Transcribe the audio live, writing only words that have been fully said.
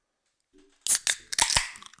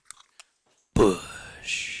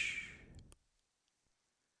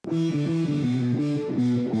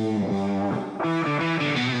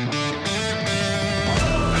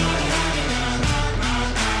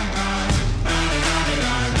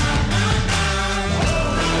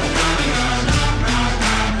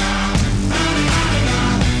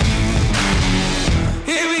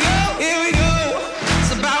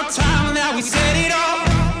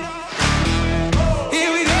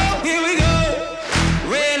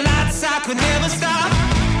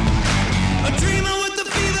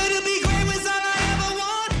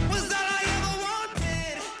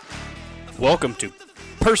Welcome to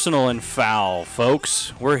Personal and Foul,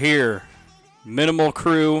 folks. We're here. Minimal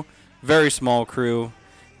crew, very small crew.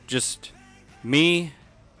 Just me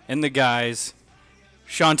and the guys.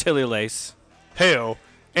 Chantilly Lace. Heyo.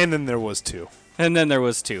 And then there was two. And then there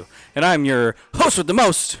was two. And I'm your host with the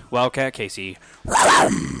most, Wildcat Casey.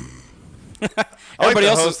 Everybody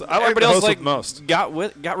else most. got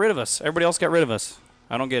rid of us. Everybody else got rid of us.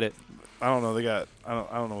 I don't get it. I don't know.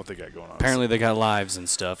 I don't know what they got going on. Apparently they got lives and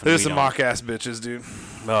stuff. And There's some mock ass bitches, dude.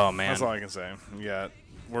 Oh man. That's all I can say. We're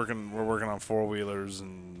working on 4-wheelers,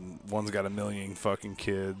 and one's got 1 million fucking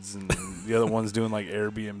kids, and the other one's doing like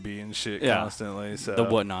Airbnb and shit constantly. So the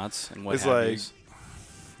whatnots and what it's like,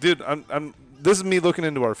 dude, I'm. This is me looking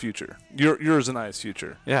into our future. Yours and I's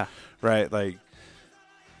future. Yeah. Right. Like,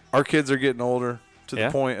 our kids are getting older to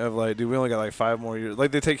the point of like, dude, we only got like 5 more years.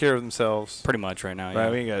 Like, they take care of themselves. Pretty much right now. Right.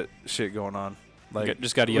 Yeah. We ain't got shit going on. Like,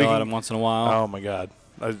 just got to yell at them once in a while. Oh my god.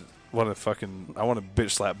 I want to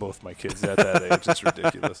bitch slap both my kids at that age. It's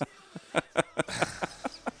ridiculous.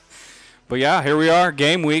 But yeah, here we are,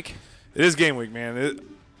 game week. It is game week, man.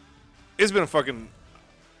 It's been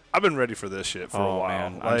I've been ready for this shit for a while.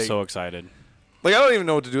 Man, like, I'm so excited. Like, I don't even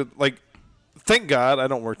know what to do. Like, thank God I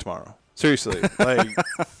don't work tomorrow. Seriously. Like,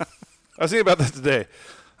 I was thinking about that today.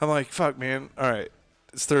 I'm like, fuck, man. All right,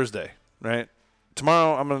 it's Thursday, right?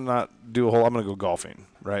 Tomorrow I'm gonna not do I'm gonna go golfing,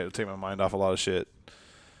 right? It'll take my mind off a lot of shit.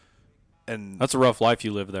 And that's a rough life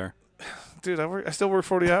you live there, dude. I still work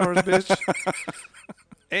 40 hours, bitch.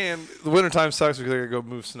 And the wintertime sucks because I gotta go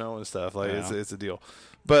move snow and stuff. Like, it's a deal.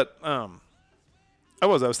 But I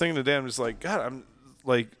was thinking today. I'm just like, God, I'm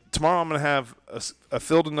like, tomorrow I'm gonna have a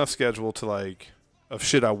filled enough schedule to like of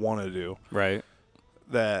shit I want to do, right?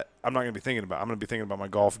 That I'm not gonna be thinking about. I'm gonna be thinking about my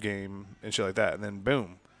golf game and shit like that. And then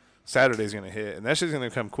boom, Saturday's gonna hit, and that shit's gonna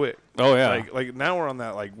come quick. Oh yeah. Like now we're on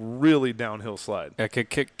that like really downhill slide. Yeah.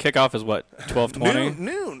 Kick off is what, 12:20?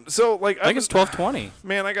 Noon. So like I think it's 12:20.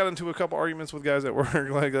 Man, I got into a couple arguments with guys at work.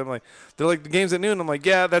 Like they're like the game's at noon. I'm like,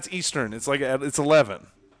 yeah, that's Eastern. It's like it's 11,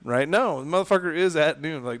 right? No, the motherfucker is at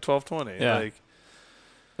noon, like 12:20. Yeah. Like,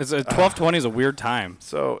 it's 12:20 is a weird time.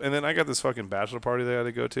 So, and then I got this fucking bachelor party that I had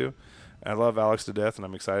to go to. And I love Alex to death, and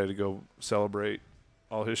I'm excited to go celebrate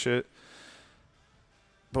all his shit.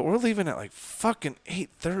 But we're leaving at like fucking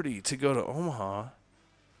 8:30 to go to Omaha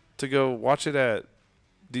to go watch it at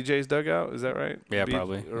DJ's Dugout. Is that right? Yeah,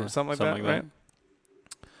 probably. Or something like that, right?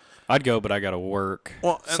 I'd go, but I got to work.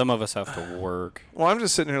 Well, some of us have to work. Well, I'm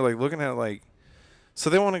just sitting here like looking at it like, so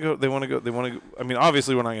they want to go. I mean,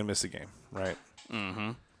 obviously we're not going to miss the game, right?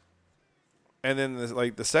 Mm-hmm. And then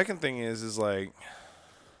the second thing is like,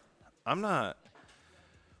 I'm not.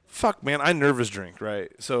 Fuck, man, I nervous drink,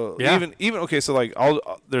 right? So even okay, so like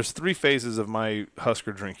there's 3 phases of my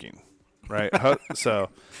Husker drinking, right? So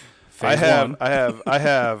I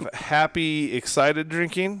have happy, excited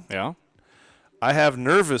drinking. Yeah. I have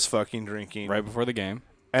nervous fucking drinking right before the game.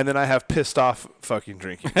 And then I have pissed off fucking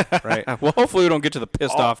drinking, right? Well, hopefully we don't get to the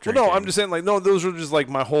pissed off drinking. Well, no, I'm just saying, like, no, those are just like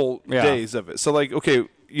my whole days of it. So, like, okay,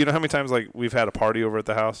 you know how many times like we've had a party over at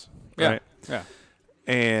the house, right? Yeah.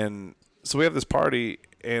 And so we have this party,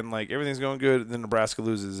 and like everything's going good. And then Nebraska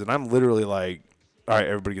loses, and I'm literally like, all right,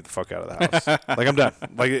 everybody get the fuck out of the house. Like, I'm done.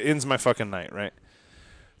 Like, it ends my fucking night, right?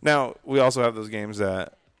 Now we also have those games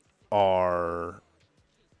that are.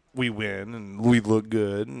 We win and we look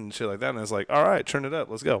good and shit like that, and it's like, all right, turn it up,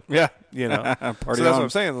 let's go. Yeah, you know. Party so that's what I'm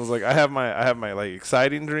saying. It's like I have my like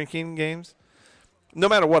exciting drinking games. No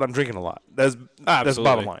matter what, I'm drinking a lot. That's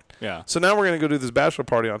bottom line. Yeah. So now we're gonna go do this bachelor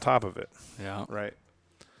party on top of it. Yeah. Right.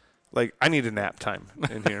 Like, I need a nap time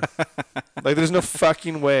in here. Like, there's no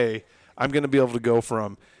fucking way I'm gonna be able to go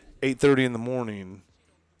from 8:30 in the morning.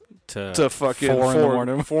 To fucking 4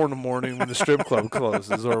 in the morning when the strip club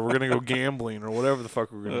closes, or we're gonna go gambling, or whatever the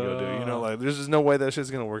fuck we're gonna go do. You know, like, there's just no way that shit's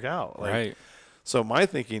gonna work out. Like, right. So my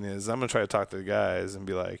thinking is, I'm gonna try to talk to the guys and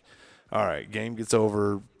be like, all right, game gets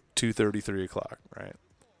over 2:30, 3 o'clock, right?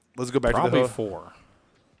 Let's go back to the 4.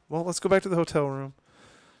 Well, let's go back to the hotel room.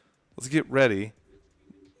 Let's get ready.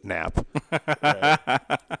 Nap. Right.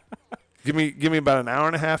 Give me about an hour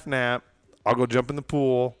and a half nap. I'll go jump in the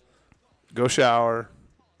pool, go shower.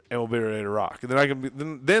 And we'll be ready to rock. And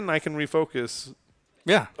then I can refocus.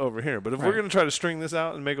 Yeah. Over here. But if we're gonna try to string this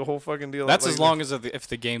out and make a whole fucking deal, that's like, as long as if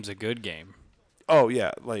the game's a good game. Oh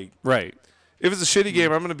yeah, like right. If it's a shitty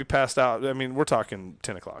game, I'm gonna be passed out. I mean, we're talking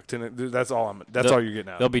 10 o'clock. That's all all you're getting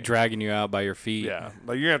out. They'll be dragging you out by your feet. Yeah,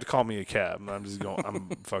 like you're gonna have to call me a cab. And I'm just going. I'm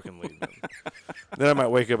fucking leaving. Then I might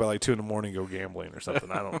wake up at like 2 in the morning, and go gambling or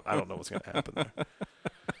something. I don't know what's gonna happen there.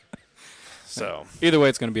 So either way,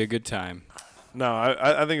 it's gonna be a good time. No,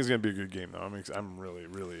 I think it's going to be a good game, though. I'm really,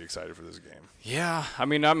 really excited for this game. Yeah, I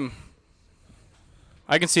mean, I'm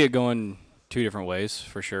I can see it going two different ways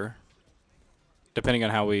for sure, depending on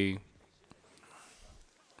how we've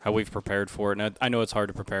prepared for it. And I know it's hard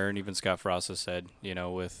to prepare, and even Scott Frost has said,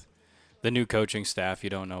 with the new coaching staff, you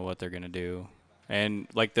don't know what they're going to do. And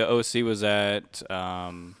like the OC was at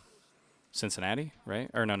Cincinnati,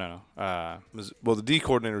 right? Or no. Well, the D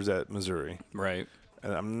coordinator's at Missouri. Right.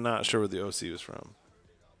 And I'm not sure where the OC was from.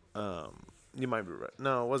 You might be right.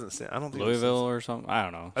 No, it wasn't I don't think Louisville it was or something. I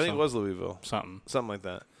don't know. I think it was Louisville. Something like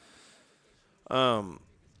that.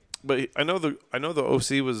 But I know the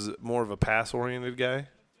OC was more of a pass-oriented guy.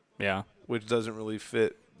 Yeah. Which doesn't really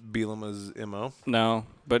fit Bielema's MO. No,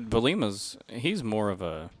 but he's more of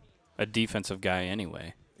a defensive guy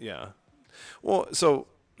anyway. Yeah. Well, so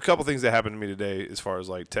a couple things that happened to me today as far as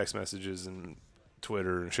like text messages and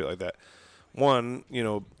Twitter and shit like that. One,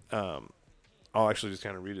 I'll actually just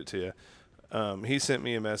kind of read it to you. He sent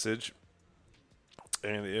me a message,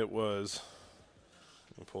 and it was,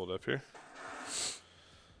 let me pull it up here.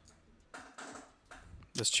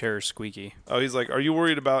 This chair is squeaky. Oh, he's like, are you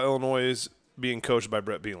worried about Illinois being coached by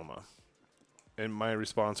Brett Bielema? And my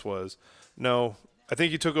response was, no. I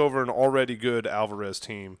think he took over an already good Alvarez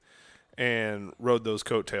team and rode those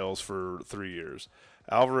coattails for 3 years.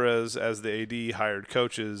 Alvarez, as the AD, hired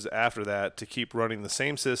coaches after that to keep running the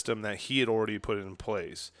same system that he had already put in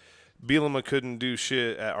place. Bielema couldn't do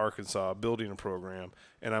shit at Arkansas building a program,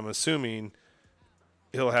 and I'm assuming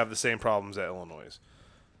he'll have the same problems at Illinois.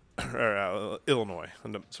 Illinois.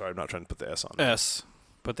 Sorry, I'm not trying to put the S on there. S.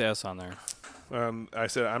 Put the S on there. I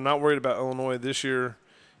said I'm not worried about Illinois this year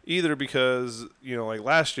either because, like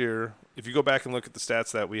last year, if you go back and look at the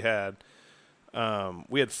stats that we had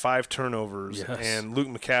 5 turnovers, yes. And Luke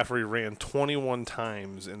McCaffrey ran 21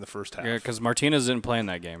 times in the first half. Yeah, because Martinez didn't play in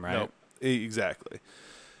that game, right? Nope, exactly.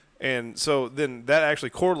 And so then that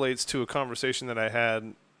actually correlates to a conversation that I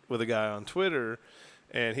had with a guy on Twitter,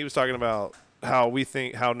 and he was talking about how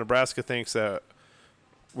Nebraska thinks that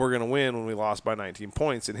we're going to win when we lost by 19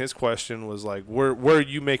 points. And his question was like, where are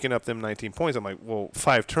you making up them 19 points? I'm like, well,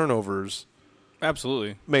 5 turnovers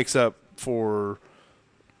absolutely makes up for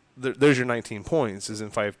there's your 19 points is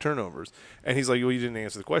in 5 turnovers. And he's like, well, you didn't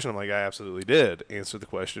answer the question. I'm like, I absolutely did answer the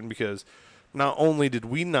question because not only did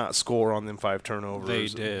we not score on them 5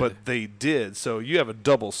 turnovers, but they did. So you have a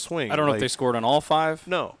double swing. I don't know if they scored on all 5.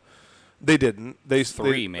 No, they didn't. They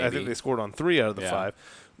 3 maybe. I think they scored on 3 out of the 5.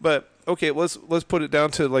 But okay, let's put it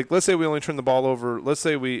down to like, let's say we only turn the ball over. Let's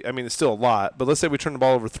say it's still a lot, but let's say we turn the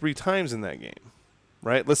ball over 3 times in that game,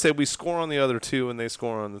 right? Let's say we score on the other 2 and they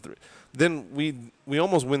score on the 3. Then we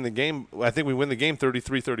almost win the game. I think we win the game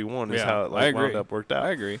 33-31 is how it wound up worked out. I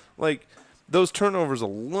agree. Like those turnovers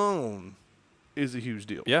alone is a huge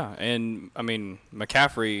deal. Yeah, and I mean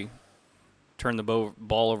McCaffrey turned the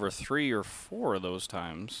ball over 3 or 4 of those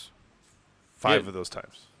times. 5 of those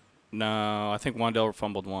times. No, I think Wandell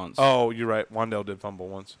fumbled once. Oh, you're right. Wandell did fumble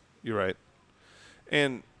once. You're right.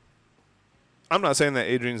 And I'm not saying that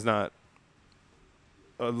Adrian's not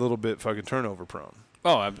a little bit fucking turnover prone.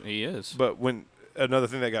 Oh, he is. But when another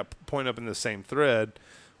thing that got pointed up in the same thread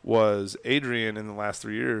was Adrian in the last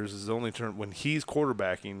 3 years is only when he's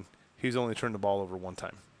quarterbacking, he's only turned the ball over 1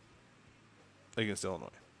 time against Illinois.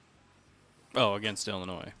 Oh, against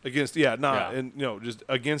Illinois. And just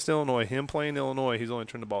against Illinois, him playing Illinois, he's only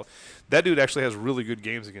turned the ball. That dude actually has really good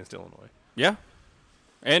games against Illinois. Yeah.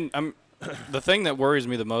 And the thing that worries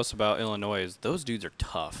me the most about Illinois is those dudes are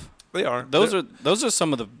tough. They are. Those are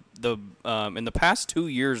some of the in the past 2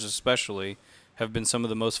 years especially have been some of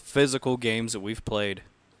the most physical games that we've played.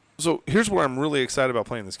 So here's where I'm really excited about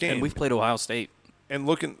playing this game. And we've played Ohio State. And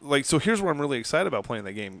so here's where I'm really excited about playing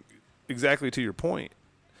that game. Exactly to your point.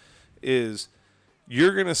 Is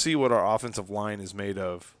you're going to see what our offensive line is made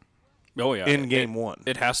of. Oh yeah, in game 1.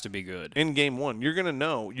 It has to be good. In game 1, you're going to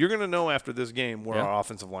know. You're going to know after this game where our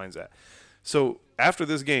offensive line's at. So after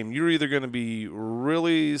this game, you're either going to be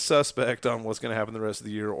really suspect on what's going to happen the rest of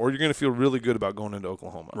the year, or you're going to feel really good about going into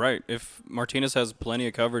Oklahoma. Right. If Martinez has plenty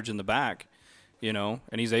of coverage in the back, and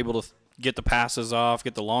he's able to get the passes off,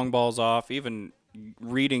 get the long balls off, even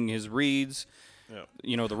reading his reads. Yeah.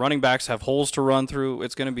 The running backs have holes to run through.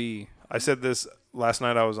 It's going to be. I said this last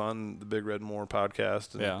night. I was on the Big Red More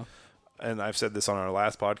podcast. And I've said this on our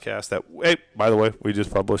last podcast that, hey, by the way, we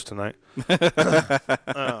just published tonight.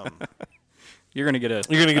 You're going to get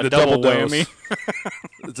a double whammy.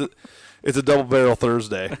 It's a double barrel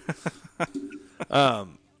Thursday.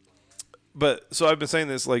 But so I've been saying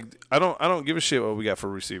this, like, I don't give a shit what we got for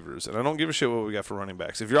receivers, and I don't give a shit what we got for running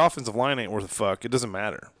backs. If your offensive line ain't worth a fuck, it doesn't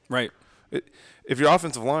matter. Right. If your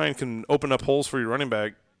offensive line can open up holes for your running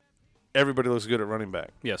back, everybody looks good at running back.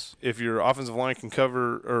 Yes. If your offensive line can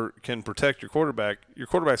cover or can protect your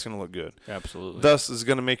quarterback's going to look good. Absolutely. Thus is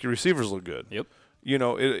going to make your receivers look good. Yep. You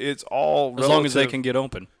know, it's all as long as they relative. can get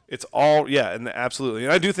open. It's all, yeah, and absolutely.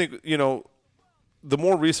 And I do think, you know, the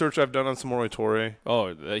more research I've done on Samori Toure,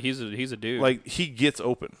 Oh, he's a dude. like he gets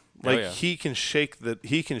open. Like yeah. he can shake that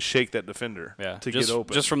defender to just, get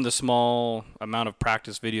open. Just from the small amount of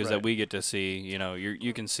practice videos Right. that we get to see, you know,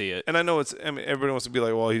 you can see it. And I know everybody wants to be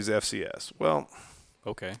like, well, he's FCS. Well,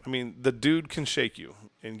 Okay. I mean, the dude can shake you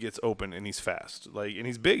and gets open, and he's fast. Like, and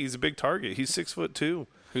he's big. He's a big target. He's 6'2".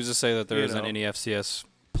 Who's to say that there You isn't know. any FCS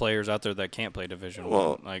players out there that can't play Division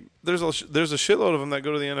Well, One? Like, there's a shitload of them that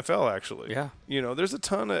go to the NFL. Actually, yeah. You know, there's a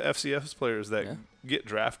ton of FCS players that Yeah. get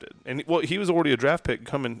drafted, and well, he was already a draft pick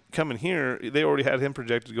coming here. They already had him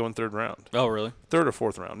projected to go in third round, Oh, really? third or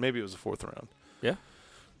fourth round. Maybe it was the fourth round. Yeah.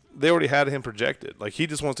 They already had him projected. Like, he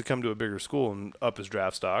just wants to come to a bigger school and up his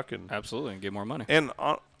draft stock and. Absolutely, and get more money. And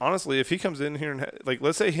honestly, if he comes in here and like,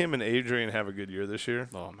 let's say him and Adrian have a good year this year,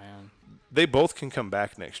 Oh man. they both can come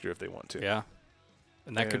back next year if they want to. Yeah.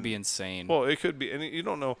 And that could And- be insane. Well, it could be, and you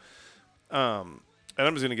don't know. And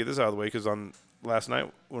I'm just gonna get this out of the way because on last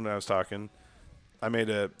night when I was talking, I made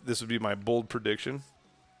this would be my bold prediction.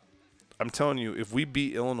 I'm telling you, if we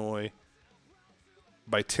beat Illinois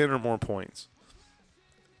by 10 or more points,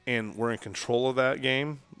 and we're in control of that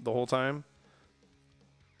game the whole time,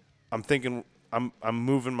 I'm thinking I'm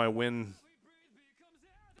moving my win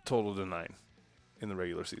total to 9 in the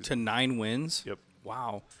regular season. to 9 wins. Yep.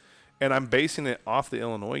 Wow. And I'm basing it off the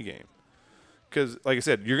Illinois game. Because, like I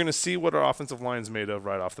said, you're going to see what our offensive line's made of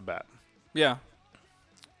right off the bat. Yeah.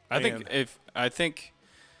 I And- think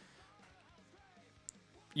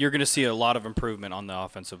you're going to see a lot of improvement on the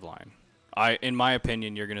offensive line. In my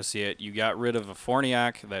opinion, you're going to see it. You got rid of a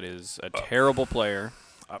Forniak that is a terrible player.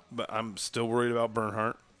 But I'm still worried about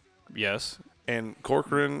Bernhardt. Yes. And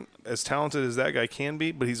Corcoran, as talented as that guy can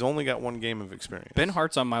be, but he's only got one game of experience. Ben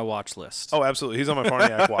Hart's on my watch list. Oh, absolutely. He's on my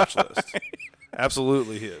Farniak watch list.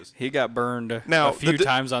 Absolutely he is. He got burned Now, a few the-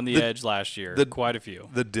 times on the edge last year. Quite a few.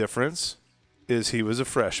 The difference is he was a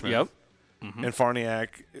freshman. Yep. And Farniak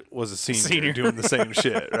was a senior, Senior. doing the same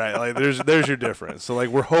shit, right? Like there's your difference. So like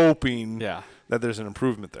we're hoping Yeah. that there's an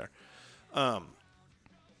improvement there.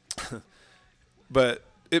 But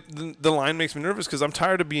the line makes me nervous because I'm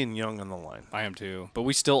tired of being young on the line. I am too. But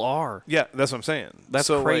we still are. Yeah, that's what I'm saying. That's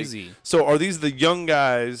so, like, crazy. so are these the young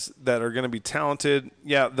guys that are going to be talented?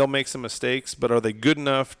 Yeah, they'll make some mistakes, but are they good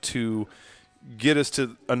enough to get us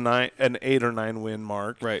to an 8 or 9 win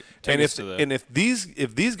mark? Right. Take And us to the-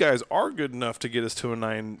 if these guys are good enough to get us to a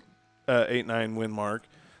 8-9 win mark,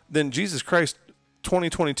 then Jesus Christ,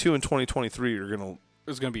 2022 and 2023 are going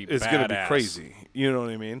It's going to be to be badass. crazy. You know what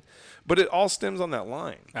I mean? But it all stems on that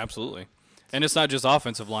line. Absolutely. And it's not just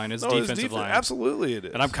offensive line, it's No, it's defensive line. Absolutely it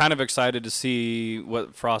is. And I'm kind of excited to see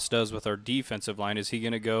what Frost does with our defensive line. Is he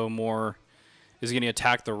going to go more? Is he going to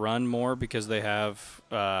attack the run more because they have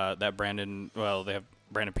that Brandon? Well, they have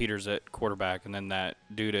Brandon Peters at quarterback, and then that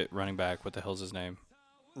dude at running back. What the hell's his name?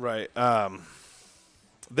 Right.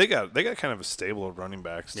 They got kind of a stable of running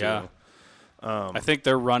backs too. Yeah. I think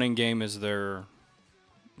their running game is their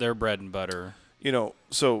bread and butter. You know,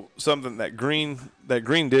 so something that Green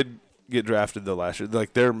did get drafted though last year,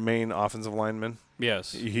 like their main offensive lineman.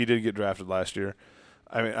 Yes. He did get drafted last year.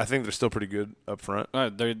 I mean, I think they're still pretty good up front.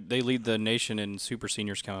 They lead the nation in super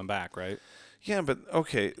seniors coming back, right? Yeah, but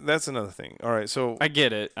okay, that's another thing. All right, so I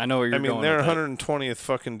get it. I know where you're going. I mean, they're with that. 120th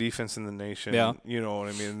fucking defense in the nation. Yeah. You know what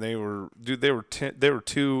I mean? They were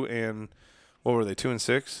 2 and what were they? 2 and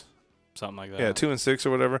 6? Something like that. Yeah, 2 and 6 or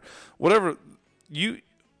whatever. Whatever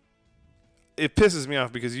it pisses me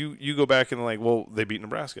off because you go back and like, well, they beat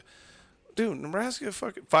Nebraska. Dude, Nebraska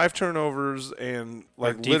fucking 5 turnovers and Our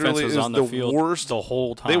like defense literally was is on the the field worst the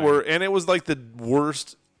whole time. They were, and it was like the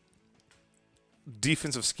worst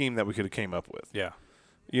defensive scheme that we could have came up with. Yeah.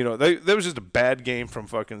 You know, that was just a bad game from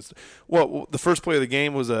fucking. Well, the first play of the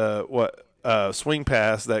game was a swing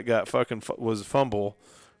pass that got fucking was a fumble,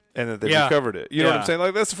 and that they Yeah. recovered it. You know what I'm Yeah. saying?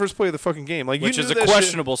 Like that's the first play of the fucking game. Like Which you is knew a that shit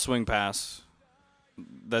questionable swing pass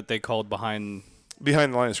that they called behind,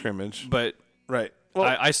 behind the line of scrimmage, but right? Well,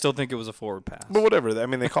 I still think it was a forward pass. but whatever. I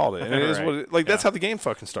mean, they called it, and it is Right. what it, like. That's Yeah. how the game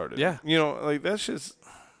fucking started. Yeah. You know, like that's just,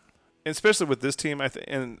 especially with this team.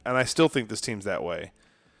 And I still think this team's that way.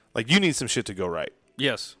 Like you need some shit to go right.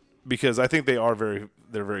 Yes. Because I think they're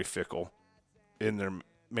very fickle in their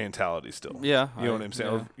mentality still. Yeah. You know what I'm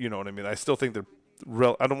saying? yeah. Or, you know what I mean? I still think they're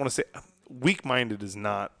I don't want to say weak-minded is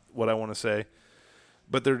not what I want to say,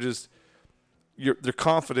 but they're just their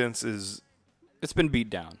confidence is It's been beat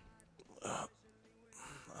down.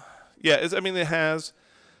 yeah, it has,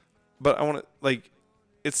 but I want to like,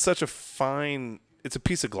 it's such a fine. It's a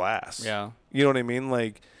piece of glass. Yeah. You know what I mean?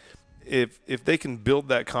 Like, if they can build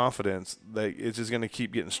that confidence, like it's just going to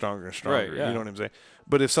keep getting stronger and stronger. Right, yeah. You know what I'm saying?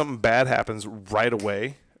 But if something bad happens right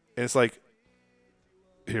away, and it's like,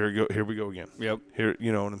 here we go again. Yep. Here,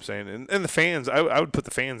 you know what I'm saying? And the fans, I would put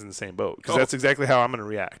the fans in the same boat because Oh. that's exactly how I'm going to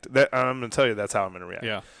react. That I'm going to tell you that's how I'm going to react.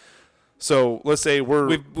 Yeah. So let's say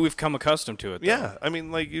We've come accustomed to it. Though. yeah. I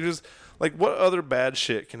mean, like you just like what other bad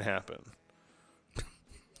shit can happen?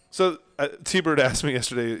 So T-Bird asked me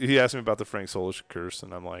yesterday. He asked me about the Frank Solich curse,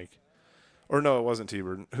 and I'm like, or no, it wasn't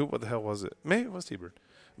T-Bird. What the hell was it? Maybe it was T-Bird,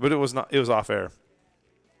 but it was not. It was off air.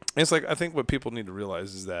 And it's like I think what people need to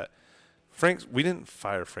realize is that we didn't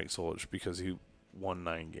fire Frank Solich because he won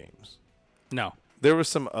 9 games. No. There were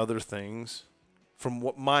some other things, from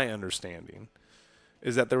what my understanding,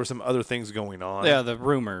 is that there were some other things going on. Yeah, the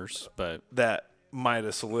rumors, but that might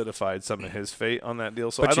have solidified some of his fate on that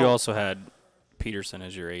deal. So but you also had Peterson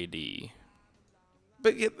as your AD.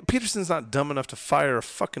 But yet, Peterson's not dumb enough to fire a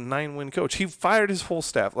fucking 9-win coach. He fired his whole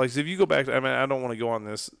staff. Like, if you go back to, I mean, I don't want to go on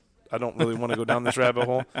this. I don't really want to go down this rabbit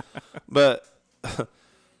hole. But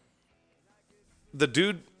the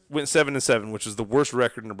dude went 7-7, which is the worst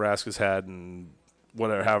record Nebraska's had in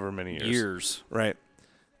whatever, however many years. Right.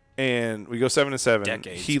 And we go 7-7.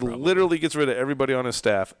 Decades, he probably. literally gets rid of everybody on his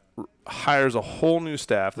staff, hires a whole new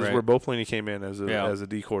staff. This is Right. where Bo Pelini came in as a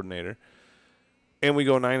D coordinator. And we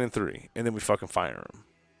go 9-3, and then we fucking fire him.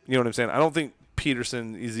 You know what I'm saying? I don't think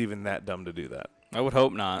Peterson is even that dumb to do that. I would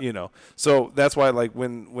hope not. You know, so that's why, like,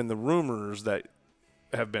 when the rumors that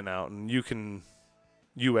have been out, and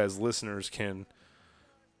you as listeners can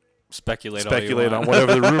Speculate on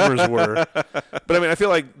whatever the rumors were. But I mean, I feel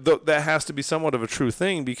like that has to be somewhat of a true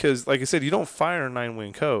thing because, like I said, you don't fire a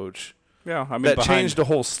 9-win coach. Yeah, I mean, That changed the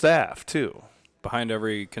whole staff too. Behind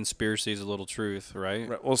every conspiracy is a little truth, right?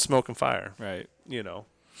 Right. Well, smoke and fire. Right. You know,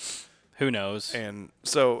 Who knows? and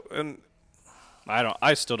so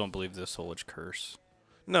I still don't believe this Solich curse.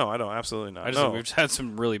 no, I don't. Absolutely not. I just no. think we've just had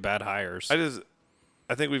some really bad hires.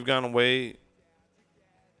 I think we've gone away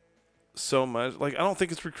so much. Like, I don't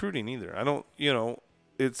think it's recruiting either. I don't,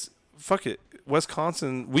 it's fuck it.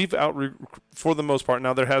 Wisconsin, we've for the most part.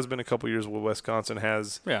 Now, there has been a couple years where Wisconsin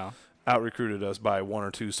has out recruited us by 1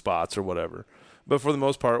 or 2 spots or whatever. But for the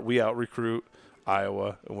most part, we out recruit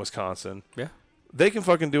Iowa and Wisconsin. Yeah. They can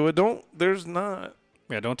fucking do it. There's not.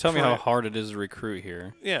 Yeah, don't tell me how hard it is to recruit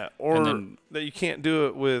here. Yeah, or that you can't do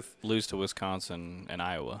it with lose to Wisconsin and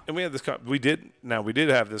Iowa. And we had this. We did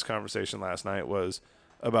have this conversation last night. Was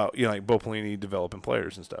about like Bo Pelini developing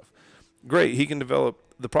players and stuff. Great, he can develop.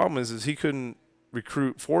 The problem is he couldn't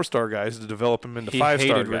recruit 4-star guys to develop them into 5-star guys. He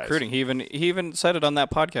hated recruiting. He even said it on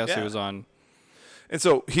that podcast he was on. And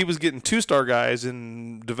so he was getting 2-star guys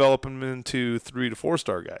and developing them into 3 to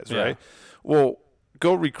 4-star guys, right? Well,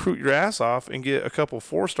 go recruit your ass off and get a couple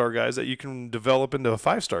 4-star guys that you can develop into a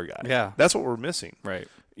 5-star guy. Yeah. That's what we're missing. Right.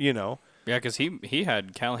 Yeah, because he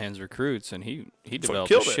had Callahan's recruits, and he developed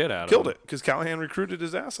killed the shit out of Killed them. it, because Callahan recruited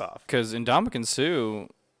his ass off. Because Ndamukong Suh,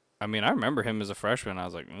 I mean, I remember him as a freshman. I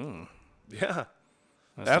was like, yeah,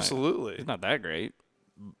 absolutely. He's not that great.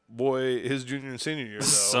 Boy, his junior and senior year, though.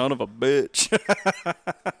 Son of a bitch.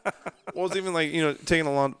 Well, it's even like, taking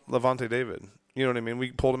along Levante David. You know what I mean?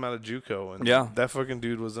 We pulled him out of JUCO, and that fucking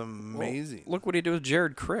dude was amazing. Well, look what he did with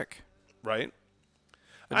Jared Crick. Right?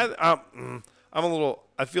 I'm a little.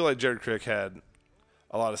 I feel like Jared Crick had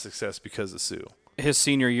a lot of success because of Sue. His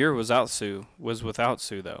senior year was without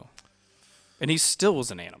Sue, though. And he still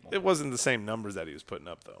was an animal. It wasn't the same numbers that he was putting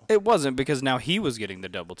up, though. It wasn't, because now he was getting the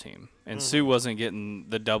double team, and Sue wasn't getting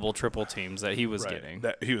the double, triple teams that he was getting.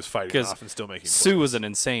 That he was fighting off and still making Sue plays. was an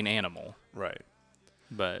insane animal. Right.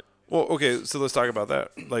 But well, okay, so let's talk about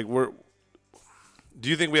that. Like, do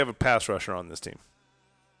you think we have a pass rusher on this team?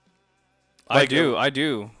 I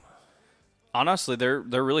do. Honestly, they're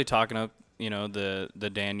really talking up,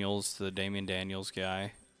 the Daniels, the Damian Daniels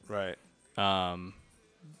guy. Right.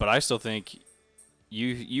 But I still think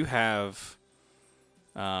you have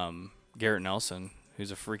Garrett Nelson,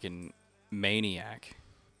 who's a freaking maniac.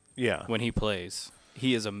 Yeah. When he plays,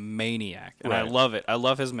 he is a maniac, and I Right. love it. I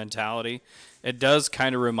love his mentality. It does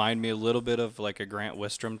kind of remind me a little bit of like a Grant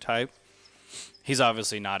Wistrom type. He's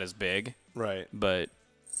obviously not as big, Right. but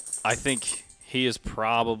I think he is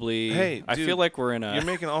probably. Hey, I dude, feel like we're in a. You're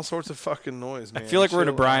making all sorts of fucking noise, man. I feel like we're in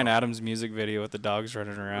a Chill Bryan out. Adams music video with the dogs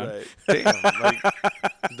running around. Right. Damn. Like,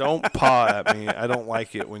 don't paw at me. I don't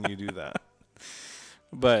like it when you do that.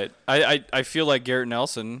 But I feel like Garrett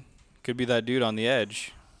Nelson could be that dude on the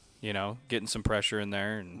edge, getting some pressure in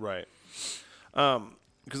there. And Right.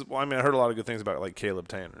 Because, I heard a lot of good things about, like, Caleb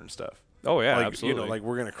Tanner and stuff. Oh yeah, like, absolutely. like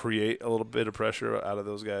we're gonna create a little bit of pressure out of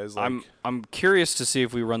those guys. Like, I'm curious to see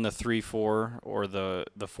if we run the 3-4 or the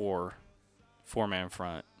four-man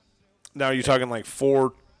front. now you're talking like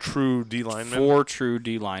 4 true D linemen. 4 true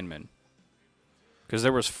D linemen. Because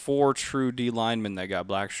there was 4 true D linemen that got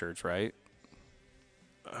black shirts, right?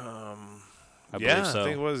 I believe so. I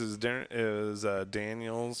think it was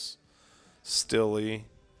Daniels, Stilley,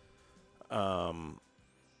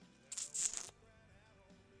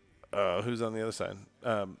 who's on the other side?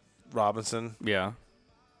 Robinson Yeah.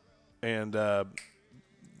 and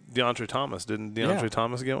DeAndre Thomas. Didn't DeAndre Yeah.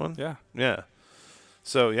 Thomas get one? Yeah. Yeah.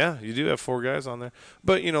 So, yeah, you do have 4 guys on there.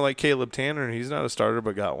 But, like Caleb Tanner, he's not a starter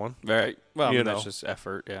but got one. Very well. I mean, that's know. just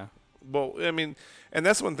effort. Yeah. Well, I mean, and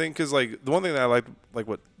that's one thing because, like, the one thing that I liked, like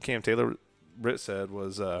what Cam Taylor Britt said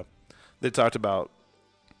was they talked about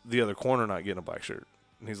the other corner not getting a black shirt.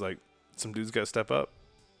 And he's like, some dude's got to step up.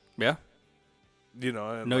 Yeah.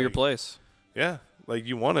 And Know your place. Yeah. Like,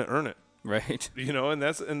 you want to earn it. Right.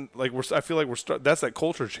 And like, I feel like that's that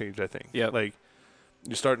culture change, I think. Yeah. Like,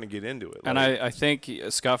 you're starting to get into it. And I think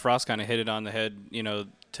Scott Frost kind of hit it on the head,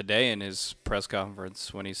 today in his press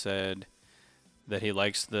conference when he said that he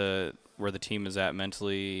likes where the team is at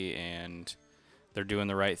mentally and they're doing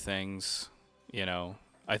the right things.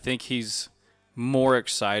 I think he's more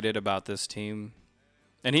excited about this team,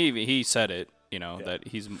 and he said it. That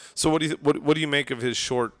he's. So what do you make of his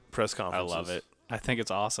short press I conferences? love it. I think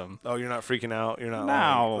it's awesome. Oh, you're not freaking out. You're not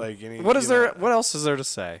No. like any. What is there? What else is there to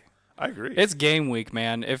say? I agree. It's game week,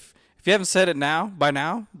 man. If you haven't said it by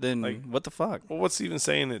now, then what the fuck? Well, what's he even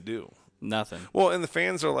saying it do? Nothing. Well, and the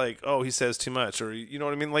fans are like, "Oh, he says too much," or you know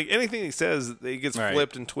what I mean? Like anything he says, it gets Right.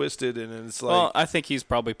 flipped and twisted, and it's like. Well, I think he's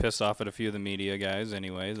probably pissed off at a few of the media guys,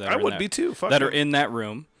 anyways. I would be too. Fuck that it. are in that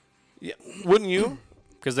room Yeah, wouldn't you?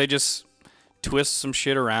 because they just twist some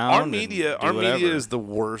shit around. Our and media do whatever. is the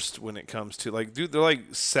worst when it comes to like, dude, they're like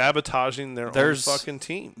sabotaging their own fucking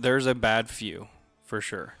team. There's a bad few, for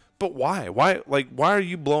sure. But why? Why? Like, why are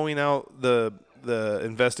you blowing out the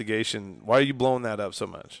investigation? Why are you blowing that up so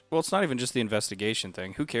much? Well, it's not even just the investigation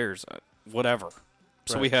thing. Who cares? Whatever.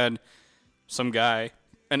 So Right. we had some guy,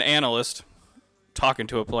 an analyst, talking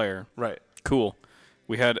to a player. Right. Cool.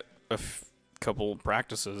 We had a couple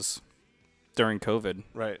practices during COVID.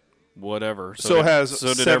 Right. Whatever. So did- has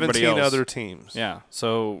so did everybody 17 else. other teams. Yeah.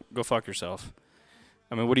 So go fuck yourself.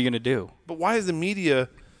 I mean, what are you gonna do? But why is the media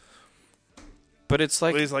But it's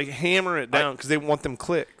like, always like hammer it down because they want them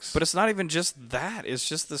clicks? but it's not even just that. It's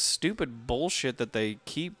just the stupid bullshit that they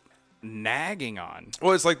keep nagging on.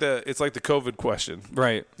 well, it's like the COVID question.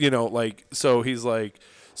 Right. Like so he's like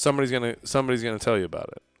somebody's gonna tell you about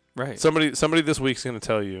it. Right. Somebody this week's gonna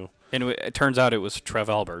tell you. And it turns out it was Trev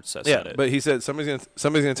Alberts that said it. But he said somebody's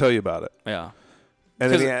gonna tell you about it. Yeah.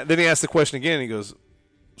 And then he asked the question again. And he goes,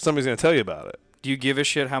 "Somebody's gonna tell you about it. Do you give a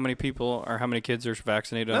shit how many people or how many kids are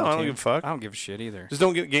vaccinated on No, the I team? don't give a fuck. I don't give a shit either. Just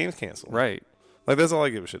don't get games canceled." Right. Like that's all I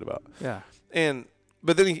give a shit about. Yeah.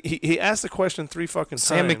 But then he asked the question 3 fucking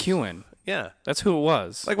Sam times. McEwen. Yeah. That's who it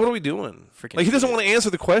was. Like, what are we doing? Freaking Like, he doesn't idiot. want to answer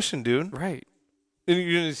the question, dude. Right. And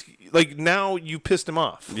you're just, like, now you pissed him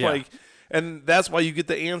off. Yeah. Like, and that's why you get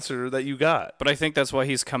the answer that you got. But I think that's why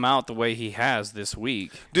he's come out the way he has this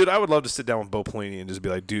week. Dude, I would love to sit down with Bo Pelini and just be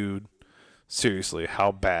like, dude, seriously,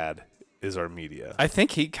 how bad is our media? I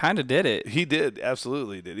think he kind of did it. He did,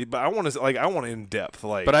 absolutely did. But I want in depth,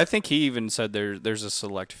 like. But I think he even said there's a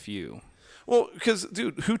select few. Well, because,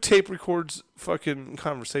 dude, who tape records fucking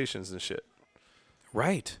conversations and shit?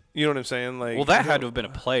 Right. You know what I'm saying? Like, Well, that had to have been a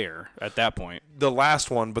player at that point. the last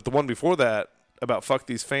one, but the one before that about fuck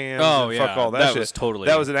these fans Oh, and yeah. fuck all that, That shit. was totally-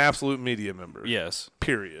 That was an absolute media member. Yes.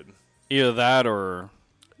 Period. Either that or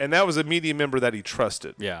And that was a media member that he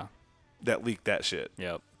trusted yeah. that leaked that shit.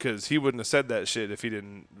 Yep. Because he wouldn't have said that shit if he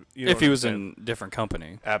didn't. You know If what he I'm was saying? in different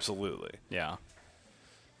company. Absolutely. Yeah.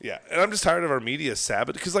 Yeah. And I'm just tired of our media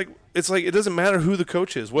sabot. Because, it's like, it doesn't matter who the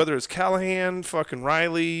coach is, whether it's Callahan, fucking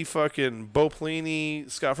Riley, fucking Bo Pelini,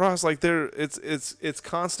 Scott Frost. Like, it's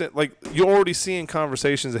constant. Like, you're already seeing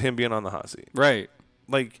conversations of him being on the hot seat. Right.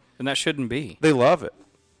 Like, And that shouldn't be. they love it.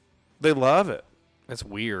 They love it. That's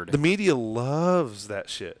weird. The media loves that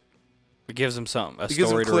shit. It gives him something, a It gives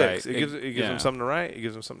story them to clicks. write. It gives yeah. them something to write. It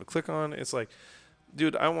gives them something to click on. It's like,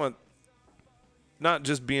 dude, I want not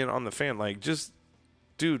just being on the fan, like just,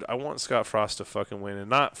 dude, I want Scott Frost to fucking win, and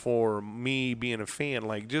not for me being a fan,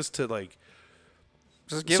 like just to like.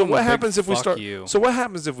 Just give So him a what big happens if we fuck start? you. So what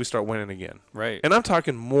happens if we start winning again? Right. And I'm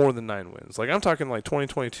talking more than 9 wins. Like I'm talking like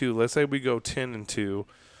 2022. Let's say we go 10-2,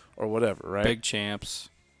 or whatever, right? Big champs.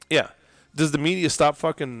 Yeah. Does the media stop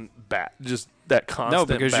fucking just that constant? No,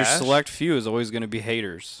 because your bash? select few is always going to be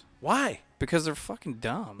haters. Why? Because they're fucking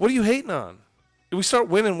dumb. What are you hating on? If we start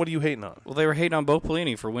winning, what are you hating on? Well, they were hating on Bo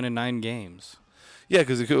Pelini for winning 9 games. Yeah,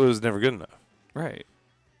 because it was never good enough. Right.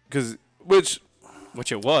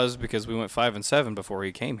 Which it was because we went 5-7 before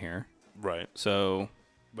he came here. right. So,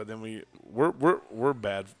 But then we're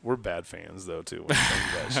bad fans though too. When it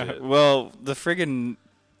comes to that shit. well, the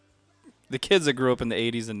kids that grew up in the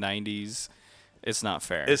 80s and 90s, it's not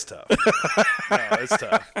fair. It's tough. No, it's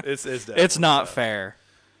tough. It's definitely It's not tough. fair.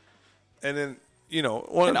 And then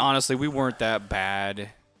and honestly, we weren't that bad.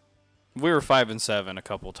 We were 5-7 a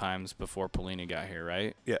couple times before Pelini got here,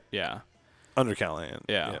 right? Yeah. Yeah. under Callahan.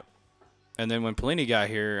 Yeah. And then when Pelini got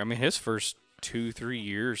here, I mean, his first 2-3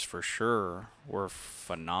 years for sure were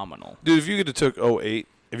phenomenal. Dude, if you could have took 08,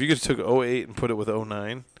 and put it with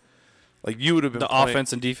 09, like you would have been The playing,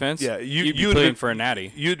 offense and defense? Yeah, you'd be you'd playing been, for a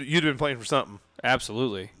natty. You'd have been playing for something.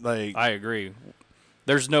 Absolutely. Like I agree.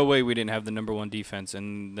 There's no way we didn't have the number 1 defense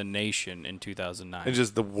in the nation in 2009. and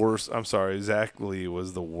just the worst. I'm sorry, Zach Lee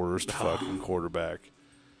was the worst fucking quarterback.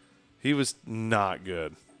 He was not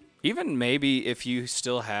good. Even maybe if you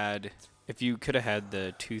could have had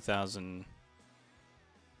the 2011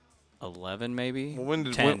 maybe. Well, when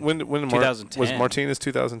did 2010 was Martinez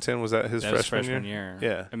 2010? Was that his That was freshman year?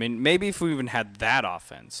 Yeah. I mean, maybe if we even had that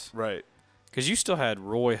offense. Right. Because you still had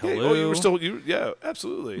Roy Yeah, Halou.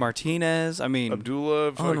 absolutely. Martinez. I mean,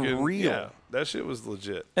 Abdullah, fucking, unreal. Yeah, that shit was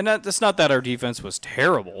legit. and that's not that our defense was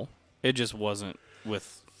terrible. It just wasn't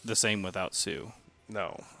with the same without Sue.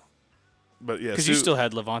 No, but yeah, Because you still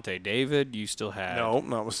had Levante David. You still had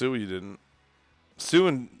not with Sue. You didn't. Sue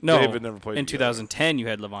and no. David never played In together. 2010, you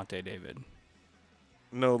had Levante David.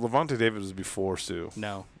 No, Levante David was before Sue.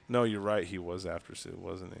 No. No, you're right. He was after Sue,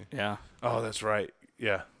 wasn't he? Yeah. Oh, that's right.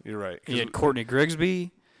 Yeah, you're right. You had Courtney Grigsby.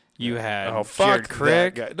 You had Oh, Jared fuck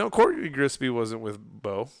Crick. that guy. No, Courtney Grigsby wasn't with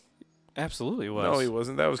Bo. Absolutely was. No, he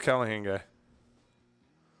wasn't. That was Callahan guy.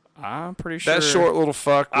 I'm pretty sure. That short little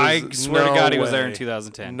fuck. I swear to God, he was there in way.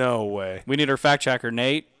 2010. No way. We need our fact checker,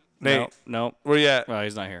 Nate. Nate. No. Where you at? Well,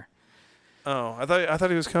 he's not here. Oh, I thought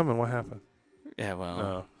he was coming. What happened? Yeah, well,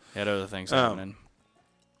 Oh. he had other things happening.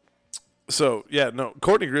 So, yeah, no,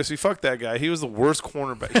 Courtney Grigsby, fuck that guy. He was the worst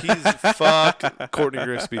cornerback. He's fuck Courtney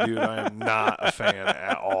Grigsby, dude. I am not a fan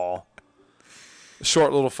at all.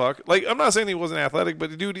 Short little fuck. Like, I'm not saying he wasn't athletic,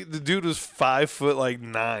 but the dude was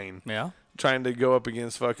 5'9", Yeah. trying to go up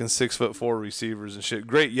against fucking 6'4" receivers and shit.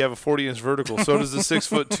 Great, you have a 40-inch vertical. So does the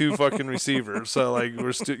 6'2" fucking receiver. So like,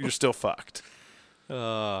 you're still fucked.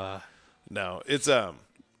 No, it's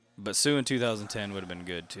But Sue in 2010 would have been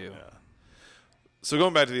good too. Yeah. So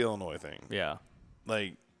going back to the Illinois thing, Yeah.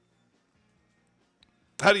 like,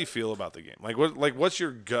 how do you feel about the game? What's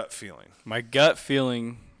your gut feeling? My gut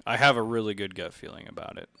feeling, I have a really good gut feeling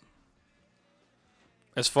about it.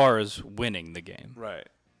 As far as winning the game. Right.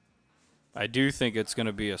 I do think it's going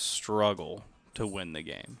to be a struggle to win the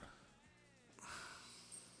game.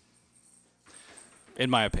 In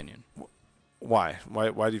my opinion. Why?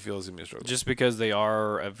 Why do you feel it's going to be a struggle? Just because they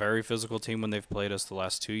are a very physical team when they've played us the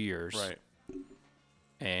last 2 years. Right.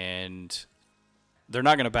 And they're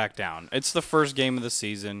not going to back down. It's the first game of the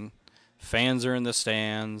season. Fans are in the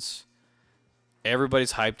stands.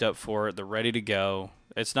 Everybody's hyped up for it. They're ready to go.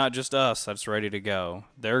 It's not just us that's ready to go.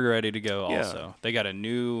 They're ready to go also. Yeah. They got a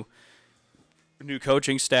new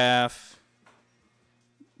coaching staff.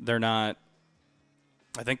 They're not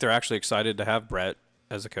 – I think they're actually excited to have Brett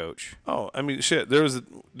as a coach. Oh, I mean, shit. There was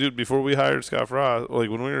dude, before we hired Scott Frost, like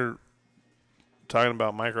when we were talking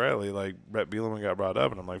about Mike Riley, like Brett Bielema got brought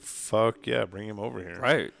up, and I'm like, fuck yeah, bring him over here.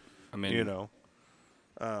 Right. I mean – You know.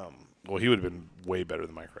 Well, he would have been way better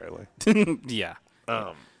than Mike Riley. yeah.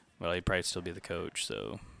 Well, he'd probably still be the coach,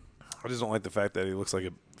 so. I just don't like the fact that he looks like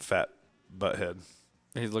a fat butthead.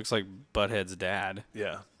 He looks like Butthead's dad.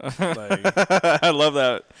 Yeah. I love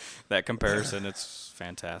that comparison. It's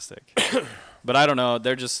fantastic. But I don't know.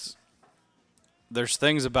 There's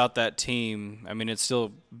things about that team. I mean, it's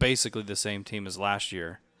still basically the same team as last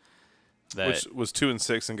year. Which was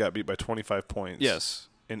 2-6 and got beat by 25 points. Yes.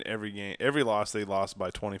 In every game, every loss they lost by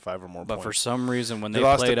 25 or more But points. for some reason, when they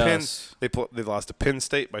lost played to Penn, us, they lost to Penn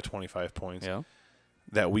State by 25 points. yeah,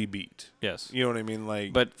 That we beat. yes. You know what I mean?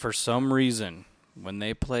 Like, But for some reason, when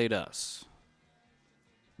they played us,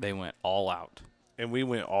 they went all out. and we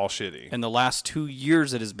went all shitty. In the last 2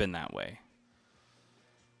 years, it has been that way.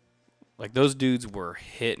 Like those dudes were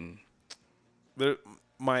hitting. And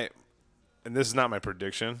this is not my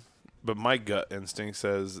prediction, but my gut instinct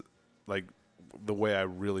says, like, the way I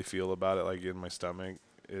really feel about it, like in my stomach,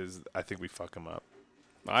 is I think we fuck them up.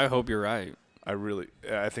 I hope you're right.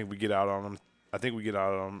 I think we get out on them. I think we get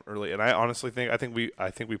out on them early, and I honestly think I think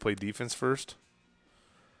we play defense first.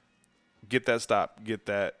 get that stop, get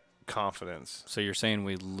that confidence. So you're saying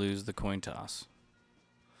we lose the coin toss?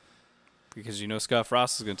 Because Scott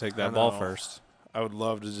Frost is going to take that ball first. I would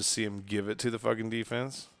love to just see him give it to the fucking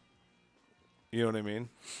defense. You know what I mean?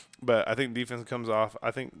 But I think defense comes off.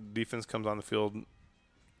 I think defense comes on the field,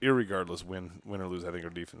 irregardless win or lose. I think our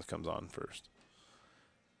defense comes on first.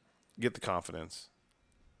 Get the confidence.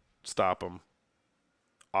 Stop them.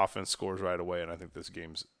 Offense scores right away, and I think this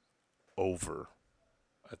game's over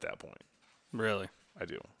at that point. Really? I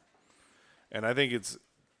do. And I think it's,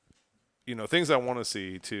 things I want to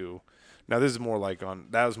see too. Now this is more like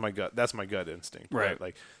that's my gut instinct. Right?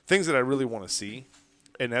 Like things that I really want to see,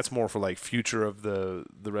 and that's more for like future of the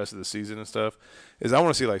rest of the season and stuff, is I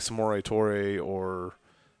want to see like Samori Toure or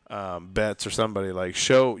Betts or somebody like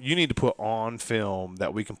you need to put on film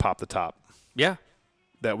that we can pop the top. Yeah.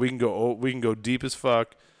 That we can go deep as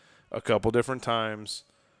fuck a couple different times.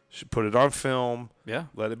 Should put it on film. Yeah.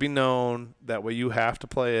 Let it be known. That way you have to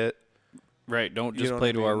play it. Right. Don't just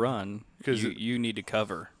play to our run. Because you need to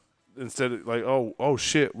cover. Instead of like, oh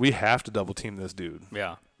shit, we have to double team this dude.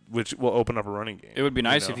 Yeah. Which will open up a running game. It would be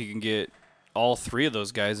nice if you can get all three of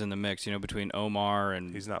those guys in the mix, between Omar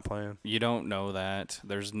and... He's not playing. You don't know that.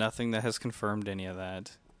 There's nothing that has confirmed any of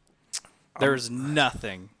that. There's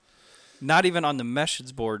nothing. Not even on the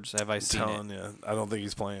message boards have I seen it. I'm telling you, I don't think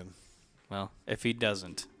he's playing. Well, if he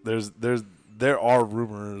doesn't. There are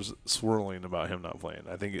rumors swirling about him not playing.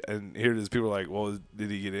 I think, and here it is. People are like, well,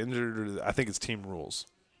 did he get injured? I think it's team rules.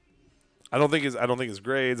 I don't think it's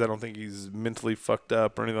grades. I don't think he's mentally fucked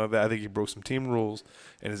up or anything like that. I think he broke some team rules,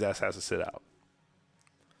 and his ass has to sit out.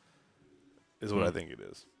 Is what I think it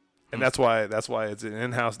is, and that's why it's an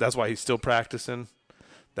in-house. That's why he's still practicing.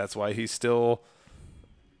 That's why he's still.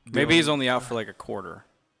 Maybe he's only out for like a quarter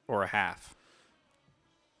or a half.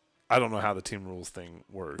 I don't know how the team rules thing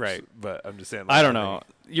works. Right. But I'm just saying. I don't know.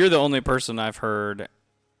 You're the only person I've heard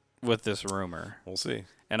with this rumor. We'll see.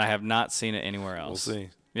 And I have not seen it anywhere else. We'll see.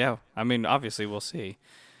 Yeah. I mean, obviously, we'll see.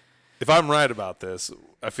 If I'm right about this,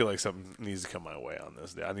 I feel like something needs to come my way on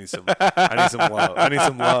this. I need some love. I need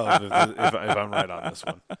some love if I'm right on this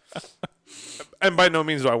one. And by no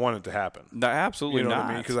means do I want it to happen. No, absolutely not. You know what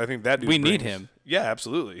I mean? Because I think that dude need him. Yeah,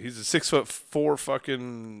 absolutely. He's a 6'4"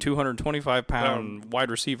 fucking 225-pound wide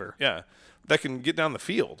receiver. Yeah, that can get down the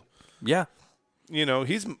field. Yeah.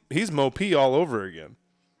 He's Mo P all over again.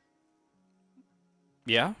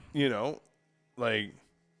 Yeah. Like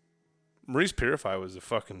Maurice Purify was a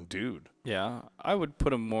fucking dude. Yeah, I would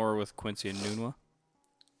put him more with Quincy and Nunwa.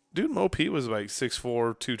 Dude, Mo P was like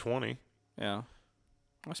 6'4", 220. Yeah.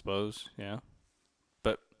 I suppose, yeah.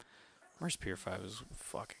 But Maurice Purify was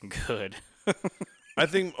fucking good. I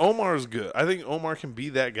think Omar's good. I think Omar can be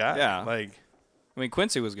that guy. Yeah. Like, I mean,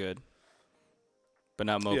 Quincy was good, but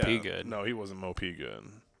not Mo P good. No, he wasn't Mo P good.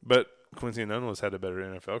 But Quincy Nunwa's had a better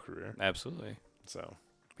NFL career. Absolutely. So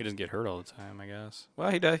he doesn't get hurt all the time, I guess.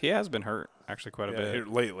 Well, he does. He has been hurt actually quite a bit here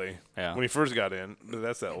lately. Yeah. When he first got in,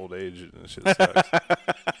 that's that old age and shit sucks.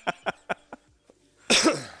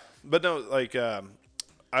 But no, like.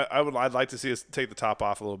 I'd like to see us take the top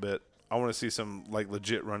off a little bit. I want to see some like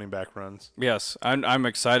legit running back runs. Yes, I'm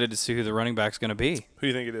excited to see who the running back's going to be. Who do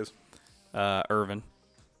you think it is? Irvin.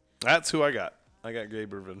 That's who I got. I got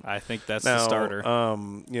Gabe Irvin. I think that's the starter.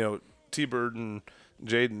 T-Bird and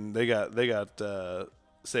Jaden, they got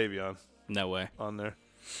Savion. No way on there.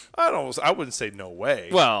 I wouldn't say no way.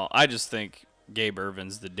 Well, I just think Gabe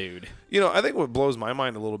Irvin's the dude. I think what blows my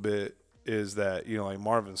mind a little bit is that like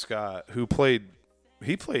Marvin Scott, who played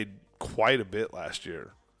quite a bit last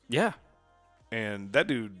year. Yeah. And that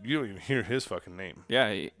dude, you don't even hear his fucking name.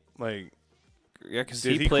 Yeah. Because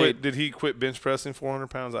he played. Did he quit bench pressing 400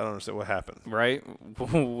 pounds? I don't understand what happened. Right?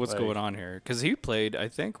 What's going on here? Because he played, I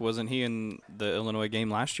think, wasn't he in the Illinois game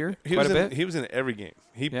last year? He was in every game.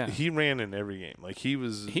 He ran in every game. Like he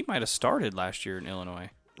might have started last year in Illinois.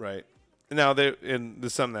 Right. Now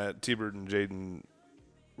there's something that T-Bird and Jaden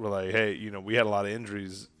were like, hey, we had a lot of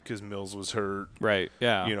injuries because Mills was hurt. Right.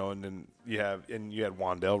 Yeah. And then you had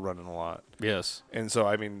Wandell running a lot. Yes. And so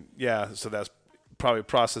so that's probably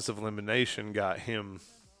process of elimination got him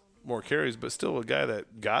more carries, but still a guy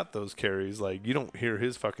that got those carries, like you don't hear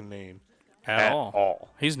his fucking name at all.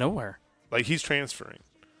 He's nowhere. Like he's transferring.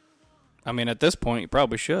 I mean, at this point, he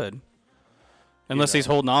probably should. Unless he's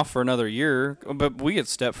holding off for another year, but we get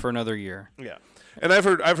Step for another year. Yeah. And I've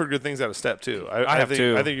heard good things out of Step too. I have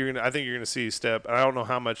too. I think you're gonna see Step. And I don't know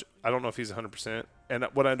how much. I don't know if he's 100%. And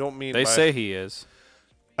what I don't mean, they say he is.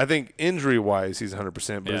 I think injury wise he's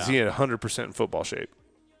 100%, but is he at 100% in football shape?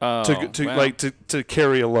 To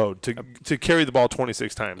carry a load, to carry the ball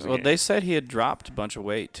 26 times. Well, they said he had dropped a bunch of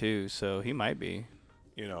weight too, so he might be.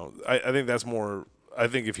 You know, I think that's more. I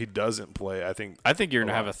think if he doesn't play, I think you're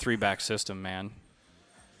gonna have a 3-back system, man.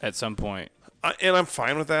 At some point, and I'm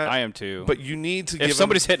fine with that. I am too. But you need to give if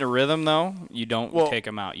somebody's hitting a rhythm, though, you don't take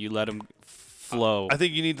them out. You let them flow. I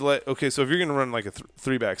think you need to let. Okay, so if you're gonna run like a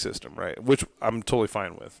 3-back system, right? Which I'm totally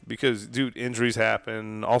fine with because, dude, injuries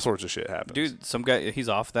happen, all sorts of shit happens. Dude, some guy he's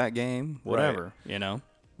off that game, whatever, you know.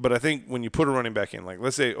 But I think when you put a running back in, like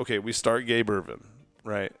let's say, okay, we start Gabe Ervin,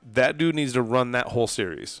 right? That dude needs to run that whole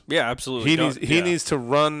series. Yeah, absolutely. He needs to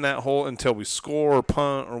run that whole until we score or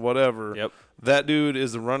punt or whatever. Yep. That dude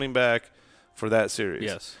is the running back for that series.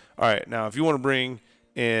 Yes. All right. Now, if you want to bring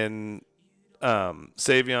in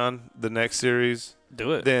Savion the next series,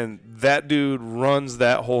 do it. Then that dude runs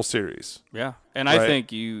that whole series. Yeah, and I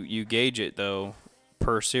think you gauge it though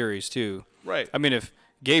per series too. Right. I mean, if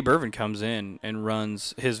Gabe Ervin comes in and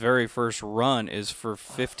runs his very first run is for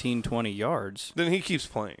 15, 20 yards, then he keeps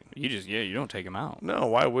playing. You don't take him out. No,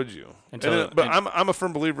 why would you? But I'm a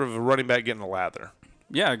firm believer of a running back getting a lather.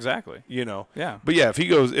 Yeah, exactly. You know. Yeah. But yeah, if he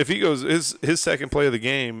goes his second play of the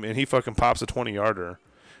game and he fucking pops a 20-yarder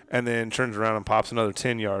and then turns around and pops another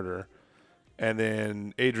 10-yarder and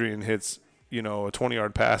then Adrian hits, you know, a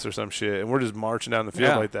 20-yard pass or some shit and we're just marching down the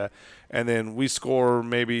field like that and then we score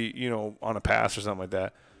maybe, you know, on a pass or something like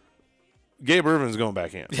that. Gabe Ervin's going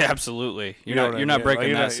back in. Yeah, absolutely. You're not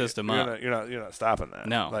breaking that system up. You're not stopping that.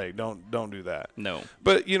 No. Like don't do that. No.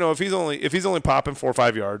 But you know, if he's only popping 4 or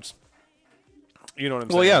 5 yards, you know what I'm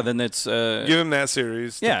saying? Well, yeah, then it's give him that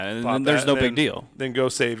series. Yeah, and then there's no big deal. Then go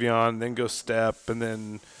Savion, then go Step, and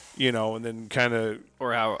then you know, and then kind of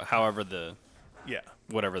or however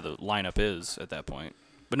whatever the lineup is at that point.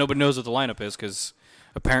 But nobody knows what the lineup is because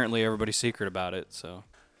apparently everybody's secret about it. So,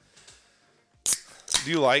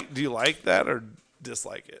 do you like that or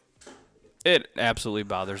dislike it? It absolutely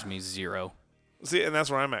bothers me zero. See, and that's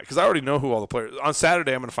where I'm at because I already know who all the players. On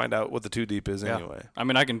Saturday, I'm going to find out what the 2 deep is anyway. I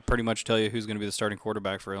mean, I can pretty much tell you who's going to be the starting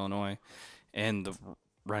quarterback for Illinois and the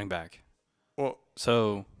running back. Well,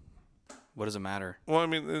 so what does it matter? Well, I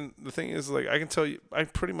mean, the thing is, like, I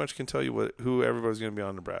pretty much can tell you who everybody's going to be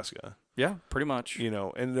on Nebraska. Yeah, pretty much. You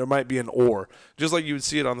know, and there might be an or, just like you would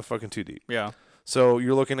see it on the fucking 2 deep. Yeah. So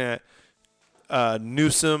you're looking at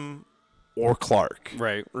Newsome or Clark.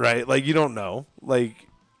 Right. Right? Like, you don't know. Like,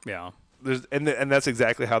 yeah. And that's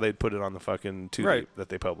exactly how they'd put it on the fucking 2 right. deep that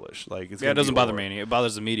they publish. Like, it doesn't bother me any. It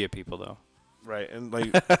bothers the media people, though. Right. And,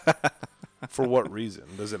 like, for what reason?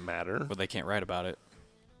 Does it matter? Well, they can't write about it.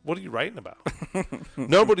 What are you writing about?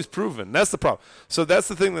 Nobody's proven. That's the problem. So that's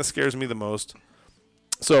the thing that scares me the most.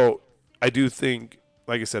 So I do think,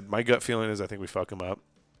 like I said, my gut feeling is I think we fuck him up.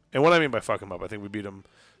 And what I mean by fuck him up, I think we beat him,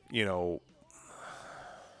 you know,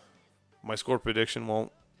 my score prediction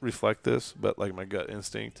won't reflect this, but like my gut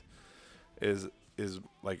instinct is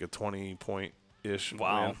like a 20-point-ish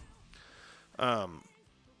wow win.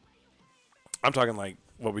 I'm talking like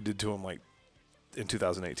what we did to him like in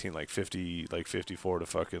 2018, like 54 to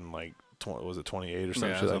fucking like 20, was it 28 or something?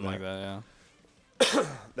 Yeah, something like that. Yeah.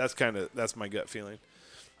 that's my gut feeling.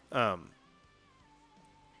 I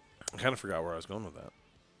kind of forgot where I was going with that.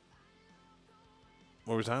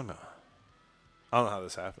 What were we talking about? I don't know how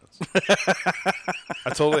this happens.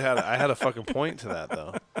 I had a fucking point to that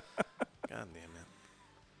though. God damn it.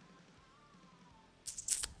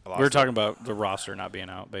 We were talking about the roster not being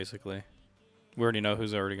out, basically. We already know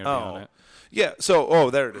who's already going to be on it. Yeah. So,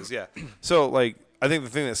 there it is. Yeah. So, like, I think the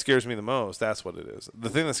thing that scares me the most, that's what it is. The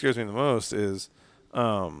thing that scares me the most is that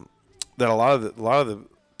a lot of the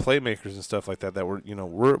playmakers and stuff like that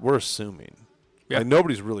we're assuming. Yeah. Like,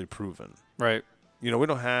 nobody's really proven. Right. You know, we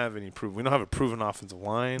don't have any proof. We don't have a proven offensive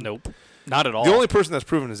line. Nope. Not at all. The only person that's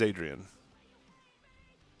proven is Adrian.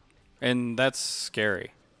 And that's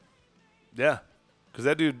scary. Yeah. Because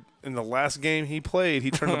that dude, in the last game he played,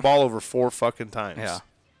 he turned the ball over 4 fucking times. Yeah.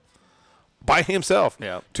 By himself.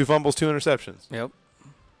 Yeah. 2 fumbles, 2 interceptions. Yep.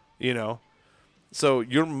 You know? So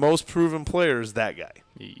your most proven player is that guy.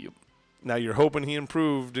 Yep. Now you're hoping he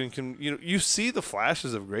improved and can, you know, you see the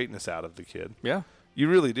flashes of greatness out of the kid. Yeah. You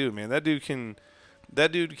really do, man. That dude can,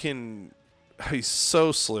 he's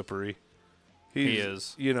so slippery. He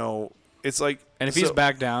is. You know, it's like. And if he's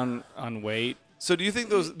back down on weight. So do you think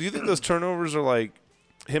those turnovers are like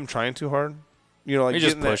him trying too hard? You know, like he's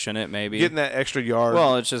just pushing it, maybe getting that extra yard.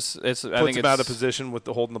 Well, I think puts him out of position with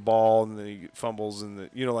holding the ball, and then he fumbles, and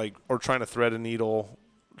or trying to thread a needle.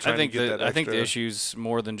 I think the issue's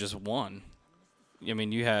more than just one. I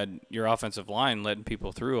mean, you had your offensive line letting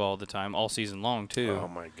people through all the time, all season long too. Oh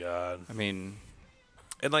my God! I mean,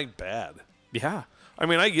 and like bad. Yeah. I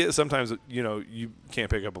mean, I get sometimes, you can't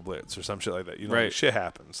pick up a blitz or some shit like that. Right. Like, shit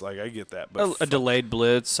happens. Like, I get that. But A delayed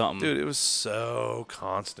blitz, something. dude, it was so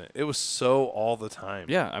constant. It was so all the time.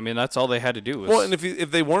 Yeah, I mean, that's all they had to do. Was, Well, and if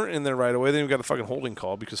they weren't in there right away, then we got a fucking holding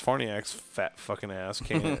call because Farniak's fat fucking ass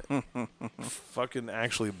can't fucking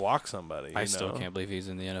actually block somebody. I still can't believe he's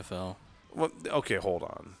in the NFL. Well, okay, hold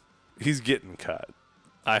on. He's getting cut.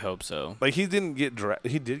 I hope so. Like, he didn't get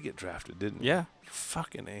drafted. He did get drafted, didn't he? Yeah.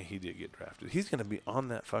 Fucking A, he did get drafted. He's going to be on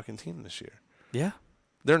that fucking team this year. Yeah.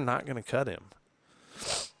 They're not going to cut him.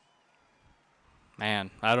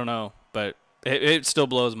 Man, I don't know, but it still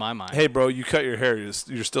blows my mind. Hey, bro, you cut your hair, you're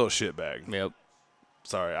still a shitbag. Yep.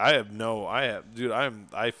 Sorry, dude,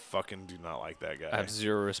 I fucking do not like that guy. I have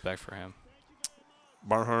zero respect for him.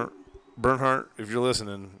 Bernhardt, if you're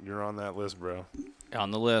listening, you're on that list, bro.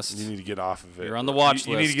 On the list. You need to get off of it. You're on the watch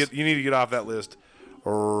you list. You need to get off that list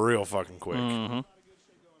real fucking quick. Mm-hmm.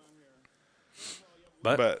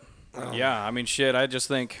 But yeah, I mean, shit. I just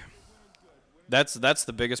think that's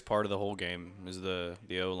the biggest part of the whole game is the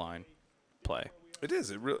O-line play. It is.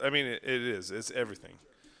 It is. It's everything.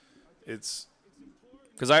 It's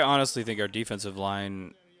because I honestly think our defensive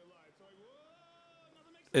line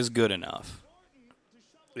is good enough,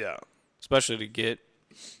 yeah. especially to get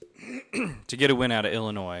a win out of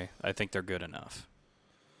Illinois. I think they're good enough.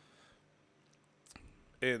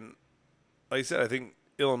 And like I said, I think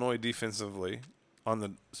Illinois defensively,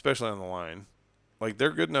 especially on the line, like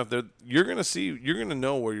they're good enough. You're gonna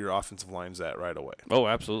know where your offensive line's at right away. Oh,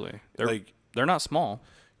 absolutely. They're not small.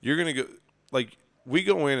 You're gonna go like we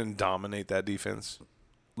go in and dominate that defense.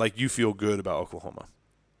 Like you feel good about Oklahoma.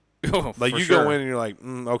 Oh, like you go in and you're like,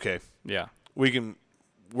 okay, yeah, we're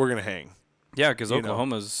gonna hang. Yeah, because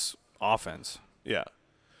Oklahoma's offense. Yeah.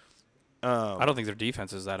 I don't think their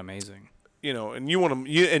defense is that amazing. And you want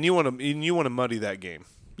to muddy that game.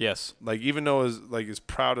 Yes. Like even though as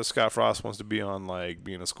proud as Scott Frost wants to be on like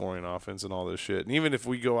being a scoring offense and all this shit, and even if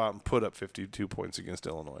we go out and put up 52 points against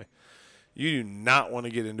Illinois, you do not want to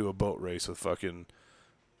get into a boat race with fucking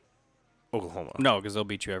Oklahoma. No, because they'll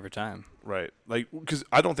beat you every time. Right. Like because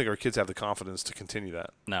I don't think our kids have the confidence to continue that.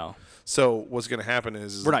 No. So what's going to happen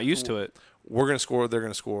is we're not used to it. We're going to score. They're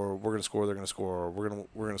going to score. We're going to score. They're going to score. We're going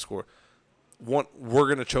to score. We're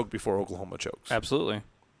going to choke before Oklahoma chokes. Absolutely.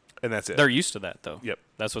 And that's it. They're used to that, though. Yep.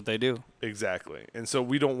 That's what they do. Exactly. And so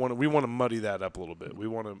we want to muddy that up a little bit. We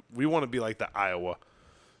want to be like the Iowa.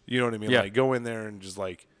 You know what I mean? Yeah. Like go in there and just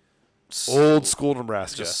like old school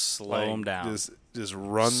Nebraska. Just slow them down. Just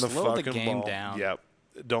run the Slow fucking the game ball. down. Yep.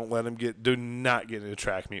 Don't let them do not get into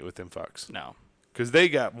track meet with them fucks. No. Because they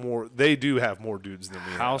do have more dudes than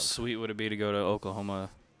we have. How sweet would it be to go to Oklahoma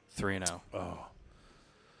 3-0? Oh.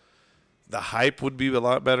 The hype would be a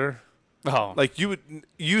lot better. Oh. Like you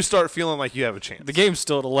start feeling like you have a chance. The game's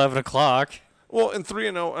still at 11 o'clock. Well, in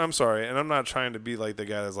 3-0, I'm sorry, and I'm not trying to be like the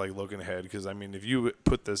guy that's like looking ahead because I mean, if you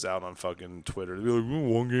put this out on fucking Twitter, they'd be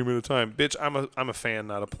like, one game at a time, bitch. I'm a fan,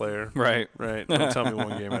 not a player. Right. Right. Don't tell me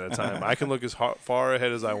one game at a time. I can look as far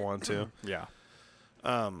ahead as I want to. Yeah.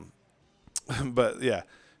 But yeah,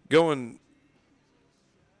 winning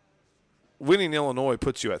Illinois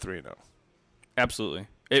puts you at 3-0. Absolutely.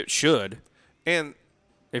 It should. And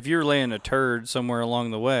if you're laying a turd somewhere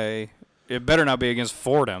along the way, it better not be against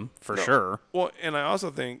Fordham for sure. Well, and I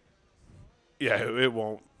also think, yeah, it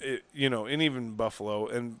won't. And even Buffalo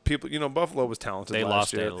and people, Buffalo was talented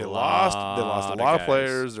last year. They lost a lot of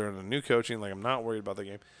players. They're in a new coaching. Like I'm not worried about the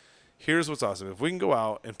game. Here's what's awesome: if we can go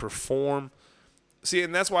out and perform, see,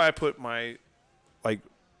 and that's why I put my, like,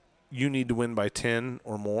 you need to win by 10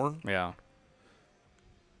 or more. Yeah.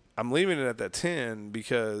 I'm leaving it at that 10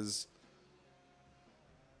 because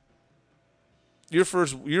your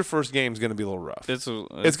first game is going to be a little rough. It's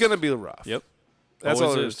going to be rough. Yep. That's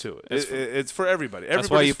all there is to it. It's for everybody. That's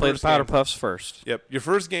why you play the Powder Puffs first. Yep. Your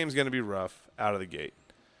first game is going to be rough out of the gate.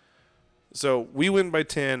 So we win by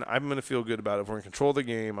 10. I'm going to feel good about it. If we're in control of the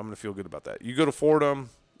game, I'm going to feel good about that. You go to Fordham,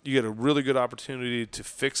 you get a really good opportunity to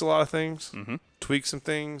fix a lot of things, tweak some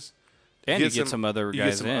things. And you get some other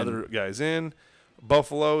guys in.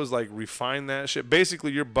 Buffalo is like refine that shit.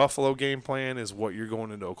 Basically, your Buffalo game plan is what you're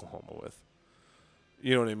going into Oklahoma with.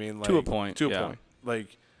 You know what I mean? Like, to a point.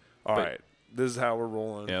 Like, all right, this is how we're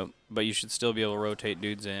rolling. Yep. But you should still be able to rotate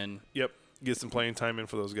dudes in. Yep. Get some playing time in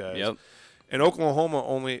for those guys. Yep. And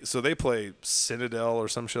Oklahoma they play Citadel or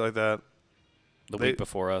some shit like that. The week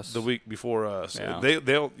before us. Yeah.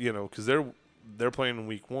 They'll because they're playing in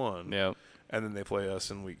week 1. Yep. And then they play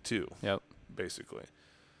us in week 2. Yep. Basically.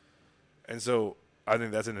 And so I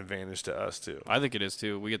think that's an advantage to us too. I think it is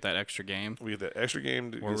too. We get that extra game. We get that extra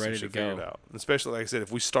game to We're get some ready shit to go. figured out. Especially, like I said,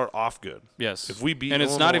 if we start off good. Yes. If we beat and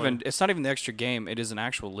it's Illinois, not even the extra game. It is an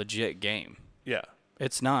actual legit game. Yeah.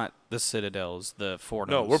 It's not the Citadels, the Fortnums.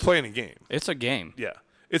 No, we're playing a game. It's a game. Yeah.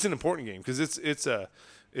 It's an important game because it's a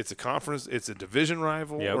conference, it's a division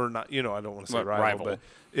rival or not. You know, I don't want to say rival, but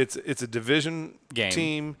it's a division game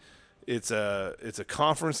team. It's a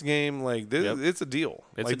conference game. Like this, it's a deal.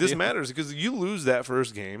 This matters because you lose that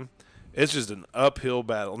first game, it's just an uphill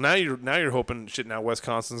battle. Now you're hoping shit. Now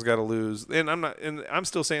Wisconsin's got to lose, and I'm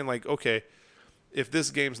still saying like, okay, if this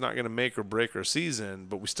game's not going to make or break our season,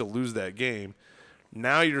 but we still lose that game,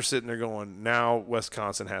 now you're sitting there going, now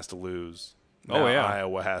Wisconsin has to lose. Now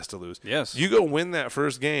Iowa has to lose. Yes, you go win that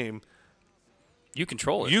first game. You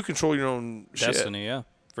control it. You control your own destiny. shit. Yeah,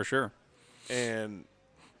 for sure. And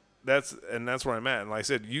that's where I'm at. And like I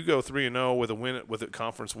said, you go 3-0 with a win, with a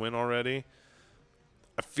conference win already.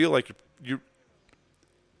 I feel like you're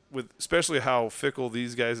with, especially how fickle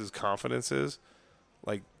these guys' confidence is.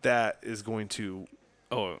 Like that is going to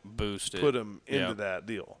boost put them into that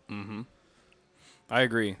deal. Mm-hmm. I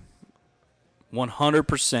agree.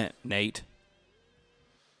 100%, Nate.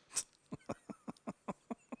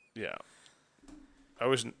 Yeah. I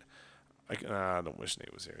don't wish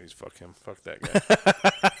Nate was here. He's fuck him. Fuck that guy.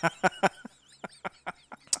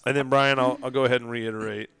 And then Brian, I'll go ahead and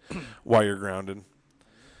reiterate why you're grounded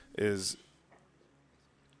is,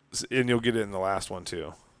 and you'll get it in the last one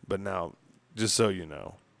too. But now, just so you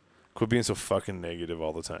know, quit being so fucking negative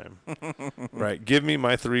all the time. Right? Give me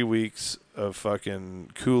my 3 weeks of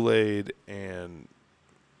fucking Kool-Aid and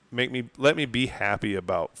let me be happy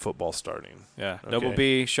about football starting. Yeah. Okay? Double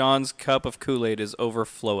B, Sean's cup of Kool-Aid is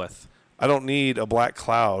overfloweth. I don't need a black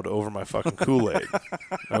cloud over my fucking Kool-Aid.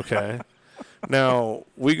 Okay? Now,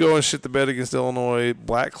 we go and shit the bed against Illinois,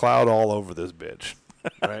 black cloud all over this bitch.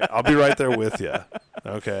 Right? I'll be right there with you.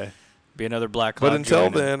 Okay? Be another black cloud. But until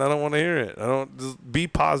then, I don't want to hear it. I don't. Just be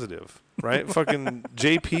positive, right? Fucking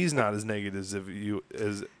JP's not as negative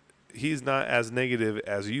as he's not as negative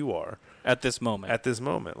as you are at this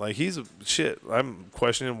moment. Like he's shit. I'm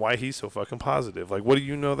questioning why he's so fucking positive. Like, what do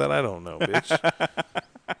you know that I don't know, bitch?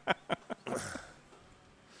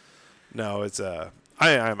 No, it's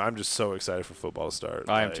I'm just so excited for football to start.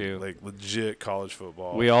 I am too. Like legit college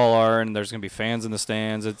football. We all are, and there's gonna be fans in the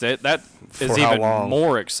stands. That is how even long?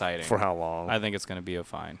 more exciting. For how long? I think it's gonna be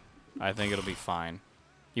fine. I think it'll be fine.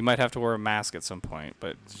 You might have to wear a mask at some point,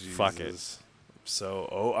 but fuck it.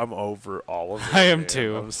 So I'm over all of it. I am man.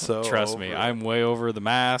 too. I'm so trust me. it. I'm way over the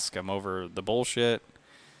mask. I'm over the bullshit.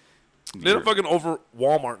 They're fucking over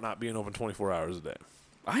Walmart not being open 24 hours a day.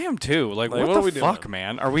 I am too. Like what what are we the fuck, doing?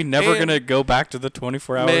 man? Are we never going to go back to the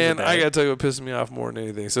 24 hours a day? Man, I got to tell you what pisses me off more than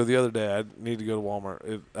anything. So the other day, I need to go to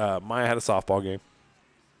Walmart. Maya had a softball game.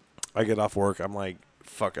 I get off work. I'm like,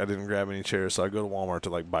 fuck, I didn't grab any chairs. So I go to Walmart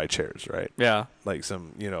to, like, buy chairs, right? Yeah. Like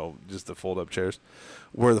some, just the fold-up chairs.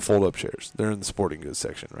 Where are the fold-up chairs? They're in the sporting goods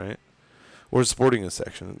section, right? Where's the sporting goods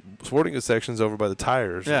section? Sporting goods section's over by the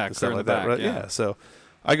tires. Yeah, and stuff like back, that, right? yeah. So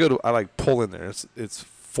I pull in there. It's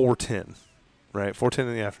 4:10. Right, 4:10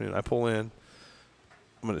 in the afternoon. I pull in.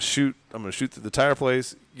 I'm gonna shoot through the tire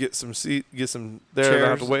place. Get some there. I don't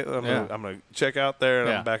have to wait. I'm gonna check out there and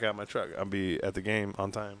I'm back out my truck. I'll be at the game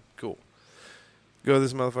on time. Cool. Go to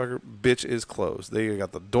this motherfucker. Bitch is closed. They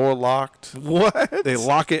got the door locked. What? They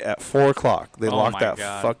lock it at 4:00. They lock that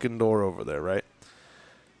God. fucking door over there. Right.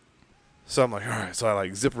 So I'm like, all right. So I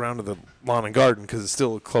zip around to the lawn and garden because it's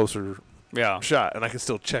still a closer shot, and I can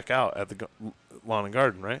still check out at the lawn and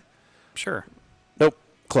garden. Right. Sure. Nope,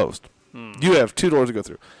 closed. You have 2 doors to go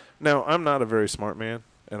through. Now, I'm not a very smart man,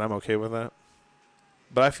 and I'm okay with that.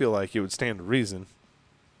 But I feel like it would stand to reason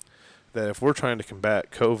that if we're trying to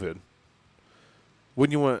combat COVID,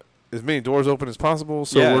 wouldn't you want as many doors open as possible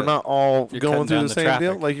so we're not all going through the same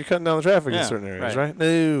deal? Like you're cutting down the traffic in certain areas, right?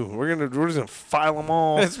 No, we're just gonna file them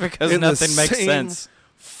all. It's because nothing makes sense.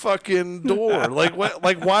 Fucking door. Like what?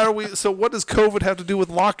 Like why are we? So what does COVID have to do with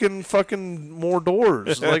locking fucking more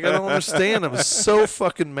doors? Like I don't understand. I'm so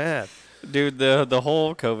fucking mad, dude. The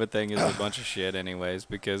whole COVID thing is a bunch of shit, anyways.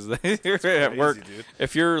 Because you're at work. Dude.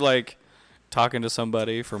 If you're like talking to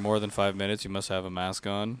somebody for more than 5 minutes, you must have a mask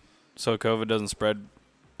on, so COVID doesn't spread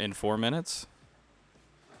in 4 minutes.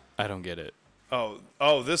 I don't get it. Oh,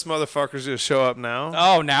 this motherfucker's gonna show up now.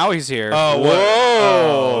 Oh, now he's here. Oh, whoa!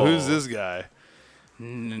 Oh, who's this guy?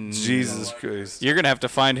 Jesus Christ. You're going to have to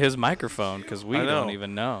find his microphone because we I know. don't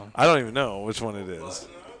even know. I don't even know which one it is.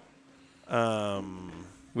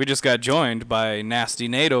 We just got joined by Nasty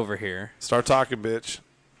Nate over here. Start talking, bitch.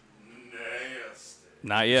 Nasty.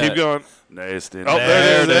 Not yet. Keep going. Nasty. Oh,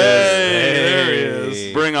 there it is. Hey. There he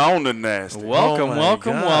is. Bring on the nasty. Welcome, Oh my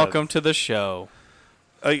welcome, God. welcome to the show.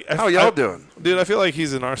 How y'all doing? Dude, I feel like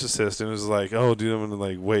he's a narcissist and was like, oh, dude, I'm gonna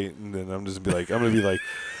like wait, and then I'm just gonna be like,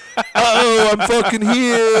 oh, I'm fucking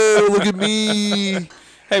here. Look at me.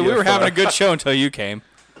 Hey, we were having a good show until you came.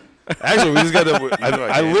 Actually, we just got to. know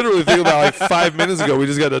I I did. literally think about like 5 minutes ago. We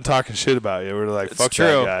just got done talking shit about you. We're like, It's fuck true.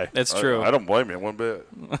 that guy. It's true. I don't blame you one bit.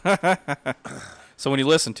 So when you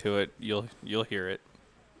listen to it, you'll hear it.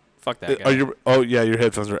 Fuck that guy. Your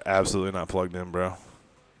headphones are absolutely not plugged in, bro.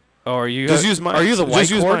 Oh, are you? Just use mics. Are you the white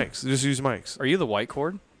Just use cord? mics. Just use mics. Are you the white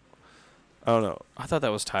cord? I don't know. I thought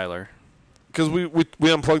that was Tyler. Because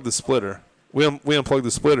we unplugged the splitter. We unplugged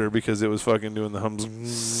the splitter because it was fucking doing the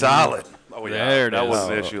hums. Solid. Oh yeah, There it that is.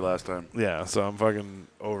 wasn't an issue last time. Yeah, so I'm fucking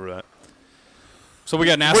over that. So we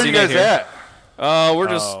got nasty. Where you guys Nate here. at? We're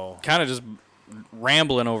just Oh. kind of just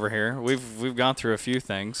rambling over here. We've gone through a few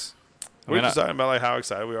things. I We're mean, just talking about like how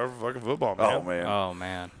excited we are for fucking football, man. Oh man. oh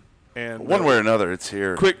man. And One way or another, it's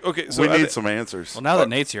here. quick. Okay, so we I need thi- some answers. Well, now that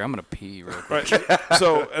Nate's here, I'm gonna pee real quick. Right.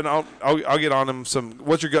 So, and I'll get on him.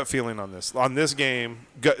 What's your gut feeling on this game?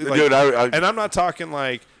 Gut, like, Dude, and I'm not talking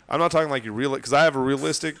like you real because I have a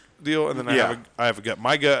realistic deal, and then Yeah. I have a gut.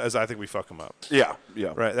 My gut is I think we fuck them up. yeah.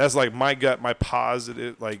 Right. That's like my gut, my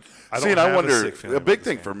positive. Like I don't. See, and have I wonder, sick feeling a about big this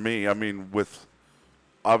thing game. for me, I mean, with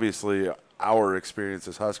obviously our experience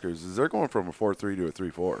as Huskers, is they're going from a 4-3 to a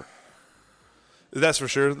 3-4. That's for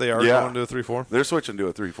sure. They are Yeah. going to a 3-4. They're switching to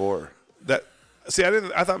a 3-4.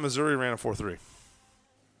 I thought Missouri ran a 4-3.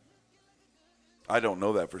 I don't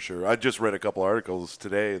know that for sure. I just read a couple articles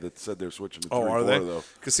today that said they're switching to 3-4, Oh, are they? though.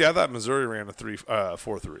 Because I thought Missouri ran a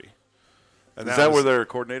 4-3. And Is that was- where their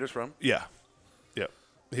coordinator's from? Yeah, yep.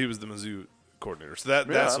 He was the Mizzou coordinator. So Yeah,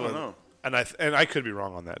 that's I don't what. know. And I could be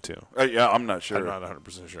wrong on that too. Yeah, I'm not sure. I'm not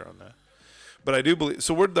 100% sure on that. But I do believe.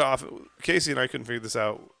 So where'd Casey and I couldn't figure this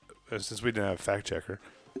out since we didn't have a fact checker.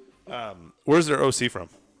 Where's their OC from?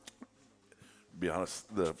 To be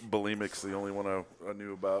honest, the bulimic's the only one I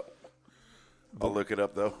knew about. I'll look it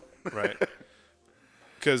up though. Right.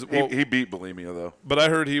 Because He beat bulimia though. but I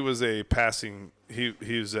heard he was a passing.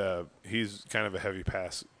 He's kind of a heavy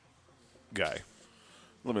pass guy.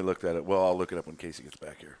 Let me look that up. Well, I'll look it up when Casey gets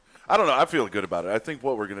back here. I don't know. I feel good about it. I think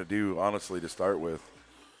what we're going to do, honestly, to start with,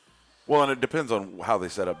 well, and it depends on how they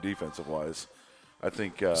set up defensive-wise. I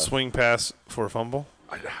think Swing pass for a fumble.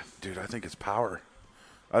 dude, I think it's power.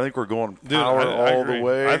 I think we're going Dude, power I all agree. the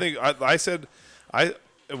way. I think I said I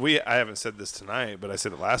haven't said this tonight, but I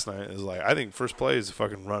said it last night. Is like I think first play is a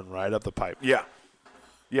fucking run right up the pipe. Yeah,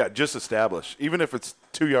 just establish. Even if it's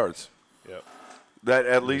 2 yards. Yep. That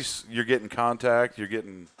at least you're getting contact. You're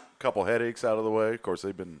getting a couple headaches out of the way. Of course,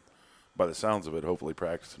 they've been, by the sounds of it, hopefully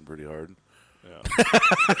practicing pretty hard.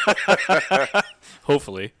 Yeah.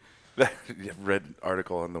 Hopefully. Yeah, read an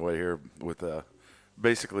article on the way here with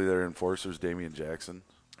basically their enforcers, Damian Jackson.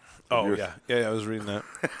 Oh Yours. yeah. I was reading that.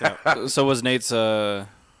 Yeah. So was Nate's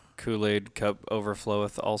Kool-Aid cup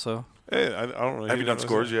overfloweth also? Hey, I don't really. Have you done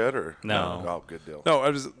scores yet, or No. Oh, good deal. No,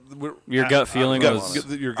 I just Your gut feeling was-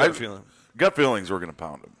 your gut I- feeling. Gut feelings we're going to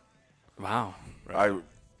pound them. Wow. I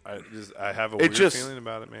I have a It weird just- feeling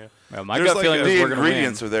about it, man. Well, my There's gut like feeling a- was the we're gonna win.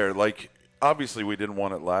 ingredients are there. Like obviously we didn't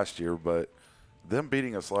want it last year, but them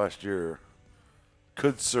beating us last year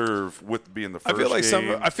could serve with being the first I feel like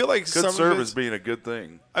game. I feel like could some serve of as it's, being a good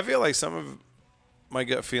thing. I feel like some of my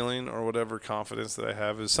gut feeling or whatever confidence that I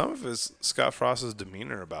have is some of it's Scott Frost's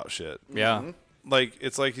demeanor about shit. Yeah. Like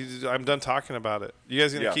it's like I'm done talking about it. You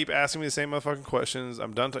guys gonna Yeah. keep asking me the same motherfucking questions?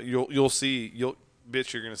 I'm done. You'll see.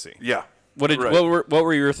 Bitch, you're gonna see. Yeah. What Right. what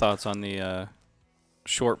were your thoughts on the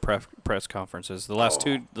short press conferences? The last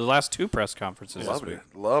two press conferences this week.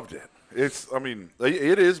 Loved it. It's. I mean,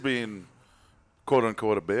 it is being quote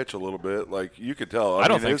unquote a bitch a little bit. Like you could tell. I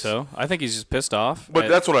don't mean, think so. I think he's just pissed off. But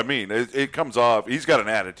that's what I mean. It comes off. He's got an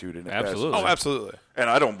attitude in it. Absolutely. Oh, absolutely. And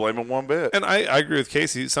I don't blame him one bit. And I agree with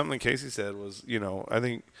Casey. Something Casey said was, I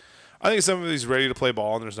think some of he's ready to play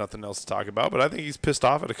ball and there's nothing else to talk about. But I think he's pissed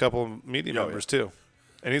off at a couple of media Yeah, members too.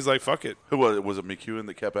 And he's like, "Fuck it." Who was it? Was it McEwen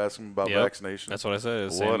that kept asking him about Yep. vaccination? That's what I said. It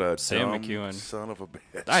was What a Sam dumb McEwen. son of a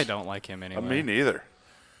bitch. I don't like him anyway. Me neither.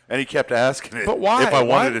 And he kept asking it. But why? If I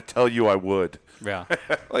Why? wanted to tell you, I would. Yeah.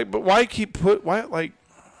 Like, but why keep like?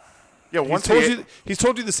 Yeah, He's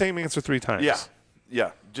told you the same answer 3 times.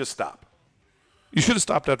 Yeah. Just stop. You should have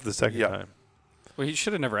stopped after the second Yeah. time. Well, he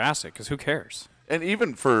should have never asked it because who cares? And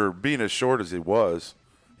even for being as short as he was,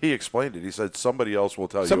 he explained it. He said somebody else will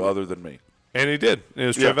tell you other than me. And he did. It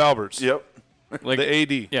was Trev Alberts. Yep. Like The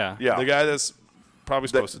AD. Yeah. Yeah. The guy that's probably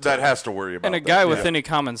supposed to That tell has to worry about And a that. guy with Yeah. any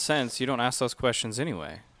common sense, you don't ask those questions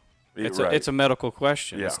anyway. It's a medical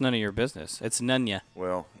question. Yeah. It's none of your business. It's none ya.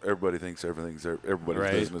 Well, everybody thinks everything's everybody's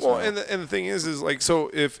Right. business. Well, now. and the thing is like, so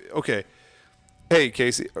if hey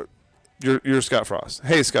Casey, you're Scott Frost.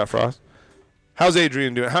 Hey Scott Frost, how's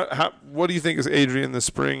Adrian doing? What do you think is Adrian this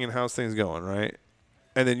spring, and how's things going, right?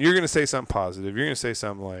 And then you're gonna say something positive. You're gonna say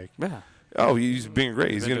something like, Yeah. oh, he's being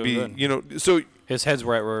great. He's been gonna be, doing good. you know, so His head's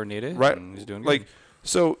right where needed. right, And he's doing good. like,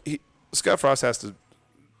 so Scott Frost has to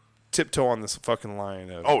tiptoe on this fucking line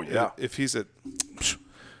of, Oh, yeah. if he's at,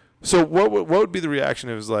 so what would be the reaction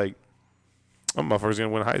if it was like, oh, motherfucker's gonna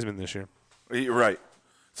win Heisman this year? Right.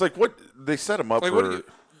 It's like what they set him up Like, for what do you?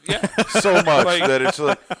 Yeah. so much that it's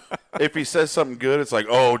like if he says something good, it's like,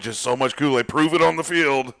 oh, just so much Kool-Aid. Prove it on the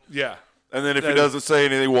field. Yeah. And then if he That doesn't say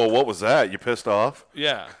anything, well, what was that? You pissed off?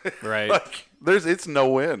 Yeah. right. Like it's no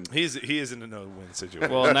win. He is in a no-win situation.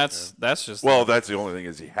 Well, and that's just. Well, that's the only thing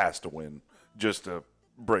is he has to win just to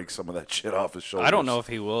break some of that shit off his shoulders. I don't know if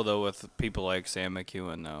he will though with people like Sam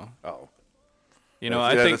McEwen though. Oh, You know,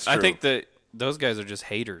 That's- I that's think true. that those guys are just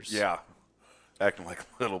haters. yeah. Acting like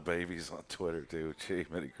little babies on Twitter too. Gee,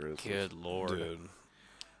 Merry Christmas. Good lord. dude,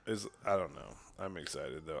 I don't know. I'm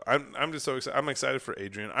excited though. I'm just so excited. I'm excited for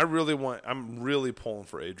Adrian. I'm really pulling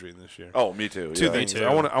for Adrian this year. Oh, me too. Two yeah. things. too.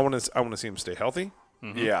 I want to see him stay healthy,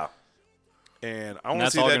 Yeah. and I want to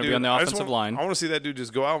that's see all that gonna be dude on the I just offensive want- line. I want to see that dude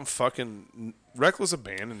just go out and fucking reckless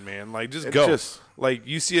abandon, man. Like just It's go. just- Like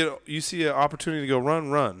you see an opportunity to go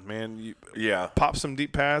run, man. You Yeah. pop some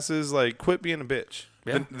deep passes. Like quit being a bitch.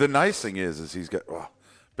 Yeah. The nice thing is he's got. Well,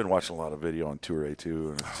 been watching a lot of video on Toure too,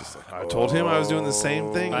 and it's just like I told him I was doing the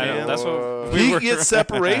same thing, I know, man. that's what He gets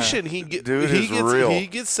separation. He Dude is real. He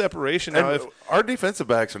gets separation. And Now, if, our defensive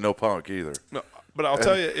backs are no punk either. no, but I'll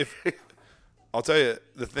tell you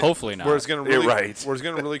the thing. Hopefully not. Where it's gonna Yeah, really, right. where it's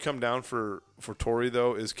gonna really come down for Torrey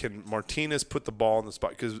though is can Martinez put the ball in the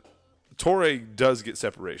spot because Torrey does get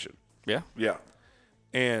separation, Yeah. Yeah.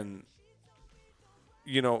 and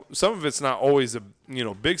you know some of it's not always a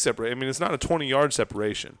big separation. I mean, it's not a 20-yard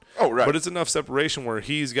separation. Oh, right. But it's enough separation where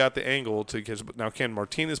he's got the angle to catch. Now, can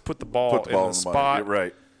Martinez put the ball, Put the ball in the money. spot Yeah,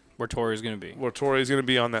 right. Where Torrey's going to be. where Torrey's going to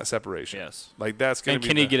be on that separation? Yes. Like that's going And to be.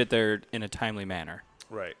 can he get it there in a timely manner?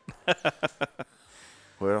 right?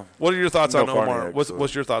 Well, What are your thoughts No on Omar? Farniak, What's so-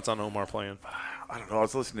 what's your thoughts on Omar playing? I don't know. I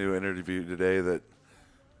was listening to an interview today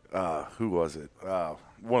that who was it?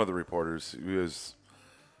 One of the reporters who was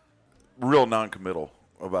real non-committal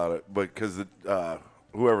about it, but because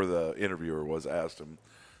whoever the interviewer was asked him,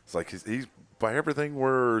 it's like he's by everything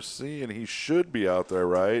we're seeing, he should be out there,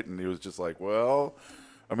 right? And he was just like, well,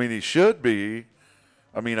 I mean, he should be.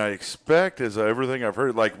 I mean, I expect is everything I've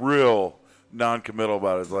heard, like real non-committal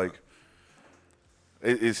about it. It's like,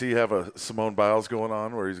 is he have a Simone Biles going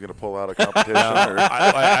on where he's going to pull out a competition? or,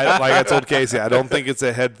 Like I told Casey, I don't think it's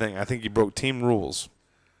a head thing. I think he broke team rules.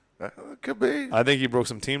 could be. I think he broke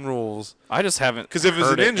some team rules. I just haven't Because if it was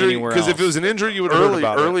heard an injury, anywhere because if it else. was an injury, you would have heard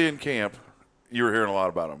about it. Early in camp, you were hearing a lot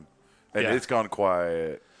about him, and Yeah. it's gone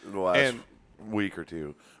quiet the last And- week or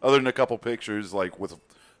two. Other than a couple pictures, like with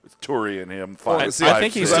Toure and him. Well, Five, see, I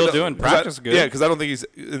think he's six. still doing practice good. Yeah, because I don't think he's,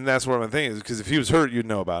 and that's what my thing is. Because if he was hurt, you'd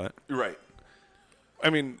know about it. Right. I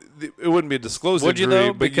mean, it wouldn't be a disclosed Would you injury,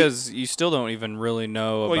 though? but Because you still don't even really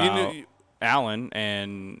know Well, you about knew- Allen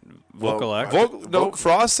and Well, Vokalek.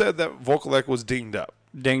 Frost said that Vokalek was dinged up.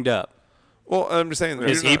 Dinged up. Well, I'm just saying.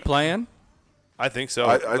 Is you're he not- playing? I think so.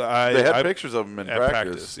 They had pictures of him in at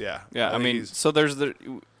practice. Yeah. Yeah, I think mean, he's- so there's the.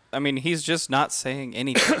 I mean, he's just not saying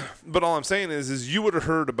anything. but all I'm saying is you would have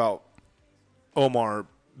heard about Omar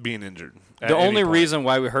being injured. at The any only point. reason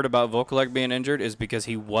why we heard about Vokalek being injured is because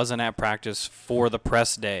he wasn't at practice for the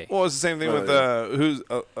press day. Well, it's the same thing Oh, with who's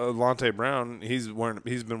Alante Brown. He's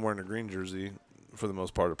been wearing a green jersey for the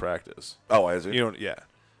most part of practice. Oh, is he? You know, yeah,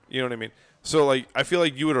 you know what I mean. So like, I feel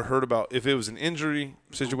like you would have heard about if it was an injury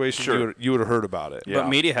situation. Sure. You would have heard about it. Yeah. But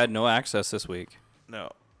media had no access this week. No.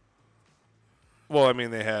 Well, I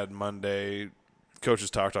mean, they had Monday.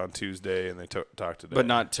 Coaches talked on Tuesday, and they talked today. But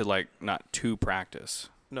not to practice.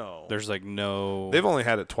 no. There's like no. They've only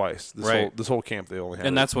had it twice. Right. This whole camp, they only had.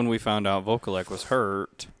 and it. that's when we found out Vokalek was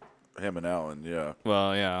hurt. Him and Allen, yeah.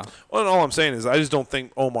 Well, yeah. Well, and all I'm saying is, I just don't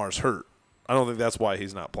think Omar's hurt. I don't think that's why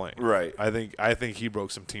he's not playing. Right. I think he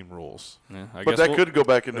broke some team rules. Yeah, I But guess that we'll, could go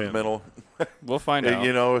back into Yeah. the middle. we'll find out.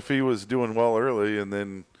 You know, if he was doing well early and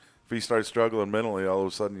then if he starts struggling mentally, all of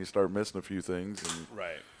a sudden you start missing a few things. And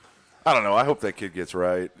Right. I don't know. I hope that kid gets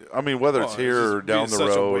right. I mean, whether it's here or down the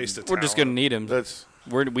road, We're just going to need him. that's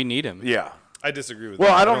We need him. yeah. I disagree with Well,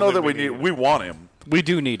 that. I don't know think that we need. We want him. We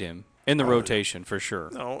do need him in the rotation for sure.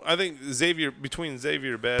 No, I think between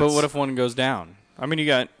Xavier Betts. But what if one goes down? I mean, you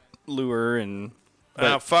got Lure and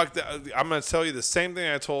Fuck that. I'm going to tell you the same thing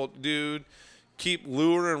I told dude. Keep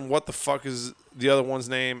Lure and what the fuck is the other one's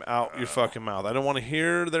name out your fucking mouth. I don't want to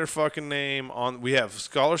hear their fucking name on. We have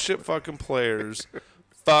scholarship fucking players.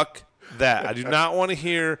 Fuck that. I do not want to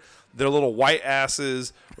hear their little white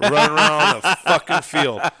asses running around on the fucking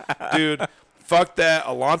field. Dude, fuck that.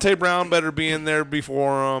 Alante Brown better be in there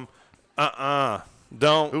before him.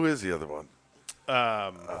 Don't. Who is the other one?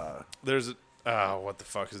 There's what the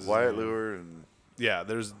fuck is his Wyatt name? Lure and Yeah,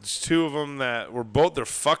 there's two of them that were both. They're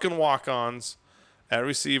fucking walk-ons at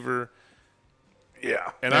receiver.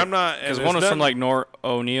 yeah. And I'm not. Because one was from like North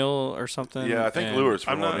O'Neill or something. Yeah, I think and Lure's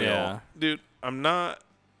from I'm not. O'Neill. Yeah. Dude, I'm not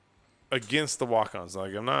against the walk-ons.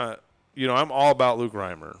 Like I'm not. I'm all about Luke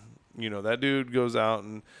Reimer. That dude goes out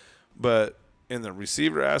but in the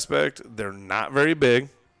receiver aspect, they're not very big.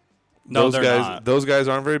 No, those they're guys. not. Those guys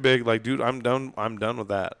aren't very big. Like, dude, I'm done. I'm done with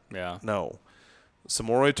that. Yeah. No.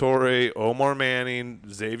 Samori Torre, Omar Manning,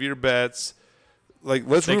 Xavier Betts. Like,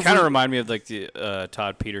 let's. They root kind of for- remind me of like the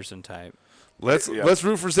Todd Peterson type. Let's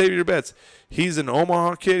root for Xavier Betts. He's an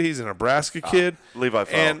Omaha kid. He's a Nebraska kid. Levi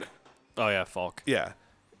Falk. And Oh yeah, Falk. yeah,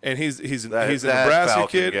 and he's a that Nebraska Falcon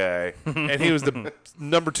kid, guy. and he was the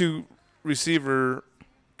number 2 receiver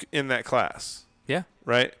in that class. Yeah,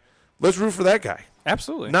 Right. Let's root for that guy.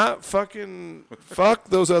 absolutely. Not fucking fuck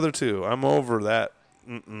those other two. I'm over that.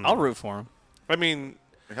 I'll root for him. I mean,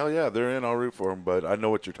 Hell yeah, they're in. I'll root for them, but I know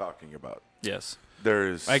what you're talking about. Yes.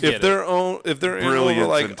 There's I get if they're in over brilliance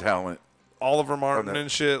like and talent. Oliver Martin that. and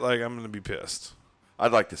shit, like I'm gonna be pissed.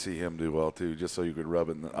 I'd like to see him do well too, just so you could rub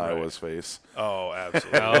it in Iowa's face. Oh,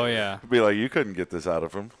 absolutely. Oh yeah. Be like, you couldn't get this out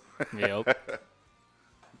of him. Yep.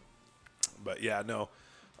 But yeah, no,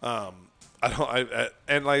 I don't.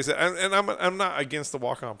 And like I said, and I'm not against the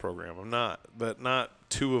walk-on program. I'm not, but not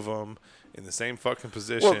two of them in the same fucking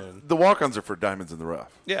position. Well, the walk-ons are for diamonds in the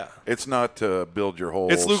rough. Yeah, It's not to build your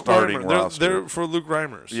whole it's Luke starting Reimer. roster. They're for Luke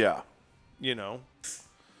Reimers. Yeah,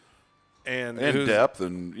 and and depth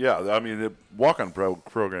and I mean, the walk-on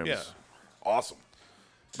program Yeah. is awesome.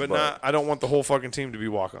 but not. I don't want the whole fucking team to be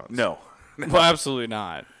walk-ons. No, Well, absolutely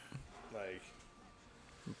not. Like,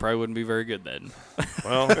 Probably wouldn't be very good then.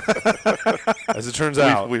 well, as it turns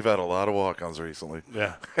out, we've had a lot of walk-ons recently.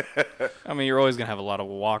 yeah. I mean, you're always gonna have a lot of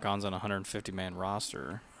walk-ons on a 150-man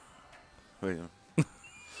roster. Yeah.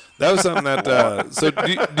 That was something that. So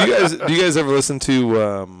do you guys ever listen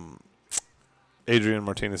to Adrian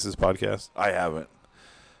Martinez's podcast? I haven't.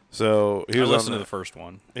 So he I was on listened to there. the first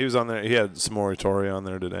one. He was on there. He had Samori Torre on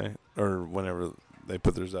there today, or whenever they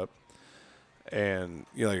put theirs up. And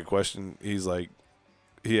like a question, he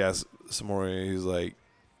asked Samori, he's like,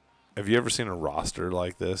 "Have you ever seen a roster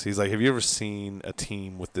like this?" He's like, "Have you ever seen a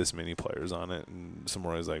team with this many players on it?" And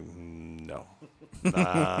Samori's like, "No,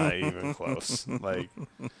 not even close." Like,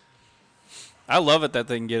 I love it that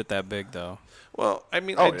they can get it that big though, well, I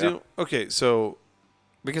mean, Oh, I yeah. do. Okay, so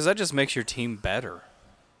because that just makes your team better.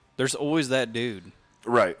 There's always that dude,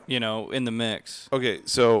 Right. in the mix. okay,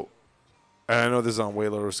 so and I know this is on way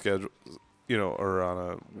lower schedule, or on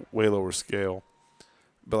a way lower scale,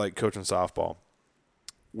 but like coaching softball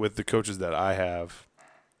with the coaches that I have,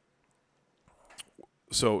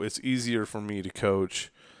 so it's easier for me to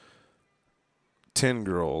coach 10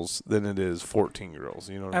 girls than it is 14 girls.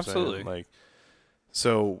 You know what I'm Absolutely. saying? Like,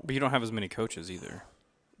 so But you don't have as many coaches either,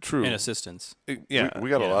 true. and assistants. Yeah, We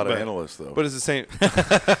got a lot of but- analysts though. But it's the same.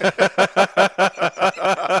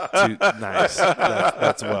 Nice.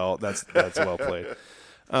 That's well played.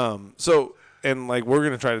 So and like we're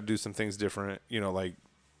gonna try to do some things different. Like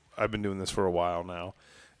I've been doing this for a while now,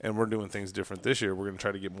 and we're doing things different this year. We're gonna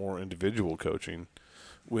try to get more individual coaching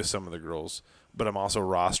with some of the girls, but I'm also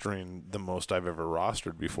rostering the most I've ever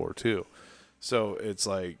rostered before too. So it's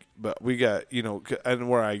like, but we got, and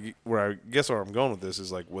where I guess where I'm going with this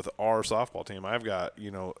is like with our softball team, I've got,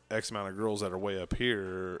 X amount of girls that are way up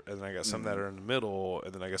here, and then I got some that are in the middle,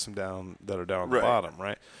 and then I got some that are down at the Right. bottom,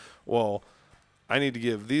 right? Well, I need to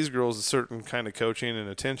give these girls a certain kind of coaching and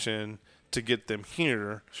attention to get them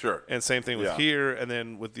here. Sure. And same thing with Yeah. here, and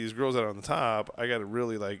then with these girls that are on the top, I got to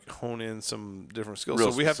really like hone in some different skills.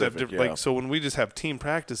 Real So we have to have specific, different, yeah. so when we just have team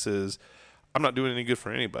practices, I'm not doing any good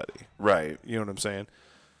for anybody. Right. You know what I'm saying?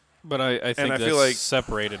 But I think I that's feel like-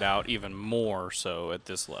 separated out even more so at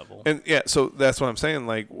this level. And yeah, so that's what I'm saying.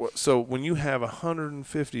 Like, so when you have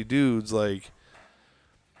 150 dudes, like,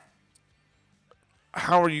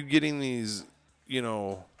 how are you getting these?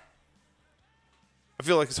 I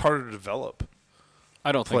feel like it's harder to develop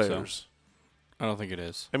I don't think players. so. I don't think it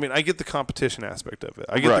is. I mean, I get the competition aspect of it.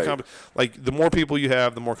 I get Right. like the more people you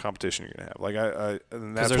have, the more competition you're gonna have. Like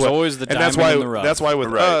and that's there's what, always the and that's diamond why in the rough. that's why with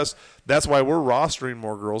Right. us, that's why we're rostering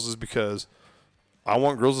more girls is because I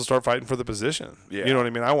want girls to start fighting for the position. Yeah. You know what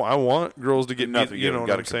I mean? I want girls to get Nothing, you you know what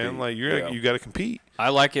gotta I'm saying? compete. Like Yeah. you got to compete. I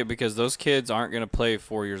like it because those kids aren't going to play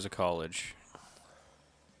 4 years of college.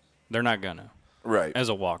 They're not going to Right. as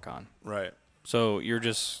a walk-on. Right. So you're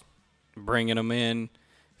just bringing them in,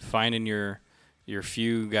 finding your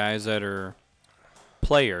few guys that are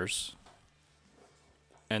players,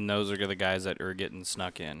 and those are the guys that are getting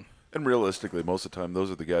snuck in. And realistically, most of the time, those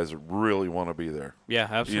are the guys that really want to be there. Yeah,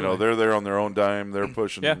 absolutely. You know, they're there on their own dime. They're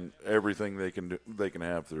pushing Yeah. everything they can do, they can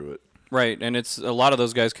have through it. Right, and it's a lot of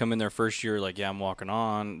those guys come in their first year like, yeah, I'm walking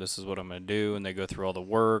on. This is what I'm going to do, and they go through all the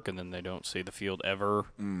work, and then they don't see the field ever.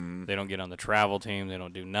 They don't get on the travel team. They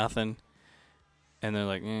don't do nothing, and they're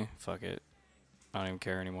like, fuck it, I don't even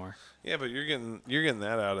care anymore. Yeah, but you're getting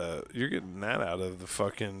that out of the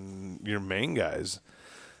fucking your main guys.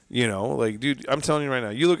 You know, like, dude, I'm telling you right now,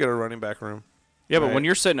 you look at a running back room. Yeah, but right? when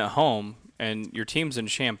you're sitting at home and your team's in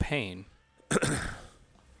Champaign,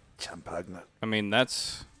 Champagne. I mean,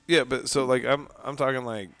 that's Yeah, but so like I'm talking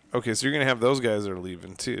like, okay, so you're gonna have those guys that are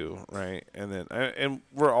leaving too, right? And then and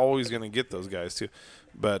we're always gonna get those guys too.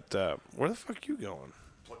 But where the fuck you going?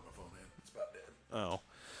 Plug my phone in. It's about dead.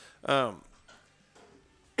 Oh.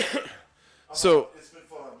 So It's been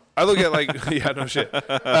fun. I look at like yeah, no shit.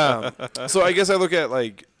 So I guess I look at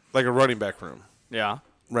like a running back room, yeah.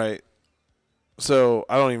 right? So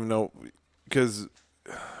I don't even know because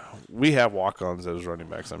we have walk-ons as running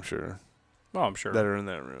backs, I'm sure, Oh, I'm sure. that are in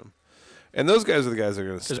that room, and those guys are the guys that are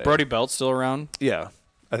going to stay. Is Brody Belt still around? Yeah,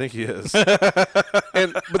 I think he is.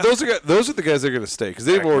 But those are the guys that are going to stay because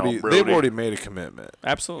they've Heck no, Brody. already made a commitment.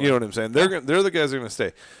 Absolutely. You know what I'm saying? They're the guys that are going to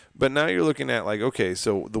stay. But now you're looking at like, okay,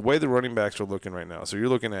 so the way the running backs are looking right now. So you're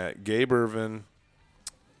looking at Gabe Irvin.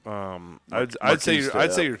 I'd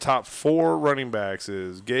say your top 4 running backs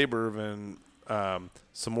is Gabe Irvin,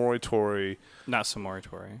 Samori Torrey, Not Samori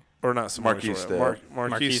Torrey. or not Samori Marquise Torrey, Stepp.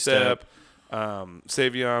 Marquise Stepp. Stepp,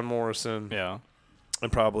 Savion Morrison, Yeah.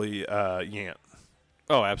 and probably Yant.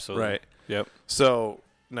 Oh, absolutely. Right. Yep. So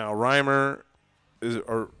now Reimer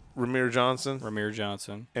or Ramir Johnson Ramir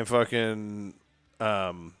Johnson. and fucking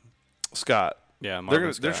Scott. Yeah, They're Marvin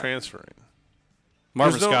they're Scott. transferring.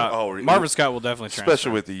 Marvin there's no- Scott. oh, Marvin Scott will definitely transfer.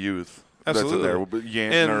 Especially with the youth. Absolutely. That's in there.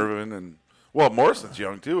 Yant And- and Irvin and Morrison's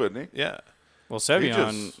young too, isn't he? Yeah. Well,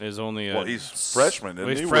 Sevion just- is only a... Well, he's freshman, isn't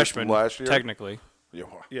he's he? freshman Last year. technically. Yeah.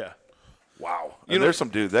 Yeah. Wow. You And know- there's some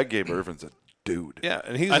dude. That Gabe Irvin's a dude. Yeah,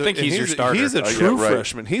 and he's I think he's your starter. He's a Oh, yeah, true right.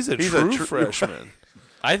 freshman. He's a true freshman.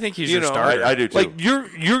 I think he's You your know, starter. I do too. Like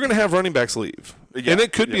you're gonna have running backs leave, Yeah, and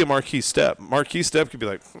it could be yeah. a Marquise Stepp. Marquise Stepp could be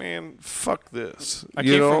like, man, fuck this. I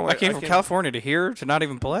You came, know, from, I like, came from California to here to not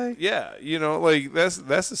even play. Yeah, you know, like that's I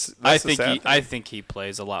the think sad he thing. I think he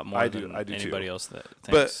plays a lot more I do- than I do too. anybody else that thinks.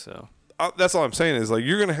 But- So That's all I'm saying is like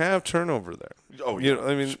you're gonna have turnover there. Oh, You yeah, know,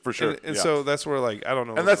 I mean, for sure. And Yeah. so that's where like I don't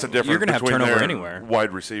know. And that's a difference. You're gonna have between turnover their anywhere.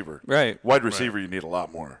 Wide receiver. Right. Wide receiver, you need a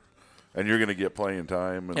lot more, and you're going to get playing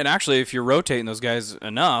time. and actually, if you're rotating those guys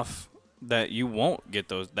enough, that you won't get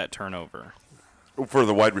that turnover. for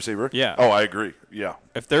the wide receiver. Yeah. Oh, I agree. Yeah.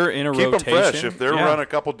 If they're in a Keep them rotation, fresh. If they're yeah. running a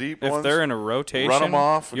couple deep if ones, they're in a rotation, run 'em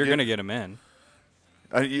off and You're get- gonna get them in.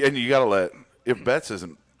 and you got to let if Betts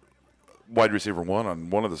isn't wide receiver 1 on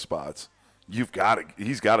one of the spots, he's got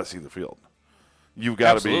to see the field. You've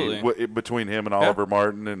got to be Absolutely. between him and Oliver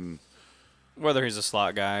Martin and. Whether he's a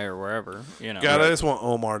slot guy or wherever, you know. God, I just want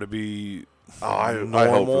Omar to be. Oh, I hope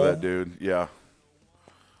Normal. for that dude. Yeah.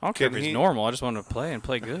 I don't care if Can he's he- normal. I just want him to play and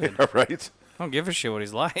play good. Right. I don't give a shit what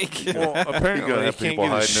he's like. Well, apparently You're gonna he have can't people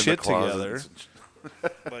get his hiding in the shit together. closets.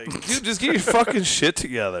 Like, dude, just get your fucking shit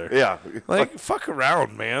together. Yeah. Like, fuck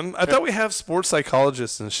around, man. I thought we have sports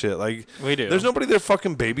psychologists and shit. Like, We do. There's nobody there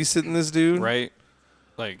fucking babysitting this dude. Right?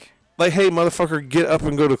 Like, Like, hey, motherfucker, get up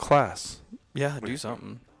and go to class. yeah, do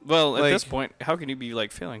something. Well, at Like- this point, how can you be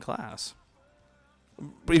like failing class?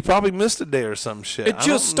 But he probably missed a day or some shit. It I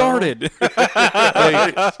just don't know. started.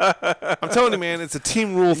 Like, I'm telling you, man, it's a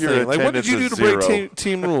team rule Your thing. Like, what did you do attendance to is break zero.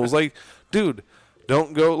 team rules? Like, dude,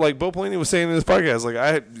 don't go. Like Bo Pelini was saying in his podcast, like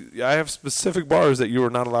I have specific bars that you are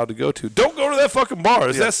not allowed to go to. Don't go to that fucking bar.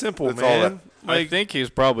 It's Yeah, that simple, that's all man. that- I think he's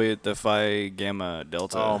probably at the Phi Gamma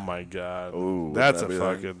Delta. Oh my god, Ooh, that's a that'd be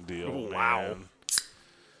like- fucking deal. Wow. Man.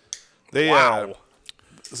 They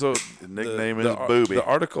so The nickname the, is Booby. The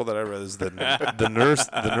article that I read is the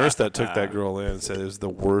nurse that took that girl in said it was the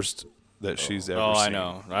worst that she's ever Oh, seen. I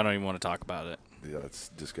know. I don't even want to talk about it. Yeah, that's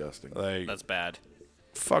disgusting. Like That's bad.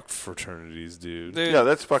 fuck fraternities, dude. Dude, Yeah,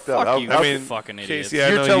 that's fucked up. fuck you, How- you fucking idiots. Casey, I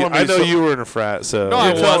You're know, telling you, me I know some- you were in a frat, so No, I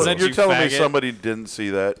You're telling- wasn't, You're you telling me faggot. somebody didn't see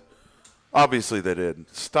that? Obviously they did.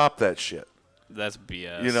 Stop that shit. That's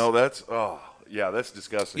BS. You know, that's Yeah, that's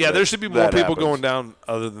disgusting. Yeah, that there should be more that people happens. going down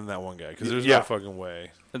other than that one guy because there's Yeah. no fucking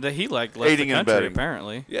way. That he left Aiding the and country abetting.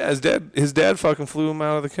 apparently. Yeah, his dad fucking flew him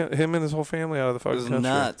out of him and his whole family out of the It fucking was country.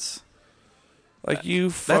 nuts. Like you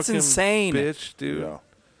fucking That's insane. bitch, dude. Yeah.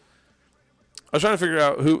 I was trying to figure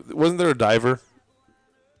out who wasn't there a diver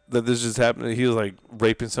that this just happened. He was like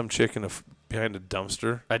raping some chick behind a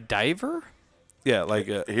dumpster. A diver? Yeah, like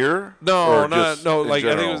Here? no, Or not just no, in like I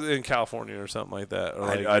think general? it was in California or something like that. Or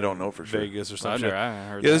like I don't know for sure. Vegas or I something. haven't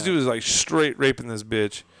heard Yeah, this that. dude was like straight raping this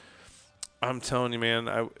bitch. I'm telling you,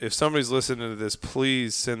 man. If somebody's listening to this,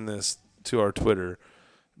 please send this to our Twitter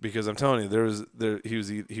because I'm telling you,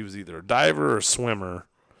 he was either a diver or a swimmer,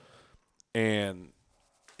 and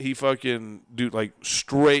he fucking dude like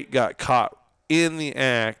straight got caught in the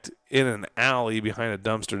act in an alley behind a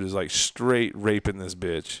dumpster, just like straight raping this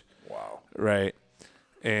bitch. Wow. Right.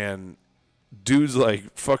 And dudes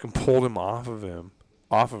like fucking pulled him off of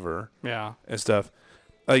her Yeah. and stuff.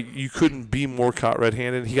 Like you couldn't be more caught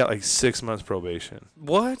red-handed. He got like 6 months probation.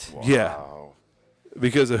 What? Yeah. Wow.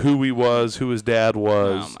 Because of who he was, who his dad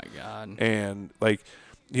was. Oh my god. And like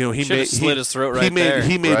he Should've slit his throat right he made, there.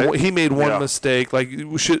 He made Right? he made one Yeah. mistake. Like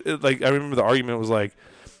we should like I remember the argument was like,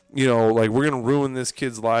 like we're gonna ruin this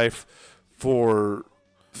kid's life for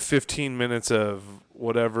 15 minutes of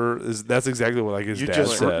whatever. That's exactly what like his dad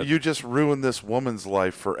said. You just ruined this woman's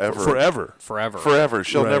life forever. Forever. Forever.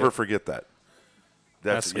 She'll Right. never forget that.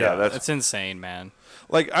 That's That's insane, man.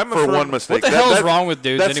 Like I'm for a firm, one mistake. What the hell is wrong with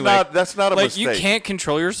dudes that's anyway? That's not a Like mistake. you can't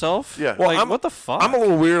control yourself. Yeah. Well, Like, what the fuck? I'm a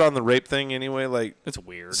little weird on the rape thing anyway. Like It's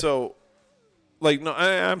weird. so, like no, I'm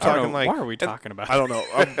I don't talking know, like why are we and talking about? I don't know,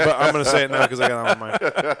 but I'm gonna say it now because I got it on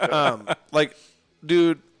my mind. Like,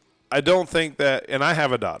 dude, I don't think that, and I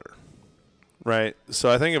have a daughter, right? So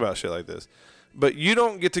I think about shit like this, but you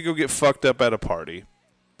don't get to go get fucked up at a party,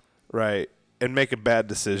 right, and make a bad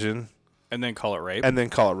decision And then call it rape. and then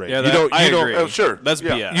call it rape. yeah, you don't. I You agree. don't. Oh, sure. That's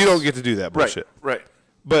Yeah. BS. You don't get to do that Right. bullshit. Right.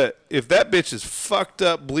 But if that bitch is fucked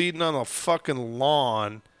up, bleeding on the fucking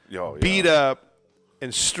lawn, Oh, yeah. beat up,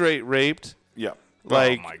 and straight raped, Yeah.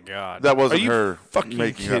 like, oh my god. That are wasn't you her fucking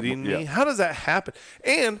making kidding up. me? Yeah. How does that happen?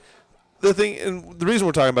 And the thing, and the reason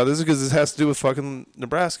we're talking about this is because this has to do with fucking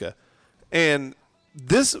Nebraska, and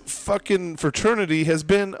this fucking fraternity has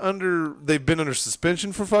been under. They've been under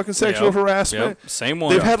suspension for fucking sexual Yep. harassment. Yep. Same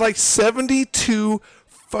one. They've had like 72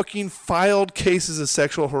 fucking filed cases of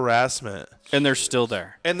sexual harassment. and they're still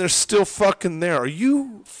there. And they're still fucking there. Are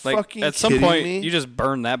you Like fucking at some kidding point, me? you just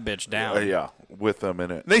burn that bitch down. Yeah. With them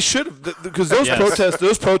in it. They should have, because those Yes.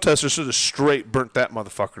 those protesters should have straight burnt that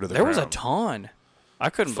motherfucker to the There ground. was a ton. I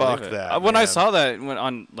couldn't Fuck believe it. that, When I man. saw that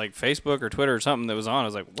on like Facebook or Twitter or something that was on, I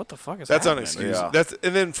was like, "What the fuck is That's happening?" unexcusable.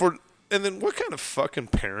 Yeah. And then what kind of fucking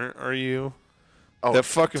parent are you Oh, that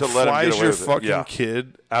fucking to let 'em get flies away your with it. fucking Yeah.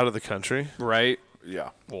 kid out of the country? Right? Yeah.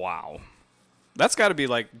 Wow. That's got to be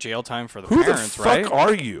like jail time for the Who parents, the fuck right?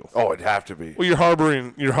 are you? Oh, it'd have to be. Well, you're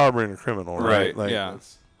harboring a criminal, right? Right, Like, yeah.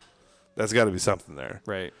 that's got to be something there.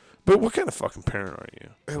 Right. But what kind of fucking parent are you?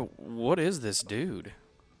 Ew, what is this dude?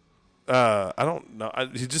 I don't know.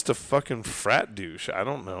 He's just a fucking frat douche. I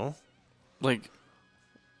don't know. Like,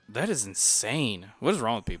 that is insane. What is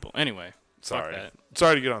wrong with people? Anyway, Sorry. Fuck that.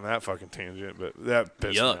 Sorry to get on that fucking tangent, but that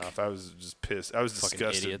pissed Yuck. me off. I was just pissed. I was Fucking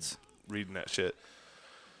disgusted idiots. reading that shit.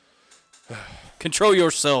 Control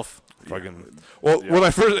yourself. Fucking. Well, when I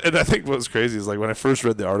first, and I think what was crazy is like when I first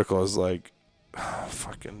read the article, I was like, oh,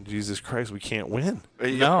 "Fucking Jesus Christ, we can't win."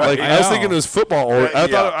 No, Like I I was know. thinking it was football, or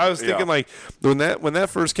Yeah, I was thinking yeah. like when that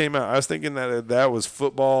first came out, I was thinking that was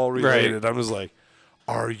football related. I'm just like,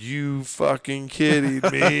 are you fucking kidding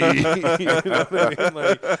me? You know what I mean?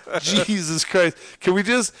 Like, Jesus Christ, can we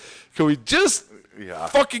just Yeah.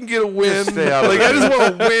 fucking get a win? stay out of Like it. I just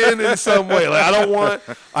want to win in some way. Like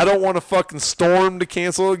I don't want a fucking storm to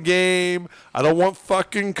cancel a game. I don't want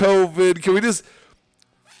fucking COVID. Can we just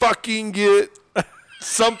fucking get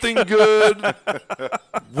something good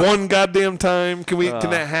one goddamn time? Can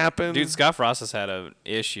that happen? Dude, Scott Frost has had an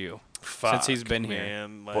issue since he's been here.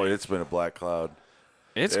 man. Like, Boy, it's been a black cloud.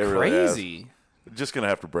 It's It really has. crazy. Just gonna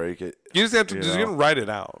have to break it. you just have to you just know. gonna write it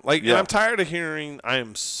out. Like, and Yeah. I'm tired of hearing. I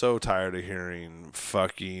am so tired of hearing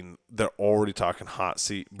fucking. They're already talking hot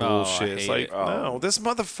seat bullshit. It's hate like, it. no, this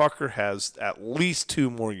motherfucker has at least 2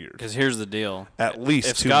 more years. Because here's the deal: At least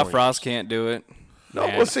if 2 Scott more Frost can't do it, No,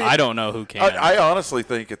 man, well, see, I don't know who can. I honestly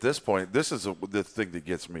think at this point, this is the thing that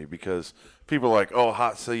gets me because people are like, oh,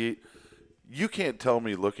 hot seat. You can't tell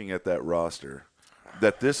me looking at that roster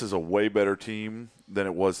that this is a way better team than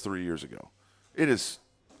it was 3 years ago. It is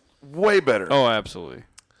way better. Oh, absolutely.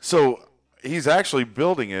 So he's actually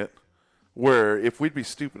building it where if we'd be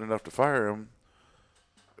stupid enough to fire him,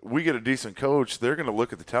 we get a decent coach, they're going to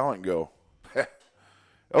look at the talent and go,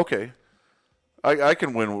 okay, I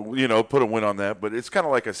can win, put a win on that. But it's kind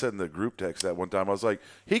of like I said in the group text that one time. I was like,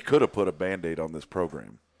 he could have put a Band-Aid on this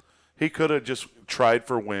program. He could have just tried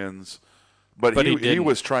for wins, but he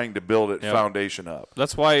was trying to build it foundation up.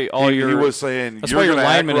 That's why he was saying, that's why your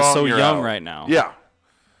lineman is so young out. right now. Yeah.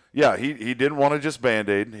 Yeah, he didn't want to just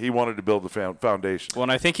Band-Aid. He wanted to build the foundation. Well,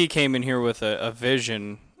 and I think he came in here with a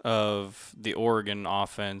vision of the Oregon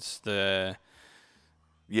offense, the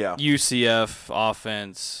UCF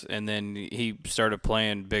offense, and then he started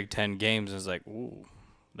playing Big Ten games and was like, ooh,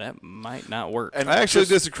 that might not work. And I actually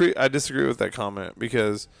disagree. I disagree with that comment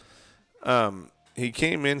because he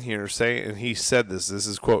came in here saying, and he said this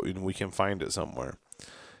is quote, and we can find it somewhere,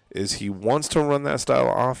 is he wants to run that style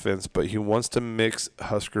of offense, but he wants to mix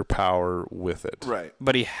Husker power with it. Right.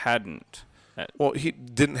 But he hadn't. Well, he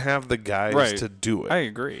didn't have the guys to do it. I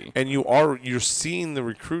agree. And you're seeing the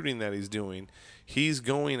recruiting that he's doing. He's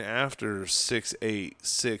going after 6'8",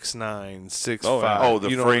 6'9", 6'5". Oh, the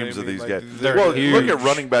frames of these guys. Well, look at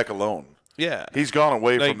running back alone. Yeah. He's gone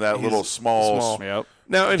away from that little small. Yep.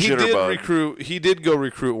 Now, and he did jitterbug. He did go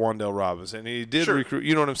recruit Wandale Robinson. He did recruit.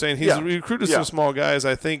 You know what I'm saying? He's recruited some small guys.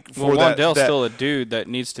 I think for Wandale's still a dude that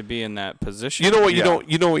needs to be in that position. You know what you don't.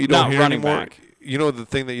 You know what you don't hear running anymore. Back. You know the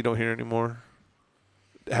thing that you don't hear anymore.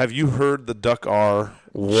 Have you heard the Duck R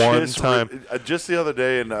time? Just the other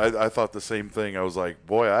day, and I thought the same thing. I was like,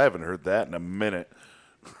 boy, I haven't heard that in a minute.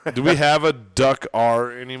 Do we have a Duck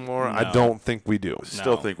R anymore? No. I don't think we do.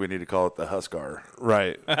 Still think we need to call it the Huskar.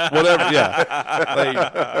 Right. Whatever.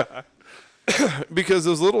 Yeah. Because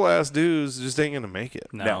those little ass dudes just ain't gonna make it.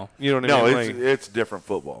 No. You know what I mean? It's different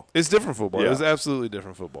football. It's different football. Yeah. It's absolutely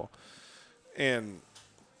different football. And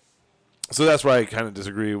so that's why I kind of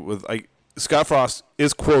disagree with Scott Frost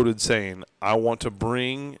is quoted saying, "I want to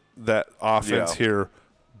bring that offense here,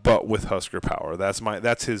 but with Husker power."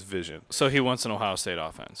 That's his vision. So he wants an Ohio State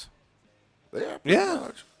offense. Yeah.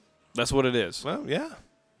 That's what it is. Well, yeah.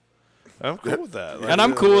 I'm cool with that. And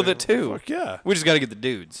I'm cool with it too. Fuck yeah. We just got to get the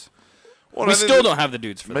dudes. Well, we still don't have the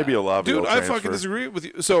dudes for maybe that. a Lavio Dude, I transfer. fucking disagree with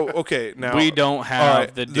you. So, okay, now we don't have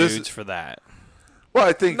right, the dudes for that. Well,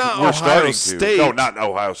 I think Not we're Ohio starting State. to. No, not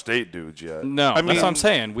Ohio State dudes yet. No, mean, that's what I'm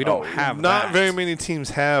saying. We don't have Not that. very many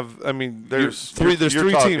teams have. I mean, There's three. There's you're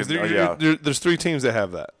three talking- teams. yeah. There's three teams that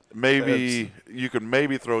have that. Maybe you could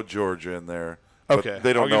maybe throw Georgia in there. But Okay,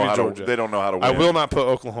 they don't I'll give know you how Georgia. to. They don't know how to win. I will not put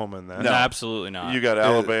Oklahoma in that. No, absolutely not. You got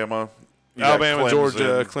Alabama, you got Alabama, Clemson,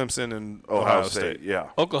 Georgia, Clemson, and Ohio State. Yeah.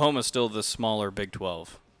 Oklahoma's still the smaller Big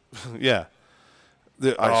 12. Yeah.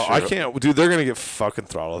 I can't, dude. They're gonna get fucking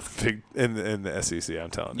throttled in the SEC. I'm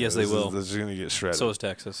telling you. Yes, they will. They're just gonna get shredded. So is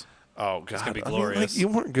Texas. Oh god, It's gonna be I mean, glorious. you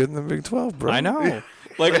weren't good in the Big 12, bro. I know.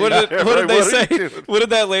 Like what did they What are say? you doing? What did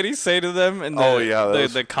that lady say to them? And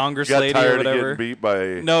the Congress got lady tired or whatever. of getting beat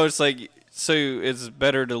by. No, it's like so. It's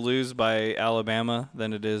better to lose by Alabama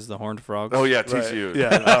than it is the Horned Frogs. Oh yeah, Right. TCU.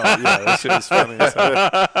 Yeah, that shit is funny. As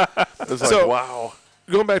hell. It's like So- wow.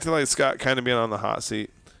 Going back to Scott kind of being on the hot seat,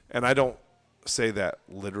 and I don't say that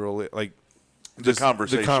literally. Like The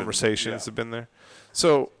conversation. the conversations Yeah. have been there.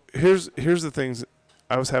 So here's the things.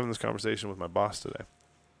 I was having this conversation with my boss today.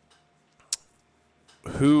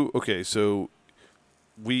 So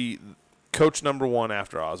coach number one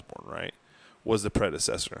after Osborne, right, was the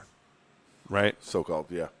predecessor, right? So-called,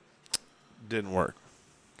 yeah. Didn't work.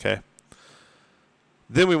 Okay.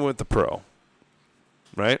 Then we went the pro,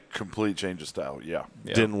 right? Complete change of style, yeah.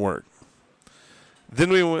 Didn't work. Then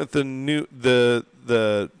we went with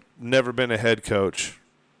the never been a head coach,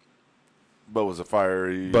 But was a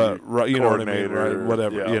fiery but you know what I mean, coordinator, right?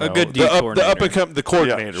 Whatever. yeah. You know, A good D the up coordinator. and come the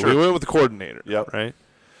coordinator. Yeah, sure. We went with the coordinator. Yep. Right.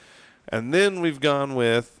 And then we've gone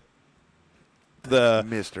with the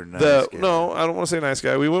Mr. Nice Guy. no, I don't want to say nice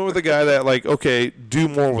guy. We went with the guy that do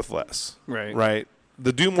more with less. Right. Right.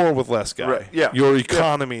 The do more with less guy. Right, yeah. Your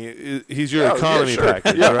economy. He's your Yeah, economy sure.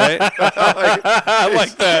 package. Yeah. Right. I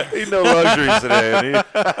like that. He no luxuries today.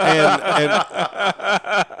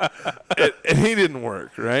 And he didn't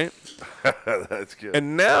work. Right. That's good.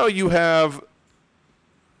 And now you have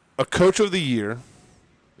a coach of the year.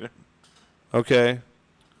 Okay.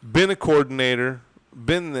 Been a coordinator.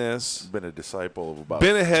 Been this. Been a disciple of about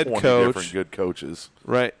Been a head 20 coach. different good coaches.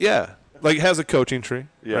 Right. Yeah. Has a coaching tree.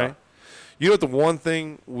 Yeah. Right. You know what the one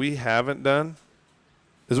thing we haven't done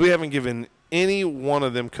is we haven't given any one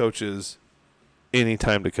of them coaches any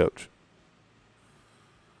time to coach.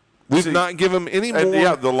 We've not given them any more. And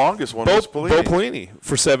yeah, the longest one was Bo Pelini. Pelini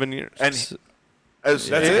for 7 years. And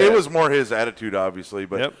it was more his attitude, obviously,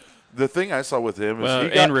 but Yep. The thing I saw with him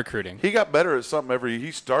is and recruiting. He got better at something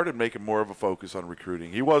he started making more of a focus on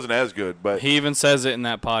recruiting. He wasn't as good, but He even says it in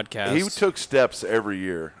that podcast. he took steps every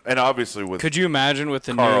year. And obviously with Could you imagine with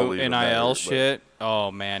the Carl new even NIL better, shit?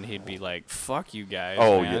 Oh man, he'd be like, "Fuck you guys."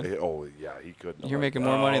 Oh man. yeah, he couldn't. You're making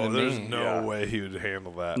more money than there's me. no way he would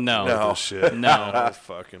handle that. No. with No. this shit. No. No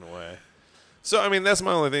fucking way. So I mean, that's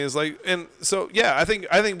my only thing is like, and so yeah, I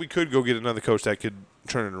think we could go get another coach that could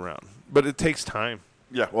turn it around, but it takes time.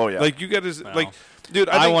 Yeah, well, yeah. Like you got to Well, like, dude.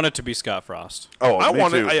 I think, want it to be Scott Frost. oh, I me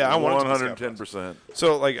want it- too. yeah, I want it to be 110%.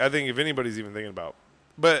 So like, I think if anybody's even thinking about,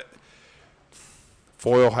 but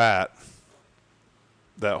foil hat.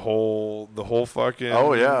 The whole fucking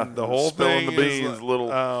Oh yeah, the whole spilling thing the is beans, like-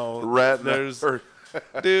 little oh, rat in there's the, or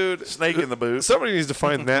dude snake in the boot. Somebody needs to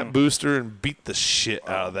find that booster and beat the shit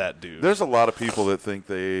out of that dude. There's a lot of people that think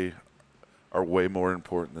they are way more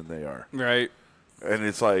important than they are, Right. and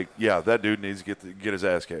it's like, yeah, that dude needs to get his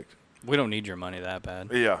ass kicked. We don't need your money that bad.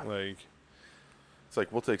 Yeah, Like, it's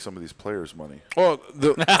like we'll take some of these players' money. well,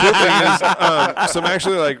 the cool thing is some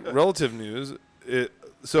actually like relative news.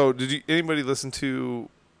 So did anybody listen to?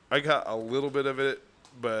 I got a little bit of it,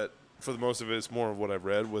 but for the most of it, it's more of what I've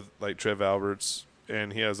read with like Trev Alberts,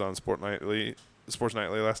 and he has on Sports Nightly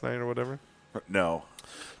last night or whatever, No,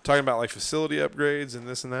 talking about like facility upgrades and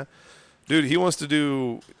this and that. Dude, he wants to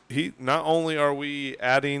do. He not only are we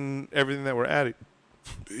adding everything that we're adding,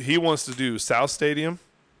 he wants to do South Stadium.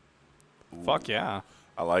 Fuck yeah.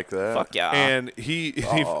 I like that. Fuck yeah. And he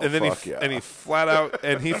Oh, and then fuck yeah. he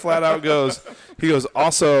flat out goes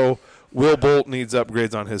also Will Bolt needs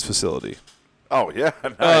upgrades on his facility. Oh yeah,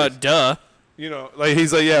 nice. Duh. You know, like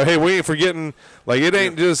he's like, yeah, hey, we ain't forgetting, like it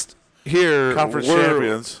ain't just here. Conference we're-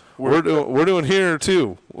 champions. We're doing here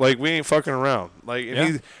too. Like we ain't fucking around. Like and Yeah.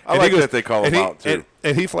 he, I and like he goes, that they call and him he- out, too.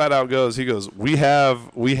 And he flat out goes, we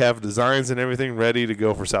have designs and everything ready to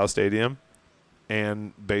go for South Stadium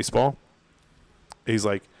and baseball. He's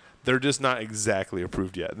like, they're just not exactly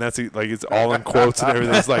approved yet, and that's like it's all in quotes and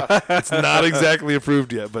everything. It's like it's not exactly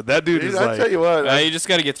approved yet, but that dude Dude, is I like, tell you what. You just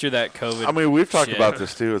got to get through that COVID. I mean, we've talked shit. about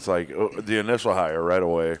this too. It's like the initial hire right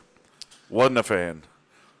away. Wasn't a fan.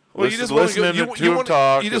 well, you just want to go. Listening to him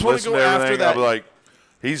talk. You just want want to to go after everything, that. I'm like,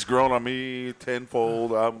 he's grown on me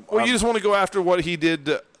tenfold. Well, you just want to go after what he did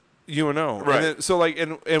to UNO, Right. And then, so like,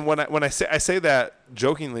 and when I say that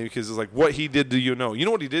jokingly because it's like what he did to UNO. You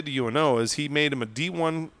know what he did to UNO is he made him a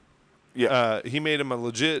D1. yeah. He made him a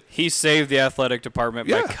legit He saved the athletic department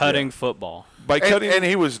by Yeah. cutting football. by cutting. and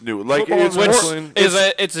he was new. Like Football it's and more, wrestling.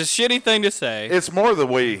 It's a shitty thing to say. it's more the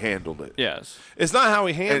way he handled it. Yes. It's not how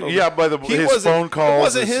he handled. yeah, it. by his phone calls,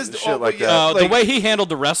 It wasn't his his shit like yeah, that. The way he handled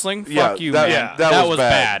the wrestling, Yeah, fuck you, that- man. yeah, that was was bad.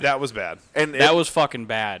 bad. That was bad. And That was fucking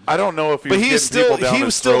bad. I don't know if he But was he's getting people still down he his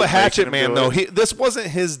was still throat the hatchet making him man do though. it. This wasn't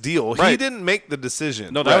his deal. He Right. didn't make the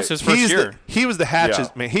decision. No, that was his first year. He was the hatchet Yeah.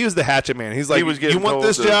 man. He was the hatchet man. He's like, He was getting you want told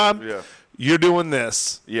this to- job? yeah. You're doing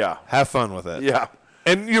this. Yeah. Have fun with it. Yeah.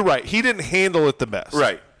 And you're right. He didn't handle it the best.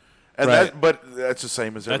 Right. And Right. but that's the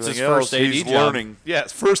same as That's everything his else. first AD He's job. learning. Yeah,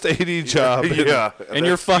 it's first AD job. Yeah. and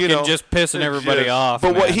you're fucking you know, just pissing everybody just- off.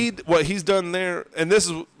 But man. what he's done there, and this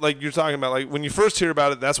is like you're talking about, like when you first hear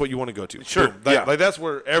about it, that's what you want to go to. Sure, Boom. Like, yeah. like that's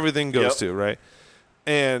where everything goes Yep. to, right?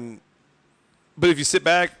 But if you sit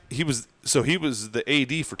back, he was the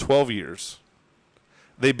AD for 12 years.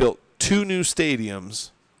 They built 2 new stadiums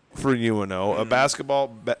for UNO, a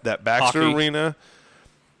basketball that Baxter Hockey. Arena,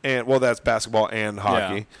 and well, that's basketball and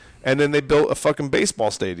hockey, Yeah. and then they built a fucking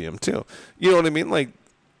baseball stadium too. You know what I mean? Like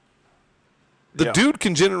the Yeah. dude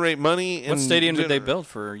can generate money. what and stadium did they build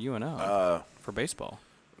for UNO for baseball?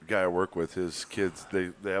 The guy I work with, his kids,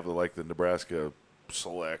 they have like the Nebraska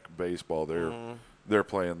select baseball. They're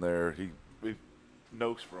playing there. He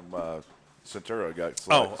Noakes from Centura got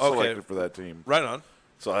selected for that team. Right on.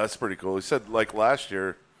 So that's pretty cool. He said like last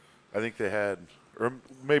year, I think they had, or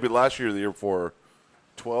maybe last year or the year before,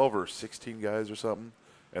 12 or 16 guys or something,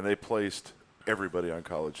 and they placed everybody on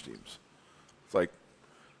college teams. It's like,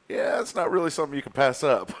 yeah, it's not really something you can pass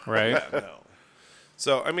up. Right. No.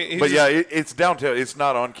 So I mean, But yeah, it's downtown. It's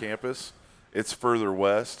not on campus. It's further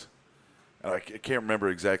west. And I can't remember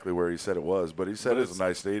exactly where he said it was, but he said it's a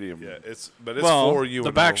nice stadium. yeah, it's for UNO.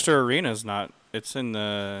 the Baxter Arena's not. It's in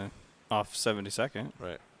the off 72nd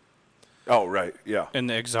Right. Oh, right. Yeah. in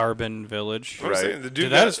the Exarban Village. I'm Right. saying, the dude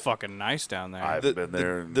Dude, that got- is fucking nice down there. I've been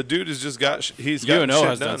there. And The dude has just got. He's got UNO shit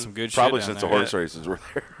has done done some good probably shit down since the there. horse races were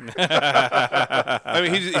there. I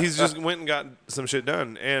mean, he's just went and got some shit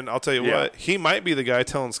done, and I'll tell you Yeah. what, he might be the guy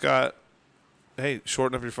telling Scott, "Hey,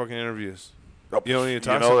 shorten up your fucking interviews, You don't need to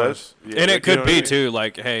talk so much. that's- yeah, And it you know could what I be mean? too.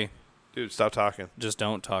 Like, hey, dude. Stop talking. just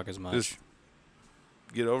don't talk as much. Just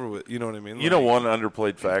get over with. You know what I mean? You know, one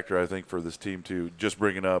underplayed factor I think for this team too, just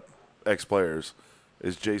bringing up ex-players,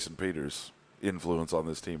 is Jason Peters' influence on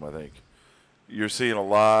this team. I think you're seeing a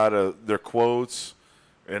lot of their quotes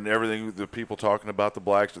and everything. The people talking about the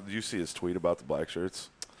black. Did you see his tweet about the black shirts?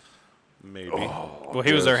 maybe. Well,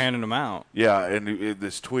 he was there handing them out. Yeah, and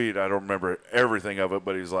this tweet, I don't remember everything of it,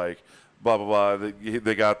 but he's like, blah, blah, blah,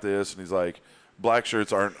 they got this, and he's like, black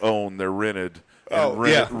shirts aren't owned, they're rented. And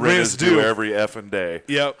renters do every effing day.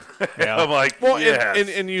 Yep. Yeah. I'm like, Well, yes.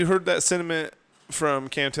 and you heard that sentiment from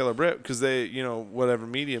Cam Taylor Britt because they, whatever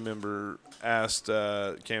media member asked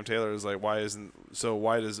Cam Taylor is like, why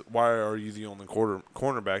are you the only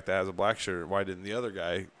cornerback that has a black shirt? Why didn't the other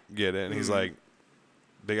guy get it? And he's like,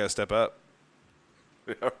 they got to step up.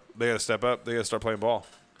 Yeah. They got to step up. They got to start playing ball.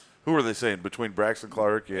 Who are they saying? Between Braxton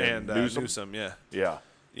Clark and Newsome, yeah.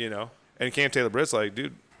 Yeah. And Cam Taylor Britt's like,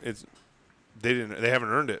 dude, they haven't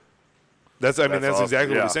earned it. That's exactly awesome.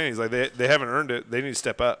 what he's saying. He's like, they haven't earned it. They need to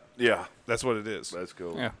step up. Yeah. That's what it is. That's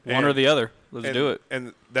cool. Yeah, one or the other. Let's do it.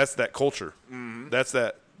 And that's that culture. Mm-hmm. That's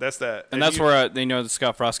that. And that's where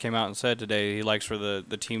Scott Frost came out and said today he likes where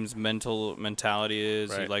the team's mentality is.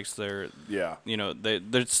 Right. He likes their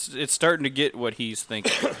it's starting to get what he's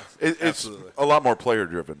thinking. It's a lot more player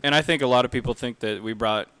driven. And I think a lot of people think that we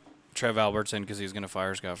brought Trev Alberts in because he's going to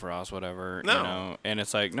fire Scott Frost, whatever. No. And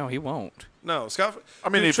it's like, no, he won't. No, Scott. I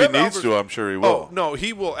mean, dude, if Trev he needs Alberts, to, I'm sure he will. Oh no,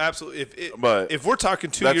 he will absolutely. But if we're talking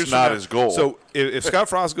 2 that's years, not from now, his goal. So if Scott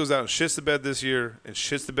Frost goes out and shits the bed this year and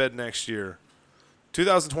shits the bed next year,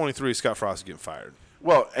 2023, Scott Frost is getting fired.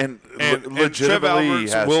 Well, and Trev legitimately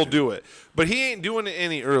Alberts has will to. do it, but he ain't doing it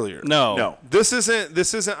any earlier. No. This isn't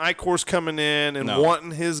Eichhorst coming in and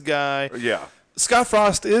wanting his guy. Yeah. Scott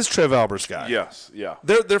Frost is Trev Alberts' guy. Yes. Yeah.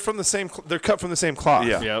 They're from the same. They're cut from the same cloth.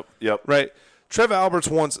 Yeah. Yep. Right. Trev Alberts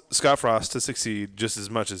wants Scott Frost to succeed just as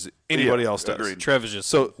much as anybody else does. agreed. Trev is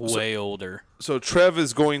just way older. So Trev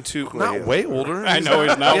is going to not way older. I know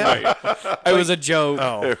he's not way. It was a joke.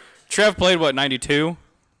 Oh. Trev played, 92?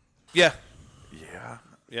 Yeah.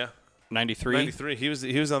 Yeah. 93? 93. He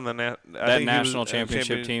was on the That national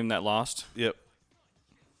championship team that lost? Yep.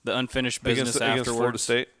 The unfinished business Against afterwards. Florida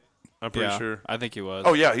State. I'm pretty sure. I think he was.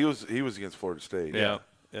 Oh yeah, he was against Florida State. Yeah.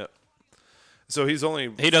 So he's only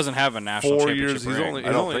He doesn't have a national 4 championship years. He's ring. only.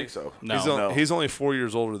 I don't think so. No. He's only 4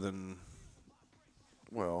 years older than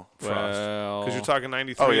Well, Frost. Well, Because you're talking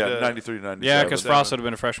 93. oh yeah, to, 93, 97. yeah, because Frost would have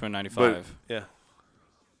been a freshman in 95. Yeah.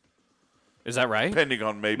 Is that right? depending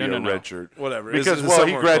on maybe No, a no. red shirt. Whatever. Because It's he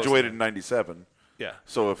somewhere close graduated to in 97. Yeah.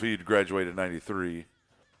 So if he'd graduated in 93,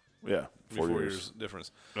 yeah, 4 4 years. years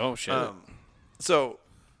difference. Oh, shit. So.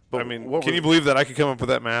 But I mean, what can was- you believe that I could come up with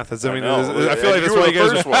that math? That's, I mean, know. I feel like You that's were why the you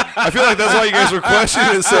guys. first one. I feel like that's why you guys were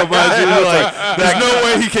questioning it so much. You're like, there's no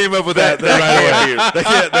way he came up with that right away.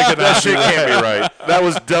 That shit can't be right. That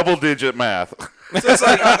was double-digit math. So it's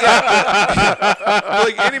like,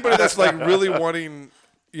 like anybody that's like really wanting,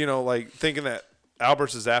 like thinking that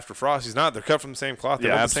Alberts is after Frost. He's not. They're cut from the same cloth. They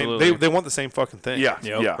Yeah, want the same- absolutely. They want the same fucking thing. Yeah,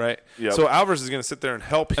 Yep. yeah, Right. Yep. So Alberts is going to sit there and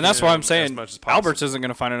help. And that's why I'm as saying much as possible. Alberts isn't going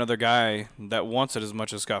to find another guy that wants it as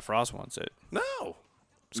much as Scott Frost wants it. No.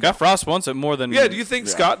 Scott Frost wants it more than. Yeah. Do you think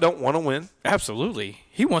Scott don't want to win? Absolutely.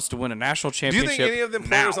 He wants to win a national Do you championship. think any of them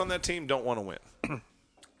players now. on that team don't want to win?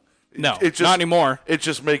 No, It's just- not anymore. It's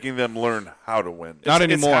just making them learn how to win. Not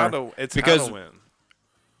It's anymore. how to, it's because how to win.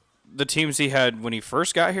 the teams he had when he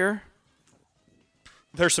first got here,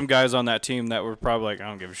 there's some guys on that team that were probably like, I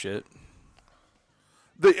don't give a shit.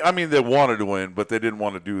 They wanted to win, but they didn't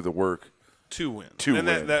want to do the work. To win. To and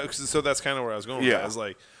win. So that's kind of where I was going with Yeah. that. I was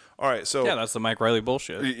like, all right, so Yeah, that's the Mike Riley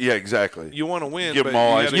bullshit. Yeah, exactly. you want to win, Give but them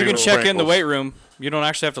all you ice gotta You cream can go- with check in the sprinkles. weight room. You don't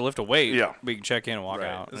actually have to lift a weight. Yeah. But you can check in and walk Right.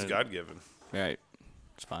 out. It's And- God-given. Right.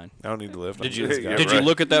 It's fine. I don't need to lift. Did I'm you just Yeah, did right. you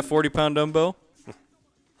look at that 40-pound dumbbell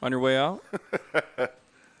on your way out?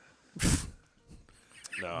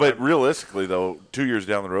 No, But realistically, though, 2 years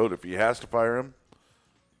down the road, if he has to fire him,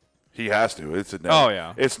 he has to. Oh,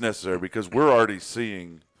 yeah. It's necessary because we're already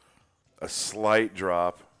seeing a slight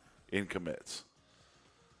drop in commits.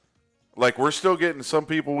 Like, we're still getting some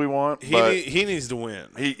people we want, but he needs to win.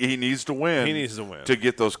 he needs to win. He needs to win. to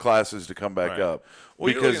get those classes to come back Right. up.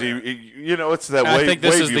 Well, you're Because looking it's that I wave. think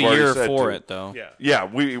this wave is you've the already year said for to. it, though. Yeah. Yeah,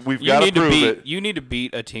 we've You got to need to prove beat. it. You need to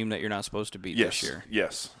beat a team that you're not supposed to beat Yes, this year.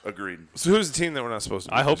 yes, agreed. So who's the team that we're not supposed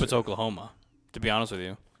to? I beat hope this it's year? Oklahoma. To be honest with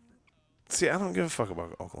you, See, I don't give a fuck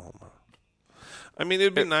about Oklahoma. I mean,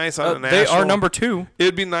 it'd be nice on a national. they are number 2.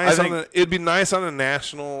 It'd be nice I on think- it'd be nice on a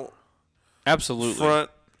national Absolutely. front,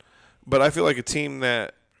 but I feel like a team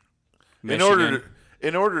that Michigan,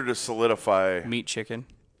 In order to solidify meat chicken.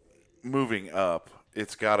 moving up,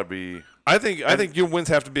 it's got to be. I think your wins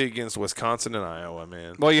have to be against Wisconsin and Iowa,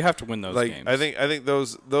 man. Well, you have to win those Like games. I think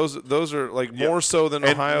those are like more so than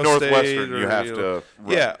And Ohio Northwestern, State. Or, you have know. to.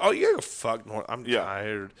 Yeah. Oh, you gotta fuck North. I'm Yeah.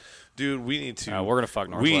 tired, dude. We need to. We're gonna fuck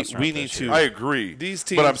Northwestern. We up need this to. year. I agree. These but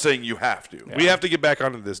teams- I'm saying you have to. We have to get back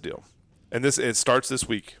onto this deal, and it starts this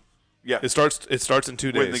week. Yeah. It starts in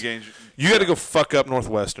 2 days. Win the games. You got to go fuck up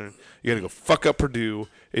Northwestern. You got to go fuck up Purdue,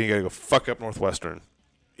 and you got to go fuck up Northwestern.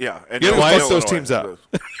 Yeah. And You gotta Illinois- fuck those teams up.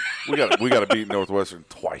 we got to beat Northwestern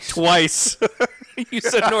twice. Twice. You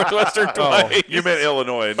said Northwestern twice. You meant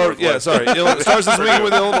Illinois. And Oh yeah, sorry. It starts this week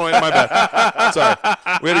with Illinois. My bad. Sorry.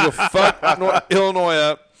 We got to go fuck Illinois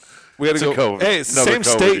up. We got to go. COVID. Hey, it's the Another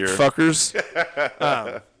same COVID state, year.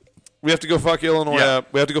 fuckers. We have to go fuck Illinois Yeah.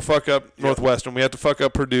 up. We have to go fuck up Northwestern. We have to fuck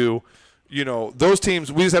up Purdue. You know, those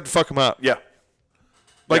teams, we just have to fuck them up. Yeah.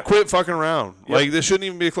 Like, Yeah. quit fucking around. Like, this shouldn't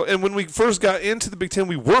even be a close. And when we first got into the Big Ten,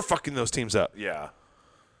 we were fucking those teams up. Yeah.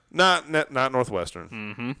 Not Northwestern.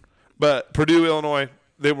 Mm-hmm. But Purdue, Illinois,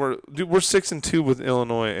 we're 6-2 with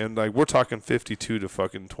Illinois, and like we're talking 52 to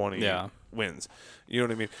fucking 20 wins. You know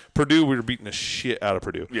what I mean? Purdue, we were beating the shit out of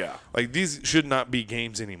Purdue. Yeah. Like, these should not be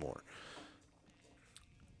games anymore.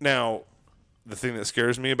 Now, the thing that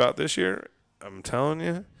scares me about this year, I'm telling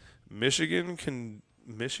you, Michigan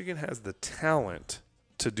has the talent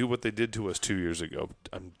to do what they did to us 2 years ago.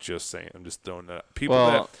 I'm just saying. I'm just throwing that.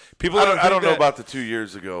 I don't know about the 2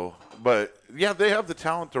 years ago, but yeah, they have the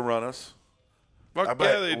talent to run us. Fuck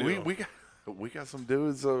yeah, they do. We got some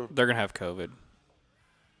dudes. They're gonna have COVID.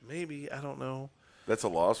 Maybe, I don't know. That's a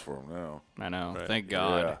loss for them now. I know. Right. Thank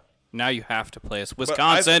God. Yeah. Now you have to play us. But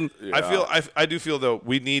Wisconsin. I do feel though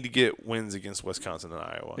we need to get wins against Wisconsin and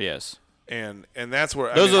Iowa. Yes. And that's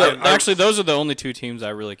where Those are the only two teams I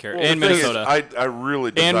really care. Well, And the thing is, Minnesota. I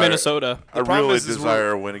really desire, And Minnesota. I problem really is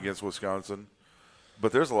desire a win against Wisconsin,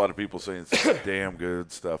 but there's a lot of people saying some damn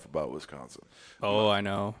good stuff about Wisconsin. Oh, I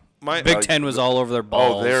know. My Big Ten was all over their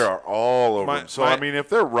balls. Oh, they are all over them. So, I mean, if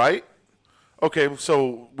they're right, okay,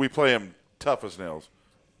 so we play them tough as nails.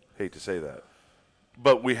 Hate to say that.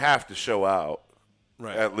 But we have to show out,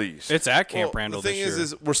 Right. at least. It's at Camp Randall the thing this year.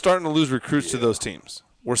 is we're starting to lose recruits to those teams.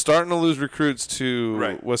 We're starting to lose recruits to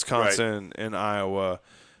Right. Wisconsin and Iowa,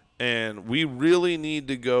 and we really need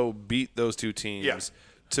to go beat those two teams Yeah.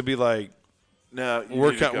 to be like, no,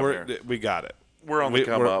 we got it. We're on the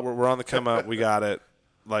come up. We're on the come up. We got it.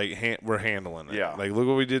 Like we're handling it. Yeah. Like look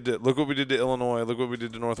what we did to Illinois. Look what we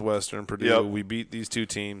did to Northwestern, Purdue. Yep. We beat these two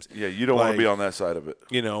teams. Yeah, you don't want Like, to be on that side of it.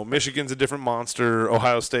 You know, Michigan's a different monster.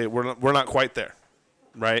 Ohio State, we're not quite there,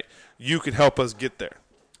 right? You could help us get there,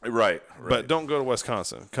 Right. but don't go to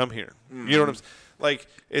Wisconsin. Come here. You know what I'm saying? Like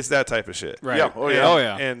it's that type of shit, Right. Yeah. Oh, And, yeah. Oh,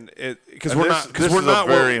 yeah. And because And we're this, not this we're is not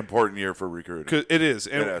a very important year for recruiting. Cause it is,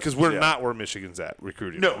 and It is, because we're yeah. not where Michigan's at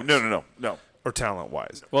recruiting. No. or talent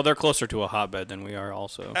wise. Well, they're closer to a hotbed than we are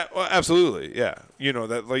also. Well, absolutely, yeah. You know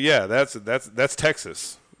that, like, yeah. That's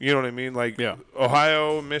Texas. You know what I mean? Like, Yeah.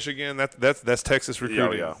 Ohio, Michigan. That's Texas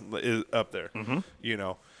recruiting Yeah. is up there. You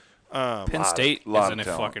know. Penn State lot is of in a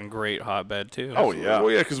talent. fucking great hotbed, too. Oh, yeah.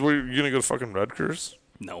 Well, yeah, because you're gonna go to fucking Rutgers.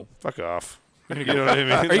 No. Fuck off. You know what I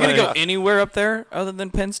mean? Are you going to go Like, anywhere up there other than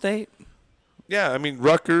Penn State? Yeah, I mean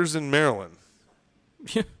Rutgers and Maryland.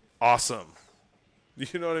 Awesome.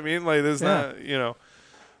 You know what I mean? Like, there's Yeah. not. You know.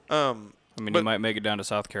 I mean, But- you might make it down to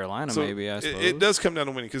South Carolina, So maybe, I suppose. it does come down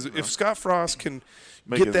to winning because if Scott Frost can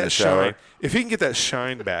Make it get in the that shower. shine, if he can get that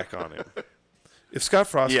shine back on him, if Scott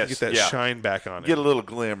Frost Yes, can get that yeah. shine back on Get him, a little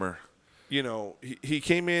glimmer. you know, he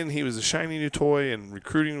came in, he was a shiny new toy, and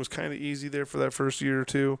recruiting was kind of easy there for that first year or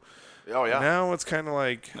two. Oh, yeah. Now it's kind of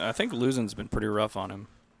like, I think losing's been pretty rough on him.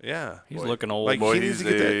 yeah, He's looking old. like Boy, he needs to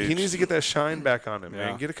he's get that. He aged. needs to get that shine back on him, Yeah.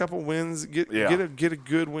 man. Get a couple wins. Get a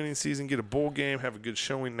good winning season. Get a bowl game. Have a good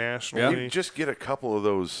showing nationally. You just get a couple of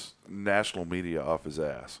those national media off his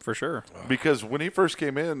ass. For sure. Because when he first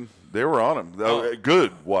came in, they were on him.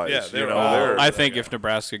 Good wise. Yeah, they you were know, all they're- over I think if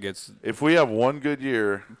Nebraska gets if we have one good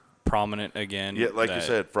year, prominent again, yeah, like you that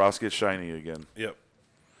said, Frost gets shiny again. Yep.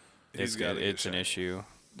 it's, gotta get it's an shine. issue.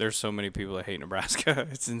 There's so many people that hate Nebraska.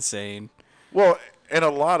 It's insane. Well, and a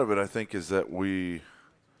lot of it, I think, is that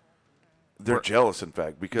they're jealous, in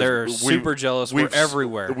fact, because They're super jealous. We're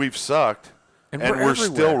everywhere. We've sucked, and we're we're everywhere.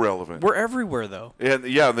 still relevant. We're everywhere, though. And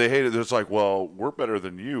yeah, they hate it. It's like, well, we're better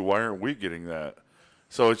than you. Why aren't we getting that?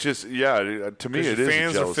 So it's just, yeah. To me, it is a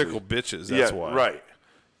fans are jealousy. fickle bitches. That's yeah, why. right.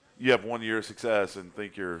 You have 1 year of success and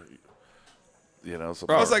think you're, some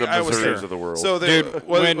I was like the Iowa Missouris State of the world. So Dude,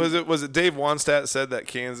 was it Dave Wannstedt said that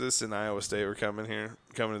Kansas and Iowa State were coming to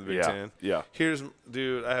the Big Yeah, Ten? yeah.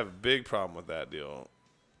 Dude, I have a big problem with that deal.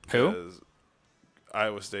 Who? Because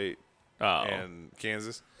Iowa State Oh. and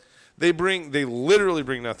Kansas. They literally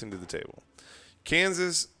bring nothing to the table.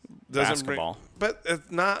 Kansas doesn't Basketball. but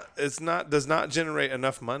does not generate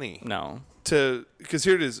enough money. No. Because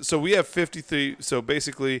here it is. So we have 53. So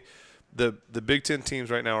basically, the Big Ten teams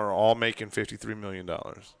right now are all making $53 million.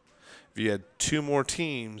 If you had two more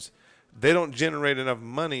teams, they don't generate enough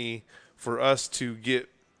money for us to get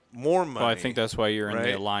more money. Well, I think that's why you're in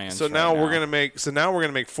the alliance. So right now we're gonna make. So now we're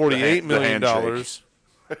gonna make $48 million.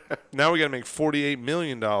 Now we got to make $48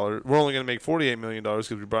 million. We're only going to make $48 million because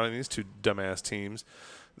we brought in these two dumbass teams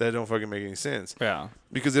that don't fucking make any sense. Yeah.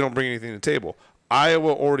 Because they don't bring anything to the table.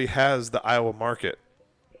 Iowa already has the Iowa market.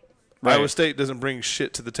 Right. Iowa State doesn't bring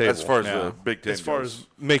shit to the table. As far as the Big Ten as far goes. as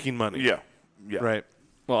making money. Yeah. Right.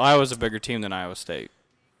 Well, Iowa's a bigger team than Iowa State.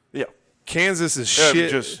 Yeah. Kansas is Have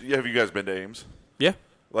shit. have you guys been to Ames? Yeah.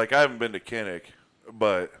 Like, I haven't been to Kinnick,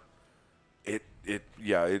 but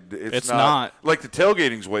it's not. Like, the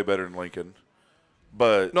tailgating's way better than Lincoln.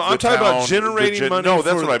 But No, I'm talking about generating money. No,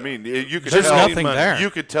 that's for- what I mean. You could There's tell, nothing there. You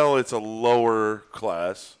could tell it's a lower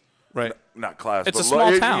class. Right. Not class. It's but a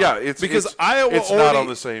small town. Yeah, it's Because it's, Iowa it's not already- on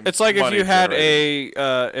the same. It's like if money you had generating.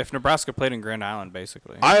 if Nebraska played in Grand Island,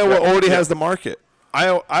 basically. Iowa already has the market.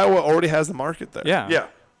 Iowa already has the market there. yeah. Yeah.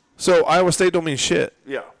 So Iowa State don't mean shit.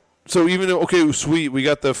 Yeah. So even though, okay, sweet, we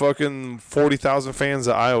got the fucking 40,000 fans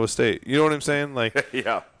at Iowa State. You know what I'm saying? Like,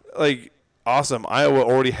 Yeah. like awesome. Iowa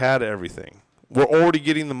already had everything. We're already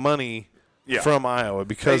getting the money Yeah. from Iowa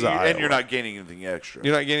because of Iowa. And you're not gaining anything extra.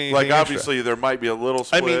 You're not getting anything like extra. obviously there might be a little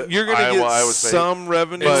I split. mean, you're going to Iowa, get Iowa State, some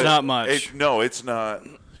revenue. It's but not much. No, it's not.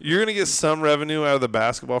 You're going to get some revenue out of the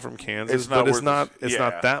basketball from Kansas, It's not but it's worth not. it. It's Yeah.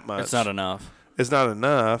 not that much. It's not enough. It's not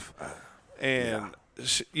enough. And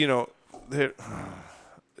you know,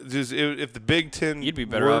 just if the Big Ten You'd be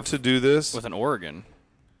better were off to do this, With an Oregon.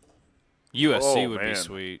 USC Oh, would be man.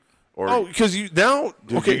 sweet. Or oh, because you now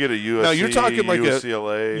did okay, you get a USC, now you're talking like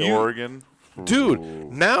UCLA, you- Oregon? dude. Ooh.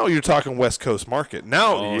 Now you're talking West Coast market.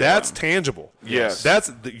 Now Oh, that's tangible. Yes.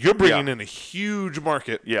 You're bringing Yeah. in a huge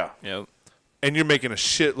market, Yeah. Yep. and you're making a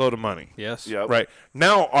shitload of money. Yes. Yep. Right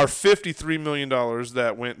now, our $53 million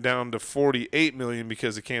that went down to $48 million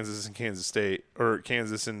because of Kansas and Kansas State, or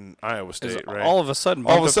Kansas and Iowa Is State, right? all of a sudden,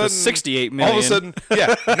 all of a bumped up to sudden, $68 million. All of a sudden,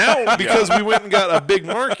 yeah. Now because we went and got a big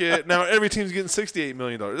market, now every team's getting $68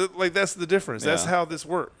 million. Like that's the difference. That's Yeah. how this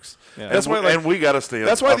works. Yeah. That's and why, we, like, and we got to stay.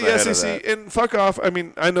 that's why on the head of SEC that. and fuck off. I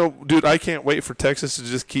mean, I know, dude. I can't wait for Texas to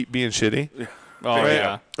just keep being shitty. Oh, Right?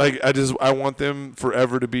 yeah. Like I want them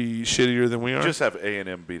forever to be shittier than we are. Just have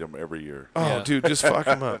A&M beat them every year. Oh, Yeah. dude, just fuck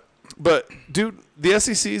them up. But, dude, the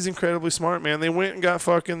SEC is incredibly smart, man. They went and got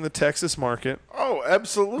fucking the Texas market. Oh,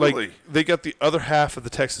 absolutely. Like, they got the other half of the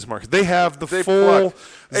Texas market. They have the They full.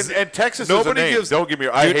 plucked. And Texas Nobody is a name. gives- Don't get me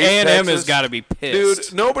wrong. I Dude, hate A&M Texas. has got to be pissed.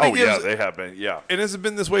 Dude, nobody Oh, yeah, gives. they have been. Yeah. And it's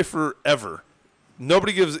been this way forever.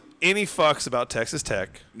 Nobody gives any fucks about Texas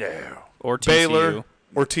Tech, No. Or TCU. Baylor,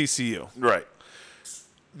 or TCU. Right.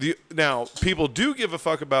 Now, people do give a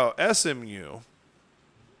fuck about SMU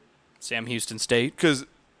Sam Houston State. because,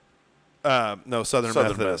 no, Southern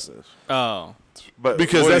Methodist. Oh. But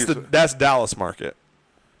Because what do you that's Dallas market.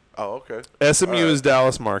 Oh, okay. SMU is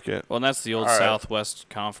Dallas market. Well, and that's the old All right. Southwest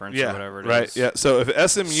Conference or whatever it is. right. Yeah. So if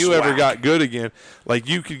SMU ever Swack. got good again, like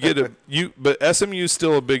you could get but SMU is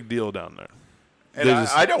still a big deal down there. And They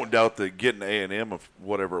just- I don't doubt that getting A&M of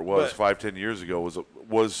whatever it was But- 5-10 years ago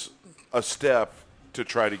was a step to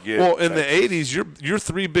try to get. Well, in the Texas. '80s, your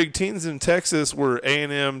three big teams in Texas were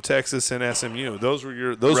A&M, Texas, and SMU. Those were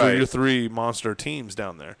your Right. three monster teams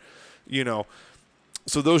down there. You know,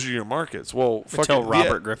 so those are your markets. Well, Until fucking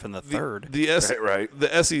Robert Griffin III. Right. The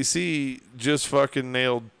SEC just fucking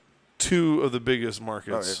nailed two of the biggest Oh,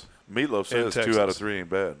 markets. yeah. Meatloaf says Texas. 2 out of 3 ain't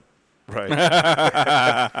bad. Right.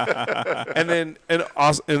 and then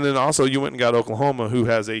also you went and got Oklahoma, who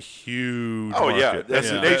has a huge Oh, yeah. market.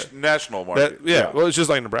 That's Yeah. a national market. Well, it's just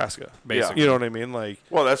like Nebraska. Basically. You know what I mean? Like,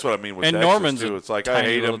 Well, that's what I mean with And Texas, Norman's too. a It's like, I tiny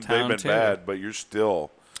hate little them. They've town, been too. bad, but you're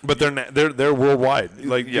still. but they're worldwide.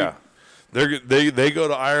 Like, Yeah. they go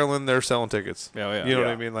to Ireland. They're selling tickets. Oh, yeah. You know what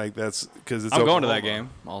Yeah. I mean? Like that's because it's I'm going to that Oklahoma. game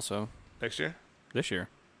also next year. this year.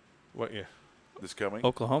 What year? This coming?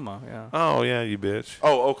 Oklahoma, yeah. Oh yeah, you bitch.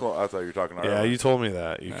 Oh, Oklahoma. I thought you were talking Ireland. Yeah, you told me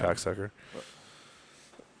that, you cocksucker.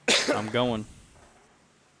 I'm going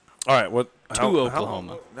All right, what? to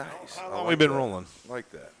Oklahoma. Nice. How I long like we been that. rolling? I like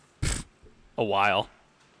that. A while.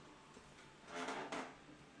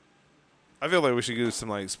 I feel like we should do some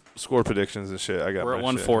like score predictions and shit. I got. We're at my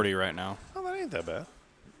 140 right now. Shit. Oh, that ain't that bad.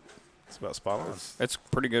 It's about spot on. It's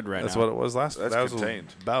pretty good right That's now. what it was last. That's that was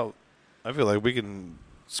contained. about. I feel like we can.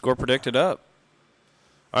 Score predicted up.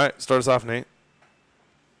 All right, start us off, Nate.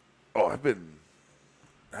 Oh, I've been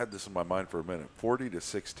had this in my mind for a minute.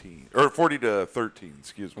 40-16 or 40-13.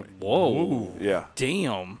 Excuse me. Whoa. Yeah.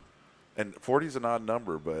 Damn. And 40 is an odd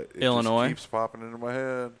number, but it Illinois? just keeps popping into my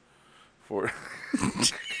head.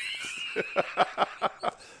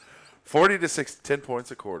 40 to 10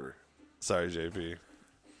 points a quarter. Sorry, JP.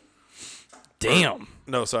 Damn.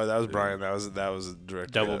 No, sorry, that was Brian. That was a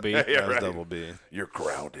direct Double B. That Yeah, was right. double B. You're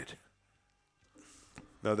grounded.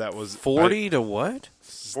 No, that was 40 to what?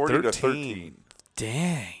 40 to 13.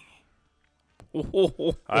 Dang.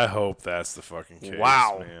 I hope that's the fucking case.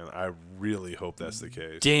 Wow. Man, I really hope that's the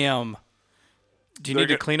case. Damn. Do you They're need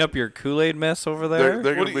to go- clean up your Kool-Aid mess over there?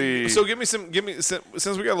 They're What going do you- to be. so give me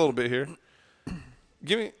since we got a little bit here.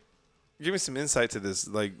 Give me some insight to this.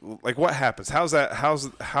 Like what happens? How does that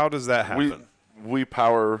happen? we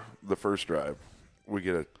power the first drive. We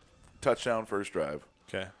get a touchdown first drive.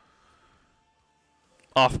 Okay.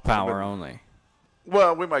 Off power only.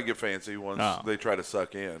 Well, we might get fancy once Oh. they try to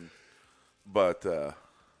suck in. But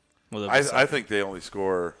Well, I think they only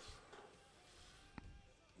score,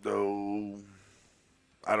 though,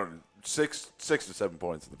 I don't know, 6 to 7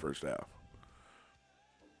 points in the first half.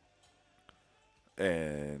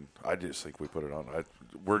 And I just think we put it on.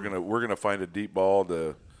 We're gonna find a deep ball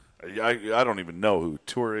to. I don't even know who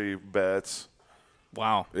Torrey Betts.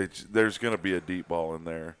 wow. There's gonna be a deep ball in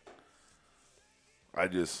there.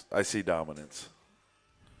 I see dominance.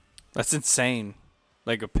 That's insane.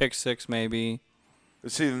 Like a pick six, maybe.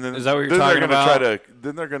 See, and then, Is that what you're then talking they're gonna about?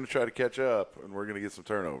 Then they're going to try to catch up, and we're going to get some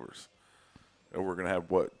turnovers. And we're going to have,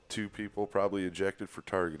 2 people probably ejected for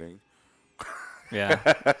targeting. Yeah.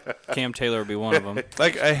 Cam Taylor would be one of them.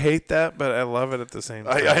 Like I hate that, but I love it at the same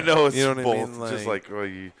time. I know it's you know what both. I mean. Just like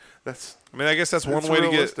that's. I mean, I guess that's one It's way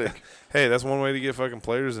realistic. to get. Hey, that's one way to get fucking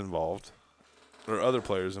players involved, or other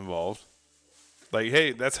players involved. Like,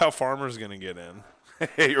 hey, that's how Farmer's gonna get in.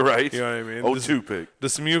 Hey, you're right. You know what I mean? Oh, This- 2 pick. The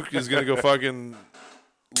Smook is gonna go fucking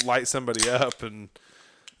light somebody up, and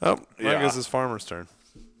I Yeah. guess it's Farmer's turn.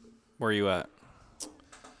 Where are you at?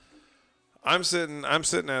 I'm sitting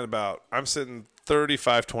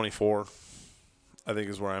 35-24. I think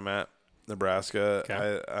is where I'm at. Nebraska.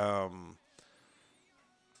 Okay.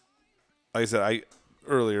 Like I said,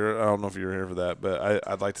 earlier, I don't know if you were here for that, but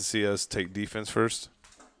I'd like to see us take defense first,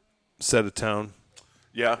 set a tone,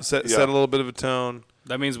 Yeah. set a little bit of a tone.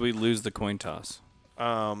 That means we lose the coin toss.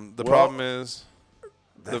 The problem is,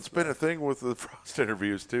 That's been a thing with the Frost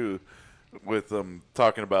interviews too, with them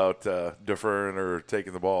talking about deferring or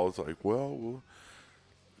taking the ball. It's like, well,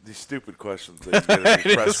 these stupid questions that you get at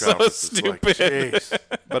these It press is so conferences. It's like, stupid. jeez.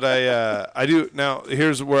 but I do now.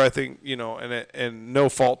 Here's where I think and no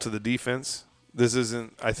fault to the defense. This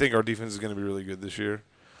isn't. I think our defense is going to be really good this year.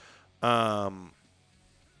 I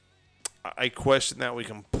question that we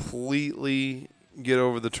completely get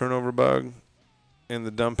over the turnover bug and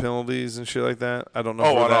the dumb penalties and shit like that. I don't know.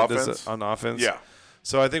 Oh, where on that does offense? it- on offense, Yeah.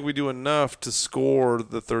 So I think we do enough to score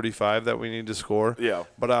the 35 that we need to score. Yeah.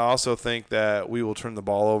 But I also think that we will turn the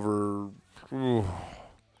ball over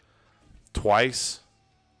twice.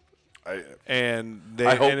 And they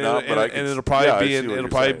I hope and not, but I and can it'll s- probably yeah, I be see in what it'll you're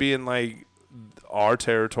probably saying. be in like our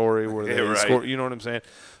territory where they Yeah, right. score. You know what I'm saying?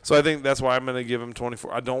 So I think that's why I'm going to give them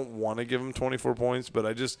 24. I don't want to give them 24 points, but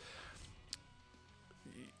I just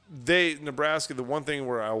Nebraska. The one thing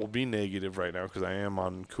where I will be negative right now because I am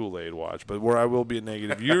on Kool-Aid watch, but where I will be a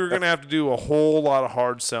negative, you're going to have to do a whole lot of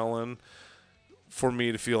hard selling for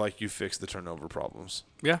me to feel like you fixed the turnover problems.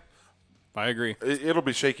 Yeah. I agree. It'll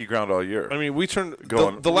be shaky ground all year. I mean, we turned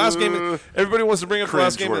Going, the last game. Everybody wants to bring up the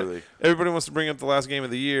last game. cringeworthy. Everybody wants to bring up the last game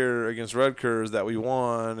of the year against Rutgers that we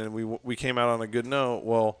won, and we came out on a good note.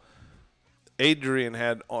 Well, Adrian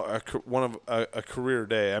had a career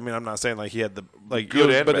day. I mean, I'm not saying like he had the Good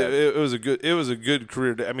and but bad. it was a good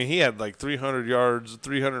career day. I mean, he had like 300 yards,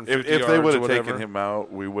 350 if yards. they would or have whatever. taken him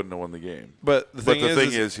out, we wouldn't have won the game. But the thing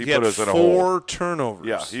is, he he put had us in a 4 hole. turnovers.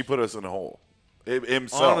 Yeah, he put us in a hole.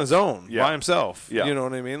 Himself. on his own, Yeah. by himself. Yeah. You know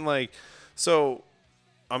what I mean? Like, so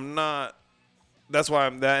I'm not. That's why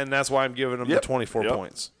I'm that, and that's why I'm giving him Yep. the 24 Yep.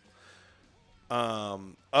 points.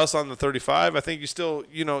 Us on the 35. I think you still,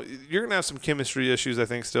 you're gonna have some chemistry issues. I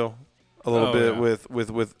think still a little Oh, bit yeah. with We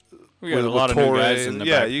got with a lot of new Torrey guys in and- the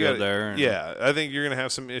yeah, backfield you got there. And, Yeah, I think you're gonna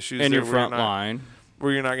have some issues and there your where front you're not, line.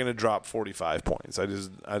 where you're not gonna drop 45 points. I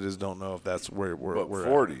just don't know if that's where But we're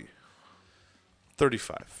 40. at.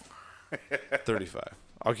 35. 35.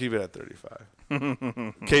 I'll keep it at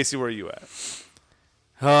 35. Casey, where are you at?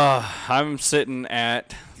 I'm sitting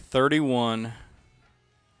at 31-28.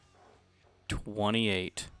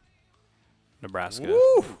 Nebraska.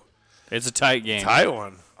 Woo! It's a tight game. Tight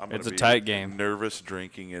one. I'm gonna It's a be tight game. Nervous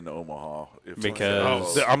drinking in Omaha.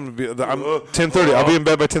 Because- I'm gonna be. I'm 10:30. I'll be in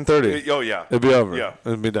bed by 10:30. Oh, yeah. It'll be over. Yeah.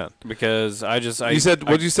 It'll be done. Because You said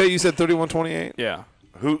what'd you say? You said 31-28. Yeah.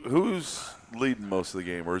 Who's leading most of the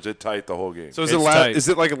game, or is it tight the whole game? So It's tight. is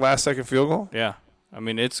it like a last second field goal? Yeah. I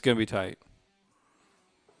mean, it's going to be tight.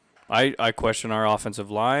 I question our offensive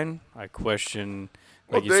line. I question,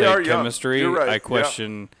 like you they said, are young. chemistry. You're right, I yeah.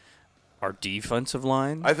 question our defensive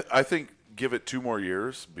line. I think give it 2 more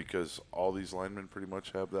years because all these linemen pretty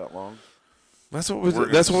much have that long. That's what We're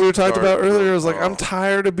we gonna talked about start earlier. I was like, from- I'm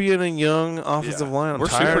tired of being a young offensive Yeah. line. I'm We're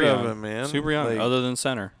tired super of young. it, man. Super young, Like, other than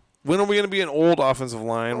center. when are we going to be an old offensive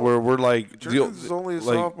line where we're like, Jerkins is only a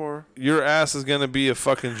like, sophomore. your ass is going to be a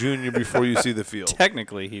fucking junior before you see the field?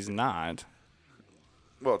 Technically, he's not.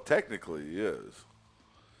 Well, technically he is.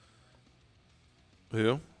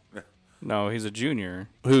 Who? No, he's a junior.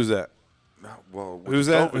 Who's that? Well, with Who's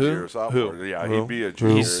the that? COVID Who? year, sophomore. Who? Yeah, Who? he'd be a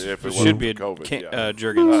junior He's if it should wasn't be a COVID. Yeah.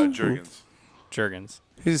 Jurgens. Jurgens. Jurgens.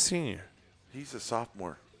 He's a senior. He's a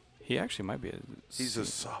sophomore. He actually might be a. He's a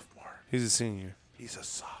sophomore. He's a senior. He's a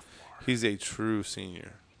sophomore. He's a true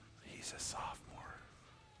senior. He's a sophomore.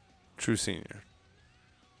 True senior.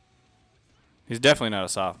 He's definitely not a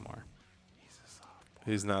sophomore.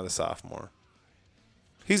 He's not a sophomore.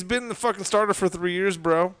 He's been the fucking starter for 3 years,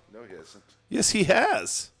 bro. No, he hasn't. Yes, he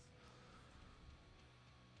has.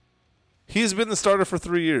 He has been the starter for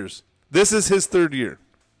 3 years. This is his 3rd year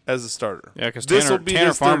as a starter. Yeah, because This will Tanner, be Tanner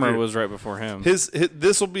his third Farmer year. was right before him. This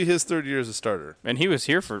will be his 3rd year as a starter, And he was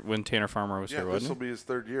here for when Tanner Farmer was Yeah, here, this will wasn't be his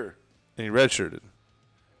 3rd year. and he redshirted.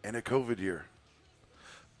 And a COVID year.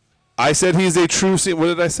 I said he's a true senior. What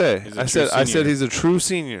did I say? He's a I true said senior. he's a true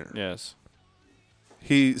senior. he? Yes.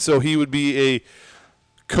 He would be a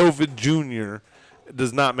COVID junior. It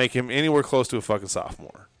does not make him anywhere close to a fucking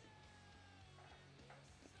sophomore.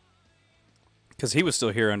 Because he was still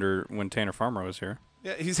here under when Tanner Farmer was here.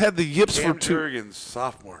 Yeah, he's had the yips Cam for 2. Jurgens,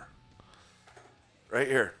 sophomore. Right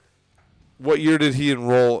here. What year did he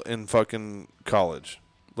enroll in fucking college?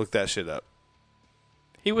 Look that shit up.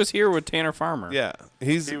 He was here with Tanner Farmer. Yeah,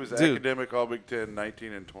 He was dude. academic All Big Ten,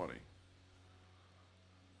 19 and 20.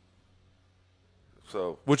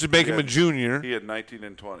 So Which would make he him a had- junior. He had 19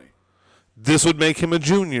 and 20. This would make him a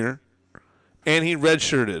junior, and he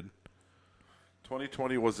redshirted.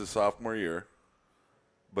 2020 was his sophomore year,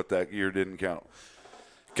 but that year didn't count.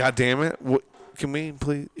 God damn it! What, can we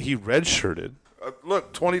please? He redshirted.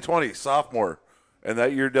 Look, 2020, sophomore, and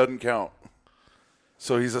that year doesn't count.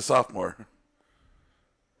 So he's a sophomore.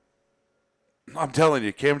 I'm telling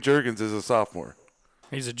you, Cam Jurgens is a sophomore.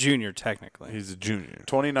 He's a junior, technically. He's a junior.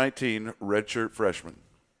 2019, redshirt freshman.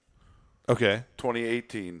 Okay.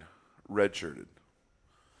 2018, redshirted.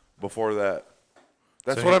 Before that.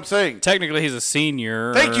 That's So what he- I'm saying. Technically, he's a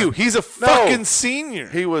senior. Thank you. He's a fucking senior.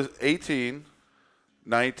 He was 18,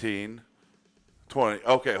 19, 20.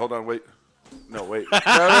 Okay, hold on, wait. No, wait. No,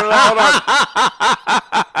 hold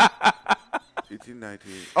on. 18,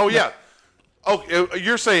 19. Oh, yeah. Oh,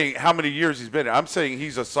 you're saying how many years he's been here. I'm saying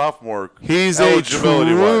he's a sophomore. He's a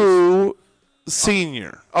eligibility-wise. true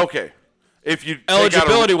senior. Okay. If you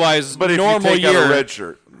Eligibility-wise, but if normal you take year. out a red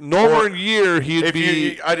shirt. Normal year, he'd If be.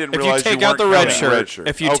 you, I didn't If you realize take you out the weren't red counting shirt,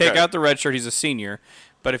 if you take Okay. out the red shirt, he's a senior.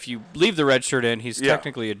 But if you leave the red shirt in, he's Yeah.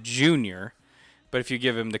 technically a junior. But if you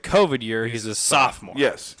give him the COVID year, he's a sophomore.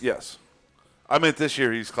 Yes, yes. I meant this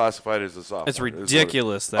year he's classified as a sophomore. It's is what it-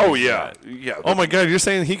 ridiculous. That Oh, he's yeah. that. Yeah. Oh my God! You're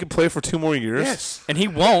saying he could play for 2 more years? Yes. And he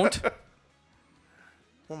won't.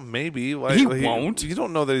 Well, maybe. Like, He won't. You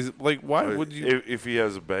don't know that he's like. Why would you? If he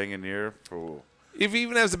has a banging year, for If he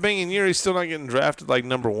even has a banging year, he's still not getting drafted like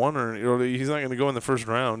number 1, or he's not going to go in the first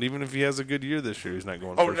round. Even if he has a good year this year, he's not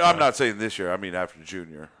going. oh, first no, I'm round. not saying this year. I mean after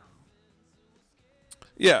junior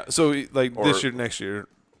Yeah. So like Or- this year, next year,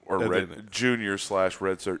 or That red didn't- junior /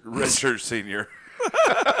 red shirt senior.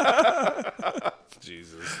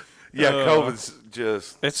 Jesus. Yeah, COVID's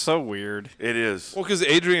just It's so weird. it is. Well, because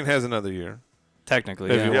Adrian has another year. Technically,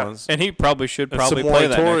 If he yeah. wants. And he probably should And probably play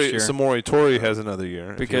that next year. Samori Torrey has another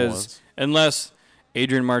year. if he Because wants. unless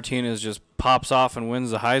Adrian Martinez just pops off and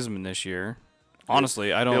wins the Heisman this year,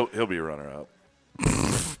 honestly, I don't. He'll be a runner up.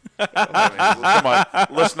 Come on,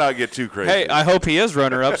 let's not get too crazy. Hey, I hope he is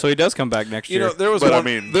runner up, so he does come back next You year. know, there was but one. I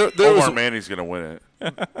mean, there Omar was Manny's going to win it.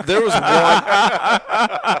 there was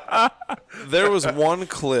one. There was one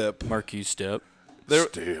clip. Marquis Step,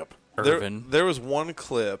 Step. Irvin. There was one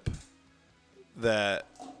clip that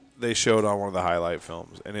they showed on one of the highlight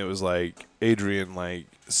films, and it was like Adrian like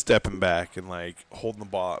stepping back and like holding the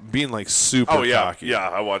ball, being like super Oh yeah, cocky. yeah.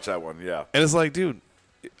 I watched that one. Yeah. And it's like, dude,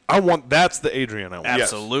 That's the Adrian I want.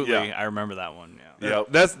 Absolutely. Yeah. I remember that one. Yeah.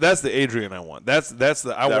 Yep. That's the Adrian I want. That's the That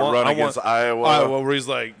run against Iowa. where he's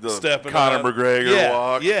like The stepping Conor up. McGregor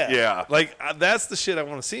walk. Yeah. Yeah. Like that's the shit I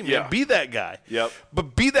want to see, man. Yeah. Be that guy. Yep.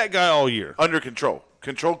 But be that guy all year. Under control.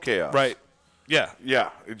 Control chaos. Right. Yeah. Yeah.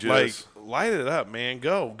 It just, Like light it up, man.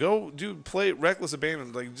 Go, dude. Play reckless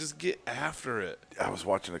abandon. Like just get after it. I was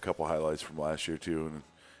watching a couple highlights from last year too, and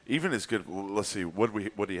even as good. Let's see, what do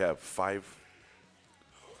he have? 5?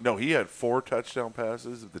 No, he had 4 touchdown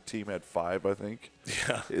passes. The team had 5, I think.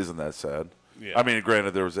 Yeah. Isn't that sad? Yeah. I mean,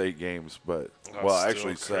 granted, there was 8 games, but well, Still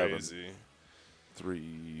actually 7, crazy.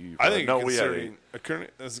 3. I think no, we had 8.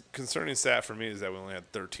 a concerning stat for me is that we only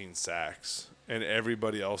had 13 sacks, and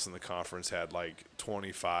everybody else in the conference had like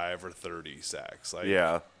 25 or 30 sacks. Like,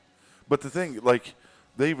 Yeah, but the thing, like,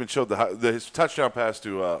 they even showed his touchdown pass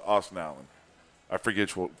to Austin Allen. I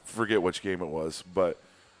forget which game it was, but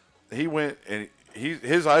he went and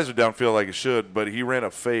his eyes are downfield like it should, but he ran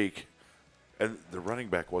a fake, and the running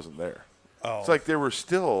back wasn't there. Oh. It's like they were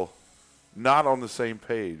still not on the same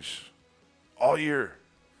page all year.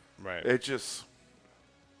 right. It's just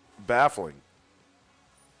baffling.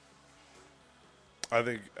 I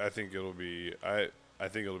think it'll be I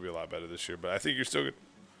think it'll be a lot better this year, but I think you're still gonna.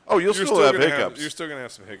 Oh, you'll You're still have gonna hiccups. You're still gonna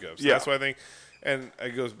have some hiccups. Yeah. That's why I think, and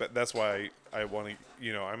it goes back. That's why I want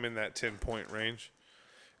to. I'm in that 10-point range.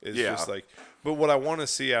 It's Yeah. just like, but what I want to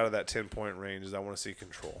see out of that 10-point range is I want to see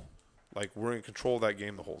control. Like we're in control of that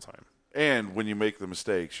game the whole time. And when you make the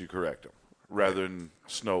mistakes, you correct them rather than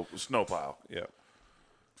snow pile. Yeah.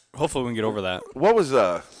 Hopefully we can get over that. What was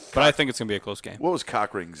But I think it's going to be a close game.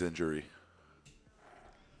 Cochrane's injury?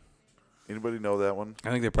 Anybody know that one? I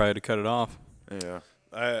think they probably had to cut it off. Yeah.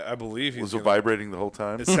 I believe he's Was it gonna, vibrating the whole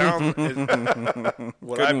time? It sounds.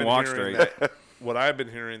 what I've Couldn't been walk hearing straight. what I've been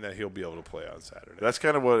hearing that he'll be able to play on Saturday. That's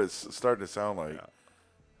kind of what it's starting to sound like. Yeah.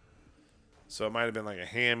 So it might have been like a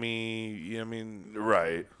hammy, I mean,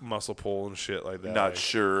 Right. muscle pull and shit like that. Not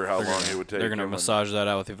sure how long it would take. They're going to him, massage that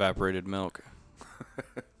out with evaporated milk.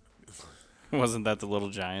 Wasn't that the Little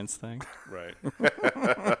Giants thing? Right.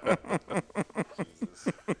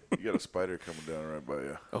 You got a spider coming down right by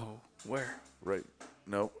you. Oh, where? Right.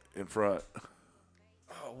 Nope. In front.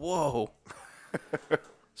 Oh, whoa.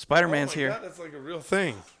 Spider-Man's Oh my here. God, that's like a real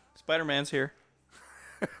thing. Spider-Man's here.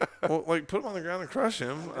 Well, like put him on the ground and crush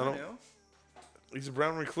him. I don't. know. He's a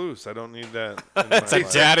brown recluse. I don't need that. It's a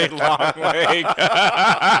daddy long leg.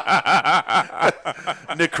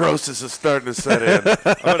 Necrosis is starting to set in.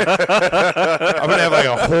 I'm gonna have like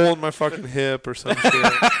a hole in my fucking hip or some shit.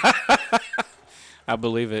 I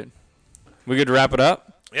believe it. We good to wrap it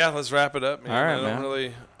up? Yeah, let's wrap it up, man. All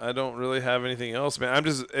right, I don't really have anything else, man.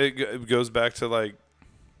 It goes back to like,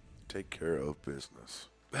 Take care of business.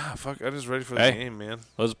 fuck. I'm just ready for the Hey. game, man.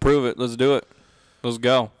 Let's prove it. Let's do it. Let's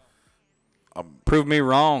go. Prove me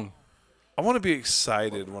wrong. I want to be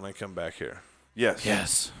excited when I come back here Yes.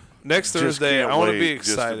 Yes. next Just Thursday. can't I want to wait be just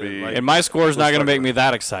to excited. be- Like, And my score's not Let's going to talk make me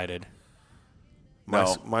that excited.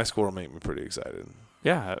 No. my score will make me pretty excited.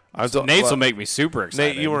 Yeah. Nate's Nate's will make me super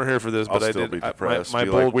excited. Nate, you weren't here for this, I'll but I still did. be depressed. My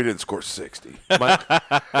Be bold like, we didn't score 60.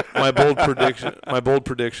 my bold prediction. My bold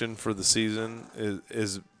prediction for the season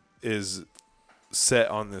is set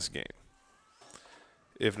on this game.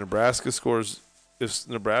 If Nebraska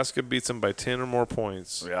beats them by 10 or more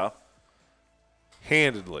points, Yeah.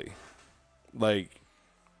 handedly, like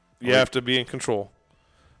you have to be in control,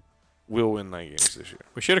 we'll win 9 games this year.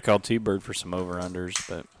 We should have called T-Bird for some over-unders,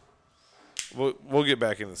 but We'll get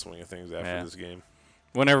back in the swing of things after Yeah. this game.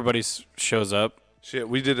 when everybody shows up, Shit,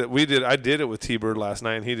 we did it. I did it with T-Bird last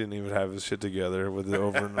night, and he didn't even have his shit together with the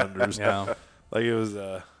over and unders. yeah. Like it was.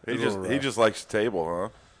 He just likes the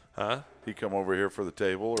table, huh? Huh? He come over here for the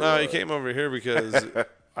table? Or No, he what? came over here because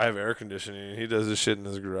I have air conditioning. He does his shit in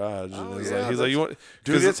his garage. Oh, and he's yeah, like, you want,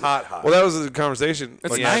 Dude, 'cause it's hot. Well, that was the conversation.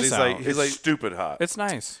 It's Like, nice he's out. like, It's he's like, stupid hot. It's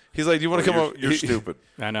nice. he's like, do you want to come over? You're stupid.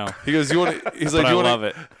 I know. He goes, you want to? He's But like, I you want love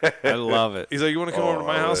it. I love it. He's like, you want to come over to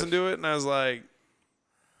my I house wish. and do it? And I was like,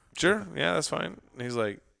 sure, yeah, that's fine. And he's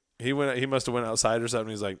like, he must have went outside or something.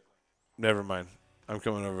 He's like, never mind, I'm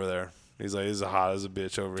coming over there. He's like, it's hot as a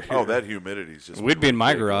bitch over here. Oh, that humidity's just. We'd be in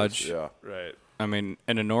my ridiculous. garage. Yeah. right. I mean,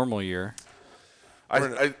 in a normal year,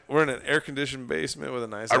 We're in an air conditioned basement with a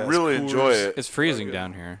nice. I really coolers. enjoy it. it's freezing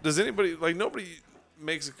down here. Does anybody nobody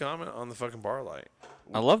makes a comment on the fucking bar light?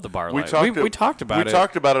 I love the bar We light. talked, we talked about it. We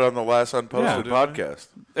talked about it on the last unposted Yeah. podcast.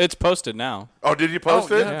 It's posted now. Oh, did you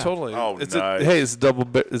post it? Yeah, totally. Oh, it's nice. it's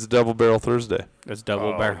a double barrel Thursday. It's double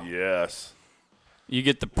Oh, barrel. yes. You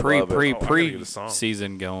get the Love it. Oh, I gotta get a song.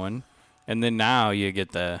 season going, and then now you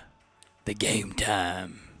get the game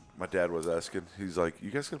time. My dad was asking. He's like,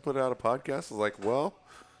 "You guys gonna put out a podcast?" I was like, "Well,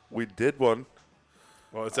 We did one.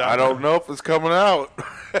 Well, it's out. I don't know if it's coming out.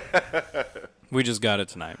 We just got it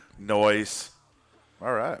tonight. Noise.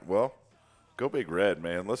 All right. Well, go Big Red,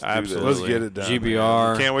 man. Let's do Absolutely. Let's get it done.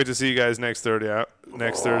 GBR. Man. Can't wait to see you guys next Thursday.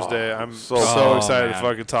 I'm so so excited man. to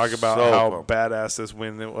fucking talk about So how pumped. badass this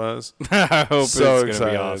win it was. I hope So it's going to be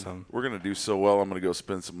excited. awesome. We're going to do so well. I'm going to go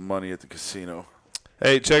spend some money at the casino.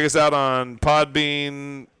 Hey, check us out on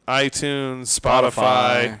Podbean, iTunes,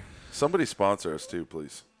 Spotify. Somebody sponsor us too,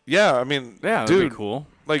 please. Yeah, I mean, Yeah, that'd dude, be cool.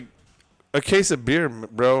 like a case of beer,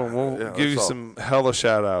 bro, and we'll Yeah, give you that's all. some hella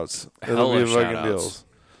shout outs. It'll Hella be fucking shout-outs. deals.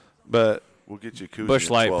 But, We'll get you koozie Bush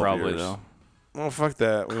in Light 12 probably, years. though. well, fuck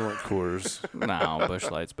that. We want Coors. No, Bush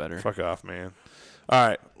Light's better. Fuck off, man. All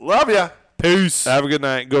right. Love ya. Peace. Have a good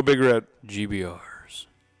night. Go Big Red. GBRs.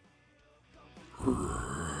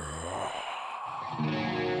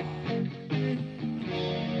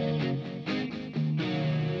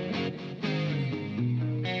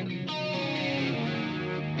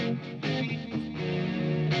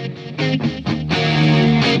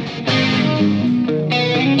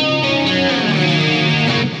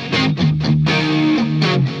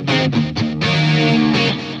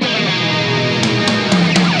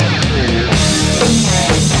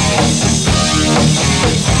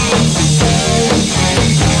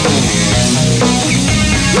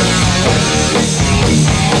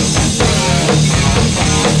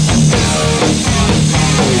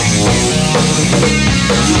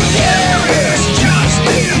 Yeah.